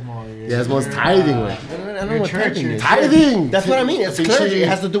 Diezmo. Diezmo's tithing, Wayne. I don't know Your what church, tithing your is. Tithing. That's what I mean. It's Teaching- clergy. It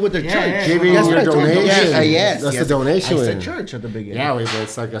has to do with the Yeah, church. yeah, Giving That's your what I told you. donation. Yes. That's the donation. I said Wayne. church at the beginning. Yeah, wait, but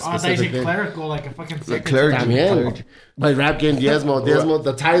it's like a Oh, I thought you specific said thing. clerical, like a fucking secretary. clergy. También. Clergy. Like rap game Diezmo,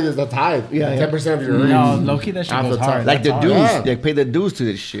 the tithe is the tithe. Yeah, 10% of your earnings. No, low-key, that shit Off goes the hard. top. Like the That's dues. hard. Yeah. They pay the dues to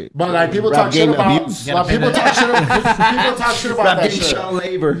this shit. But like people Rap talk shit game about, abuse. well, people talk shit about Rap that game shit. child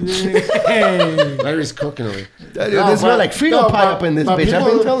labor. Hey. Larry's cooking away. There's but- like Frito pie up in this but bitch. I've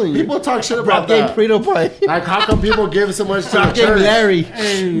people- been telling you. People talk shit Rap about game that. Frito pie. Like, how come people give so much to the Rap game church? Larry.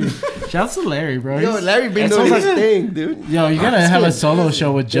 Hey. Shouts to Larry, bro. Yo, He's- Larry been It doing sounds his like- thing, dude. Yo, you gotta have a solo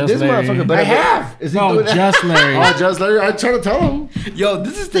show with just This Larry. motherfucker better. I have. Is he No, doing that? just Larry. Oh, just Larry. I try to tell him. Yo,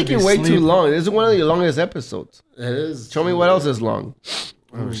 this is taking be way too sleep. long. This is one of the longest episodes. It is. Show me what else is long.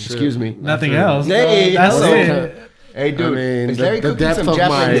 Oh, shit. Excuse me. Nothing else. Hey, That's hello. it. Hey, dude. I mean, is Larry the cooking depth some of my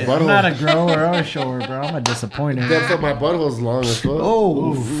Japanese? butthole. I'm not a grower or a shower, bro. I'm a disappointment. Depth of my butthole's long as fuck.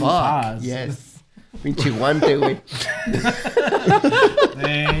 Oh, Ooh, fuck. pause. Yes. Pinche guante, güey.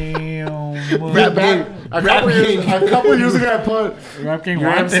 Damn. Rap A couple years ago, I put Rap King your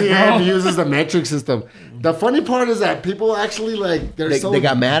wants it, MCM bro. uses the metric system. The funny part is that people actually like They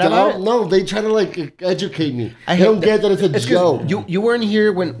got mad about it? No, they try to like educate me. I They don't hate get that it's a 'cause joke. You weren't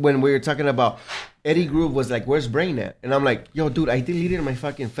here when we were talking about Eddie Groove was like, "Where's Brain at?" And I'm like, "Yo, dude, I deleted my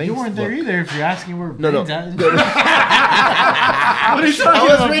fucking Facebook." You weren't there either. If you're asking where No. Brain's at. What are you talking I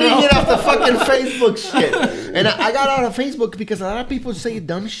was about, reading bro? it off the fucking Facebook shit, and I got out of Facebook because a lot of people say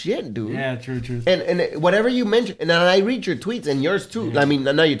dumb shit, dude. Yeah, true. And whatever you mention, and then I read your tweets and yours too. I mean,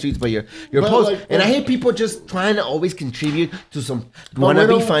 not your tweets, but your But posts. like, and I hate people just trying to always contribute to some But wanna when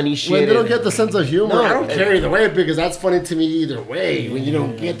be they don't- funny shit. When they don't and- get the sense of humor, No, I don't care either way because that's funny to me either way. When you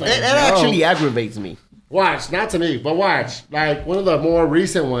don't get that, that actually aggravates me. watch, not to me, but watch. Like one of the more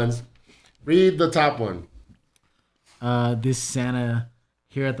recent ones. Read the top one. This Santa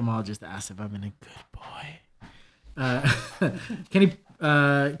here at the mall just asked if I'm in a good boy.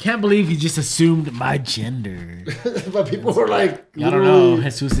 Can't believe he just assumed my gender. But people were like, I don't know.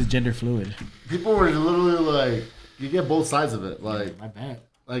 Jesus is gender fluid. people were literally like, you get both sides of it, like I bet.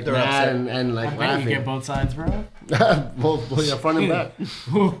 They're mad upset. and like I bet you get laughing. both sides, bro. both yeah, front and back.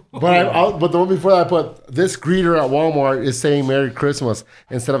 But the one before that, I put this greeter at Walmart is saying Merry Christmas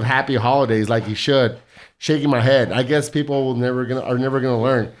instead of Happy Holidays like he should. Shaking my head. I guess people are never gonna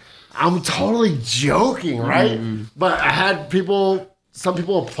learn. I'm totally joking, right? But I had some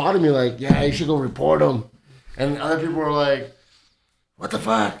people applauded me like, yeah, you should go report him. And other people were like, what the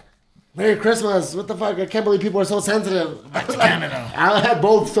fuck? Merry Christmas. What the fuck? I can't believe people are so sensitive. Canada. I had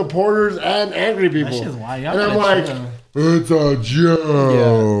both supporters and angry people. shit's wild. And I'm That like, shit, it's a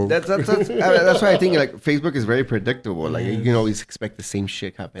joke. That's why I think like Facebook is very predictable. Like you can always expect the same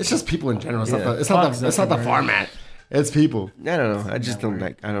shit happen. It's just people in general. It's Yeah. not the Zuckerberg. format. It's people. I don't know. I just don't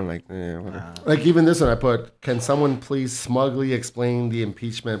like. I don't like. Whatever. Like even this one, I put, can someone please smugly explain the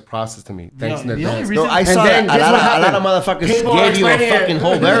impeachment process to me? Thanks in The only advance. reason- No, I And saw then that. A guess lot, what of, a lot of happened? motherfuckers People are gave you a explaining fucking it.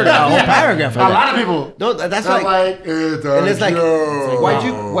 whole paragraph. A lot of people. No, that's I'm like. it's And a it's like, joke. why'd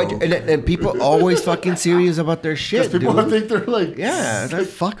you and people always fucking serious about their shit, People dude. think they're like, Yeah, it's like,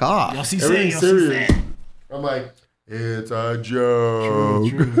 fuck off. Yo, sí sé, everything's yo sí serious. sé. I'm like, it's a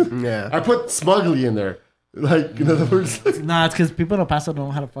joke. Yeah. I put smugly in there. Like, in other words, Nah, it's because people in El Paso don't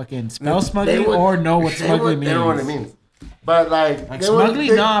know how to fucking spell they smugly would- or know what smugly means. They don't know what it means. But like Like they would- smugly,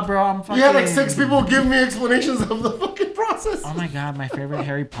 they- nah, bro. I'm fucking. You had like 6 people give me explanations of the fucking process. Oh my god, my favorite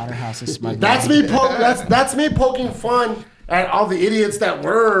Harry Potter house is smugly. That's me. That's me poking fun at all the idiots that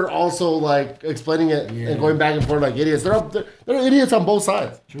were also like explaining it and going back and forth like idiots. They're idiots on both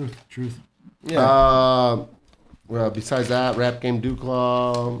sides. Truth. Well, besides that, Rap Game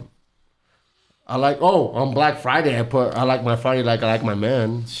Duclaw. I like. On Black Friday, I like my Friday like I like my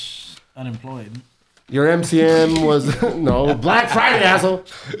man. Unemployed. Your MCM was no Black Friday, asshole.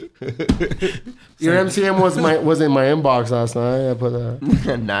 Your MCM was in my inbox last night. I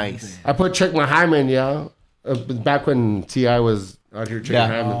put Nice. I put check my hymen, yeah. Back when Ti was out here checking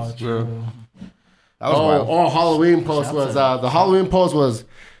Yeah. hymens. True. That was wild. Halloween post was the Halloween post was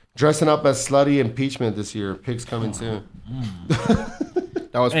dressing up as slutty impeachment this year. Pigs coming soon.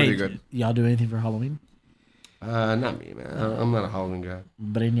 That was Hey, pretty good. y'all do anything for Halloween? Not me, man. I'm not a Halloween guy.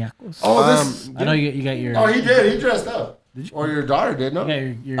 Brainiacos. I know you got your. He did. He dressed up. Did you? Or your daughter did, no?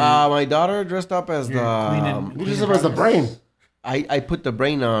 You got your My daughter dressed up as Your cleaning- Who dressed up as the brain? I put the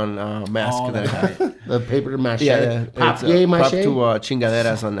brain on mask Oh, that I had. The paper mache. Yeah, Pop it's, gay mache. Prop to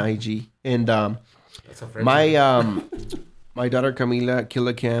chingaderas on IG. And That's a French my daughter Camila,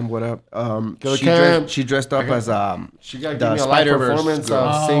 Killer Cam, what up? Killer Cam. She dressed up as She got to the give me a live Spider-Verse performance girl.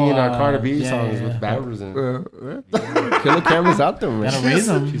 of singing our Carter B yeah, songs yeah. with batters in it. Killer Cam is out there, man. gotta raise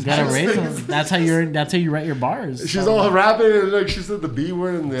them. Gotta raise them. That's how you write your bars. She's all rapping and like she said the B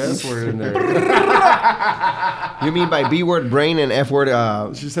word and the S word in there. You mean by B word brain and F word?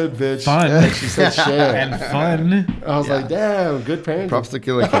 She said bitch. Fun. She said shit. and fun. I was like, damn, good parenting. Props to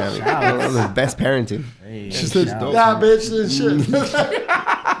Killer Cam. That was the best parenting. She said, yeah, bitch, and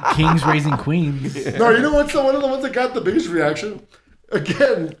shit. Kings raising queens. No, you know what's one of the ones that got the biggest reaction?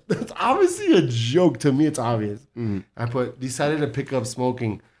 Again, it's obviously a joke. To me, it's obvious. I decided to pick up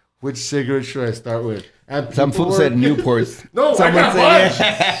smoking. Which cigarette should I start with? And Some people fool were- said Newports. No, Someone I got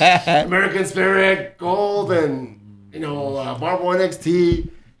said bunch. American Spirit, Gold, and Marlboro NXT,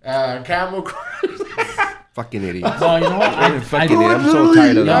 Camel. fucking idiot. No, you know what? Fucking idiot. I'm so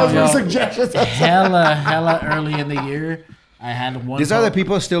tired of That was that. my suggestions. hella early in the year. I had one. These are the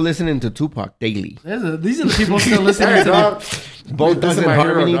people still listening to Tupac daily. These are the people still listening Hey, to dog. Bone This Thugs is and my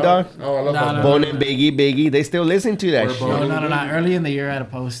hero, Harmony, dog. Oh, I love that. no. Bone and Biggie, they still listen to that We're shit. Bone. No. Early in the year, I had a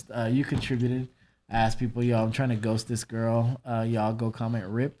post. You contributed. asked people, yo, I'm trying to ghost this girl. Y'all go comment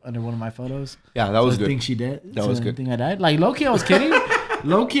RIP under one of my photos. Yeah, that was good. I think she did. That was good. I think I died. Like, low-key, I was kidding.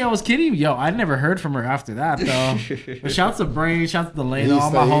 Low-key, I was kidding. Yo, I never heard from her after that, though. But shouts to Brain, shouts to the lady,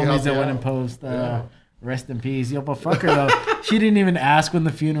 all my homies that went and post. Rest in peace. Yo, but fuck her, though. She didn't even ask when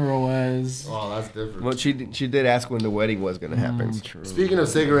the funeral was. Oh, that's different. Well, she did ask when the wedding was going to happen. True. Speaking of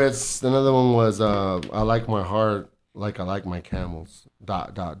cigarettes, another one was I like my heart like I like my camels. ...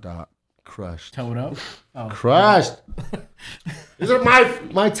 Crushed. Toe it up. Oh. Crushed. These are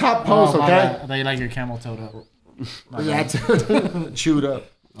my top posts, my okay? bad. I thought you like your camel toed up. Yeah, chewed up.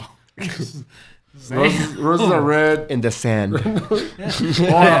 Roses are red. In the sand. Or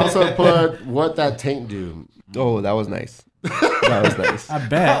I also put what that taint do. Oh, that was nice. That was nice. I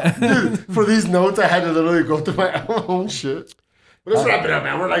bet. Dude, for these notes, I had to literally go through my own shit. But let's wrap it up,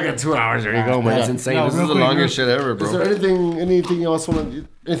 man. We're like at 2 hours. There you go, man. That's insane. No, this is real the quick, longest shit ever, bro. Is there anything else want to?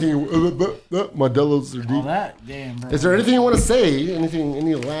 Anything? Modelos are All deep. that? Damn, bro. Is there anything you want to say?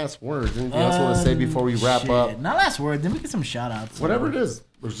 Any last words? Anything else you want to say before we wrap up? Not last word. Then we get some shout outs. Whatever it is.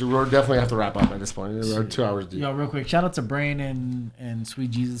 We're definitely have to wrap up at this point. We're 2 hours deep. Yo, real quick, shout out to Brain and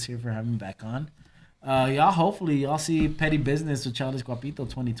Sweet Jesus here for having me back on. Y'all, hopefully, y'all see Petty Business with Childish Guapito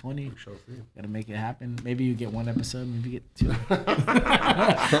 2020. Gotta make it happen. Maybe you get one episode, maybe you get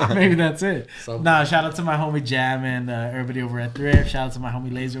 2. Maybe that's it. Nah, shout out to my homie Jam and everybody over at Thrift. Shout out to my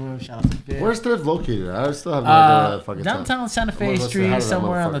homie Laserwolf. Shout out to Fit. Where's Thrift located? I still have no idea that fucking downtown Santa Fe Let's say hi Street, to that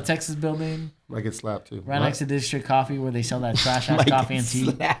somewhere on the motherfucker. Texas building. I get slapped too. Right next to District Coffee where they sell that trash ass coffee and tea.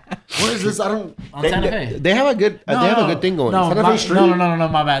 What is this? I don't. On Santa Fe. They have a good. They have a good thing going. No, Santa Fe Street? no,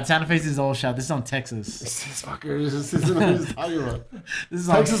 my bad. Santa Fe's is old shop. This is on Texas. This fucker. This isn't what he's talking about. This is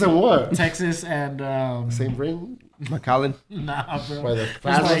Texas on and what? Texas and Same ring? McAllen. nah, bro. By the It's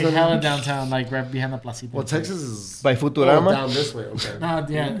like Plaza? hella downtown, like right behind the Placita. Well, Texas is By Futurama? Oh, down this way.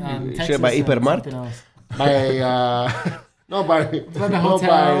 Okay. Texas, by Hipermart? something else. By no, by By the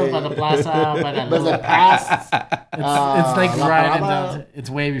hotel, by the plaza, by the pass. It's like La right in Parada? downtown. It's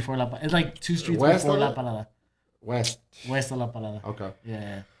way before La Parada. It's like 2 streets West before of La it? Parada. West. West of La Parada. Okay.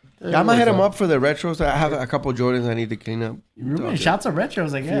 Yeah. I'm gonna hit them up for the retros. I have a couple Jordans I need to clean up. Ruben, shouts of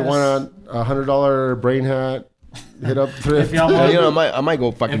retros, I guess. If you want a $100 brain hat, hit up Thrift. If y'all Yeah, want, you know, I might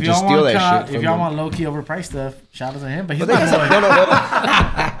go fucking if just y'all steal want, that shit. if from y'all them. want low key overpriced stuff, shout out to him. But he's But they my got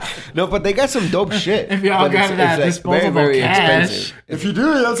boy. some, no, but they got some dope shit. If y'all But got that disposable cash. If you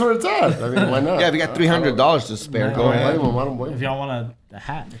do, that's where it's at. I mean, why not? Yeah, if you got $300 to spare, I go don't ahead. blame him. I don't blame If him. y'all want a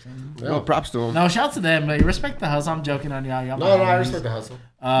hat or something. No, props to them. No, shout to them. But respect the hustle. I'm joking on y'all. Y'all No, my I homies. respect the hustle.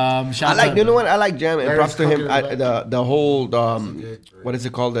 Shout I like, to, you know what? I like Jam and There props is to him. fucking The whole, what is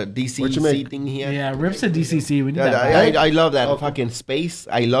it called? The What you DCC make? thing he had. Yeah, rips to DCC. We need Yeah, that. I love that Okay. fucking space.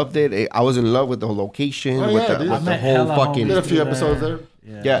 I loved it. I was in love with the whole location, Oh, with yeah, the, dude. with I the met whole hella fucking. Did a few there. episodes there.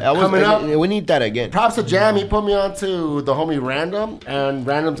 Yeah, I was. Coming up. We need that again. Props to Jam. He put me on to the homie Random, and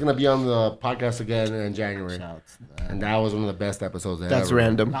Random's gonna be on the podcast again in January. Shouts to that. And that was one of the best episodes ever. That's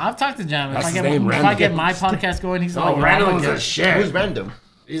random. No, I've talked to Jam. If That's I his get name, if I Random. get my podcast going, he's Oh, like Random's a Who's shit. random?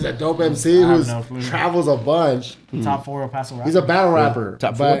 He's a dope MC I have who no clue. travels a bunch. top 4 El Paso rapper. He's a battle rapper,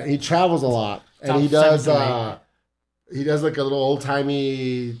 Top but four? he travels a lot, and Top he does. 7 to He does like a little old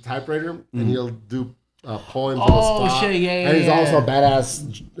timey typewriter, and he'll do poems. Oh, on the spot. shit, yeah, And he's yeah, also yeah. a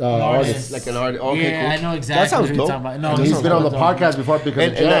badass artist. Like an artist. Okay, yeah, cool. I know exactly That sounds who you're dope. talking about. No, And that he's sounds been on the dope. podcast before because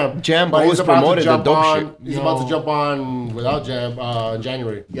And- of and Jam. that Jam but always he's about promoted to jump the dope on. shit. He's about to Yo. jump on without Jam in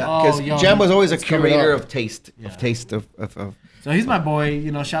January. Yeah, Oh, because yo, Jam was always a it's coming curator up. of taste, of. So he's my boy.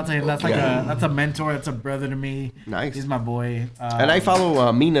 You know, shout to him. That's like Yeah. that's a mentor. That's a brother to me. Nice. He's my boy. And I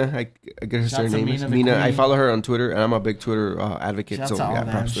follow Mina. I guess her Shouts to surname is Mina the Mina. I queen. follow her on Twitter, and I'm a big Twitter advocate. Shouts So to all yeah,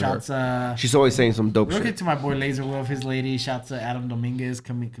 them. props to Shouts her. She's always saying some dope real shit. quick to my boy Laserwolf, his lady. Shouts to Adam Dominguez,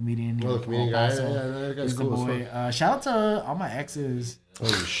 comedian. Oh, the from comedian El guy. Paso. Yeah, that guy's He's the cool as boy. Shout out to all my exes.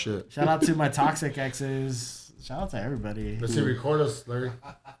 Holy shit. Shout out to my toxic exes. Shout out to everybody. Let's see, record us, Larry.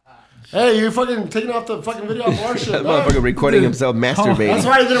 Hey, you fucking taking off the fucking video off our shit. That dog. motherfucker recording himself masturbating. That's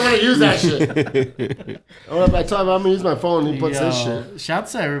why he didn't want to use that shit. I told him I'm gonna use my phone. He puts his shit.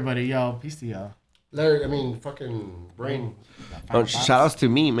 Shouts to everybody. Yo, peace to y'all. Larry, I mean, fucking brain. Oh, shout outs to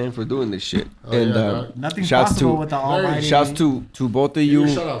me, man, for doing this shit. Oh, and yeah, dog. Nothing's shouts possible to with the Larry, almighty. shouts to both of Your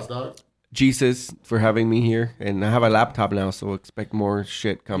you, shout outs, dog. Jesus, for having me here. And I have a laptop now, so expect more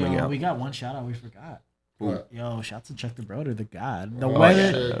shit coming Yo, out. we got one shout out we forgot. Yo, shouts to Chuck the Broder, the god. The Oh,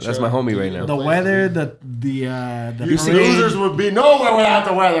 weather, shit, That's my homie right now. the weather, the You losers would be nowhere without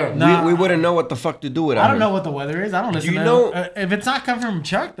the weather. Nah. We wouldn't know what the fuck to do with it. I don't know what the weather is. I don't listen. you to know- if it's not coming from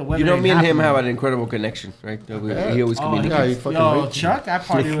Chuck, the weather. You know, ain't me and him happening. have an incredible connection, right? He always Oh, communicates. he fucking yo, raped you. Chuck, I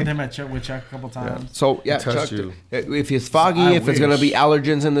partied with him with Chuck a couple times. So yeah, Test Chuck, you. if it's foggy, I if it's gonna wish. be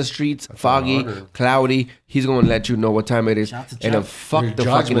allergens in the streets, foggy, harder. cloudy, he's gonna let you know what time it is, Shout to and then Chuck. fuck Your the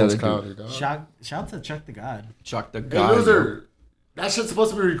fucking judgment's other dude. cloudy, dog. Shout to Chuck the god. Chuck the Hey, guy. loser. That shit's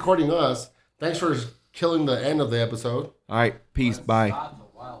supposed to be recording us. Thanks for killing the end of the episode. All right, peace, bye.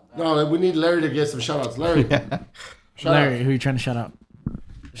 No, we need Larry to get some shout outs. Larry. Shout Larry, out. who you trying to shout out?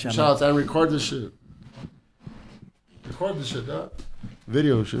 Shout outs and record this shit. Record this shit, dog.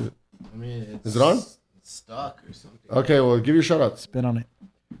 Video shit. I mean, Is it on? It's stuck or something. Okay, well, give your shout outs. Spit on it.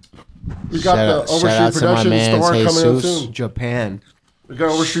 We got Shout the out- shout Overstreet out to my Productions mans, store coming in Jesus. soon. Japan. We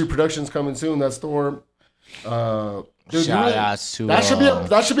got Overstreet Productions coming soon. That store. Dude, Shout outs to that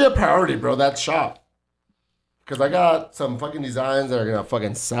should be a priority, bro. That shop. Because I got some fucking designs that are gonna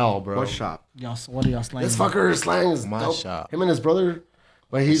fucking sell, bro. What shop? Y'all, what are y'all slaying? This fucker slang is My dope. shop. Him and his brother,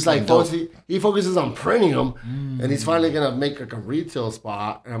 but he's like he focuses on printing them, and he's finally gonna make like a retail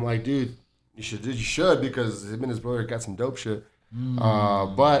spot. And I'm like, dude, you should because him and his brother got some dope shit.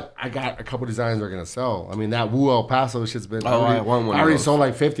 But I got a couple designs that are gonna sell. I mean, that Woo El Paso shit's been. I want one I of already those. sold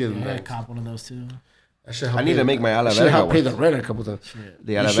like 50 of them. Yeah, things. cop one of those too. That shit I helped need pay- to make my that Ala shit helped Verga pay one. the rent a couple times.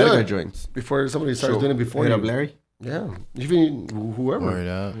 The You Ala Verga should. joints. Before somebody starts doing it before Hit you. up Larry. Yeah, even whoever. Word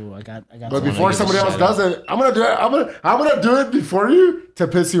up. Ooh, I got. But some. before give a somebody else shout does it, I'm gonna do it. I'm gonna do it before you to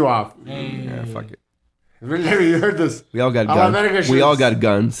piss you off. Yeah, fuck it. Larry, you heard this? We all got Ala Verga guns. We all shits. got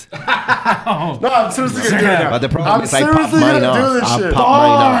guns. No, I'm seriously gonna do it now. But the problem I'm is I pop seriously mine gonna do off. this I shit. pop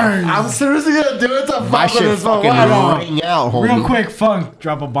mine off. I'm seriously gonna do it to My fuck with shit this fucking motherfucker. ring out, homie. Real quick, funk.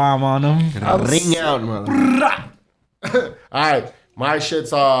 Drop a bomb on them. Ring out, mother. All right, my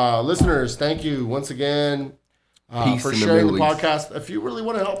shit's listeners. Thank you once again Peace for in the sharing the Middle East. podcast. If you really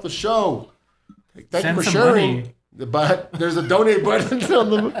want to help the show, thank Send you for some sharing. money. But there's a donate button on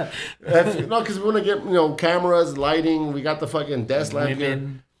the because we want to get cameras, lighting. We got the fucking desk lamp here.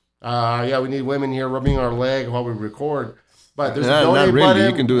 Women. Yeah, we need women here rubbing our leg while we record. But there's Not a donate really. button.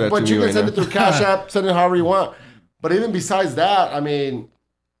 You can do that But to you me can right send now. it through Cash App, send it however you want. But even besides that, I mean,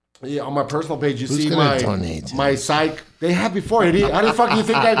 yeah, on my personal page, you see gonna my donate? my psych. They have before. How the fuck do you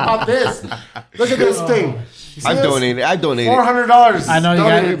think I bought this? Look at this thing. I've donated. $400. I know you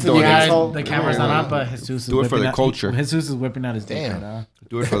Donated got to the asshole. the camera's not on, but Jesus is Do it for whipping the out- culture. Jesus is whipping out his dick Damn. right now.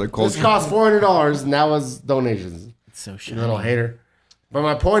 Do it for the This culture. cost $400, and that was donations. It's so You shit. little hater. But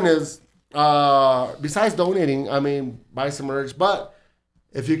my point is, besides donating, I mean, buy some merch. But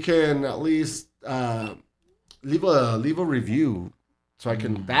if you can at least leave a review, so I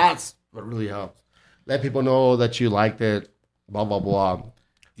can. That's what really helps. Let people know that you liked it. Blah blah blah.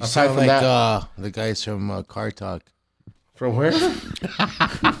 You Aside sound from like that, the guys from Car Talk. from where?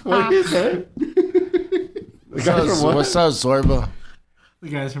 What did you say? The guy from what? What's up, Zorba? The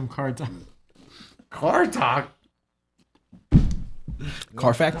guys from Carta. Car Talk.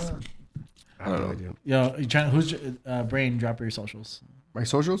 Carfax. I don't know. Idea. Yo, you trying? Who's Brain? Drop your socials. My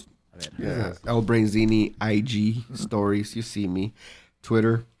socials? Yeah. El Brainzini, IG, stories. You see me.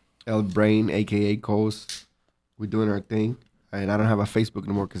 Twitter, El Brain, a.k.a. Coast. We're doing our thing. And I don't have a Facebook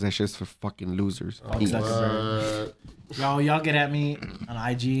no more because that's just for fucking losers. Peace. Y'all get at me on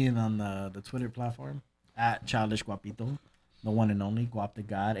IG and on the Twitter platform at Childish Guapito, the one and only Guap the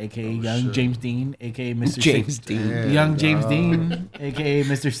God, aka Young James Dean, aka Mr. James Six, Dean. Young James Dean, aka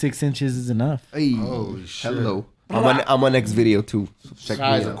Mr. 6 Inches is enough. Hey. Holy shit. Hello. I'm on next video too. So check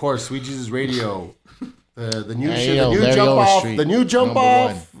Guys, me of out. course, Sweet Jesus Radio. The new Hey, shit, yo, the new Larry jump off, Overstreet, the new jump number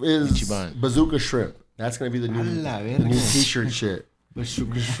off one, is Ichiban. Bazooka Shrimp. That's gonna be the new T-shirt shit.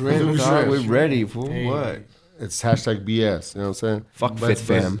 Dog, we're ready for what? It's hashtag BS. You know what I'm saying? Fuck But Fit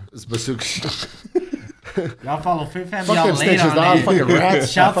Fam. It's Bazooka Shrimp. Y'all follow Fit Fam. Fuck Y'all them late snitches, on dog. it. Fucking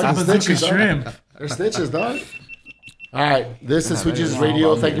rats. Shouts to Fucking Bazooka snitches, dog. Shrimp. They're snitches, dog. All right, this is Sweet Jesus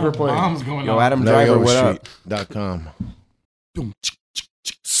Radio. Thank you for playing. Bombs going Yo, on. Adam Driver, what up? LarryOverstreet.com.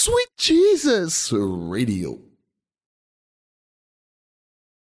 Sweet Jesus Radio.